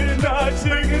outside and I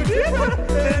take a deep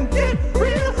breath and get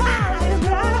real high. And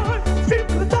I feel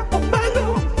the top of my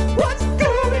lungs, what's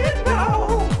going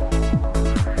on?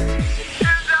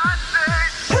 And I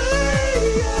say,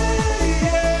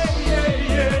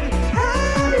 hey,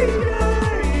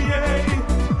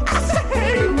 I say,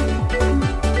 hey,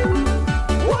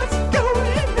 what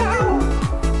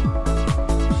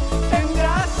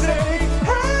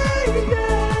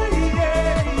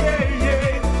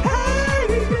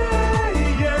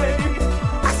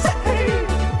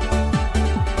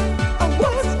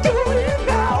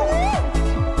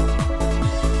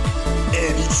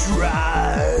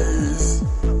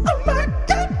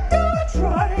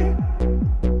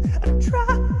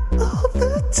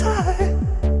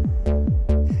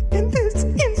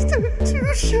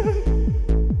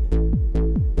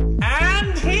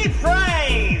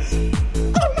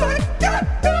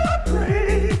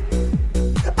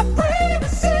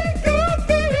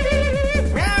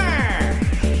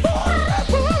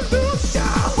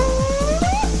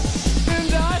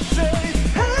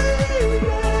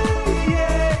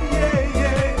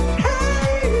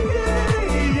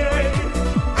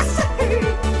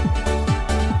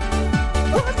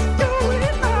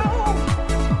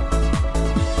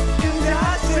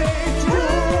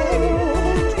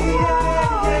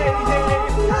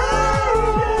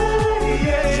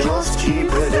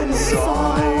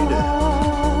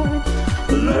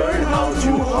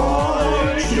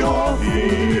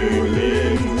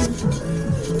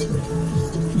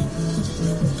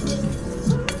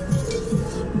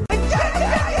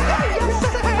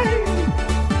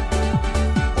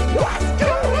What's going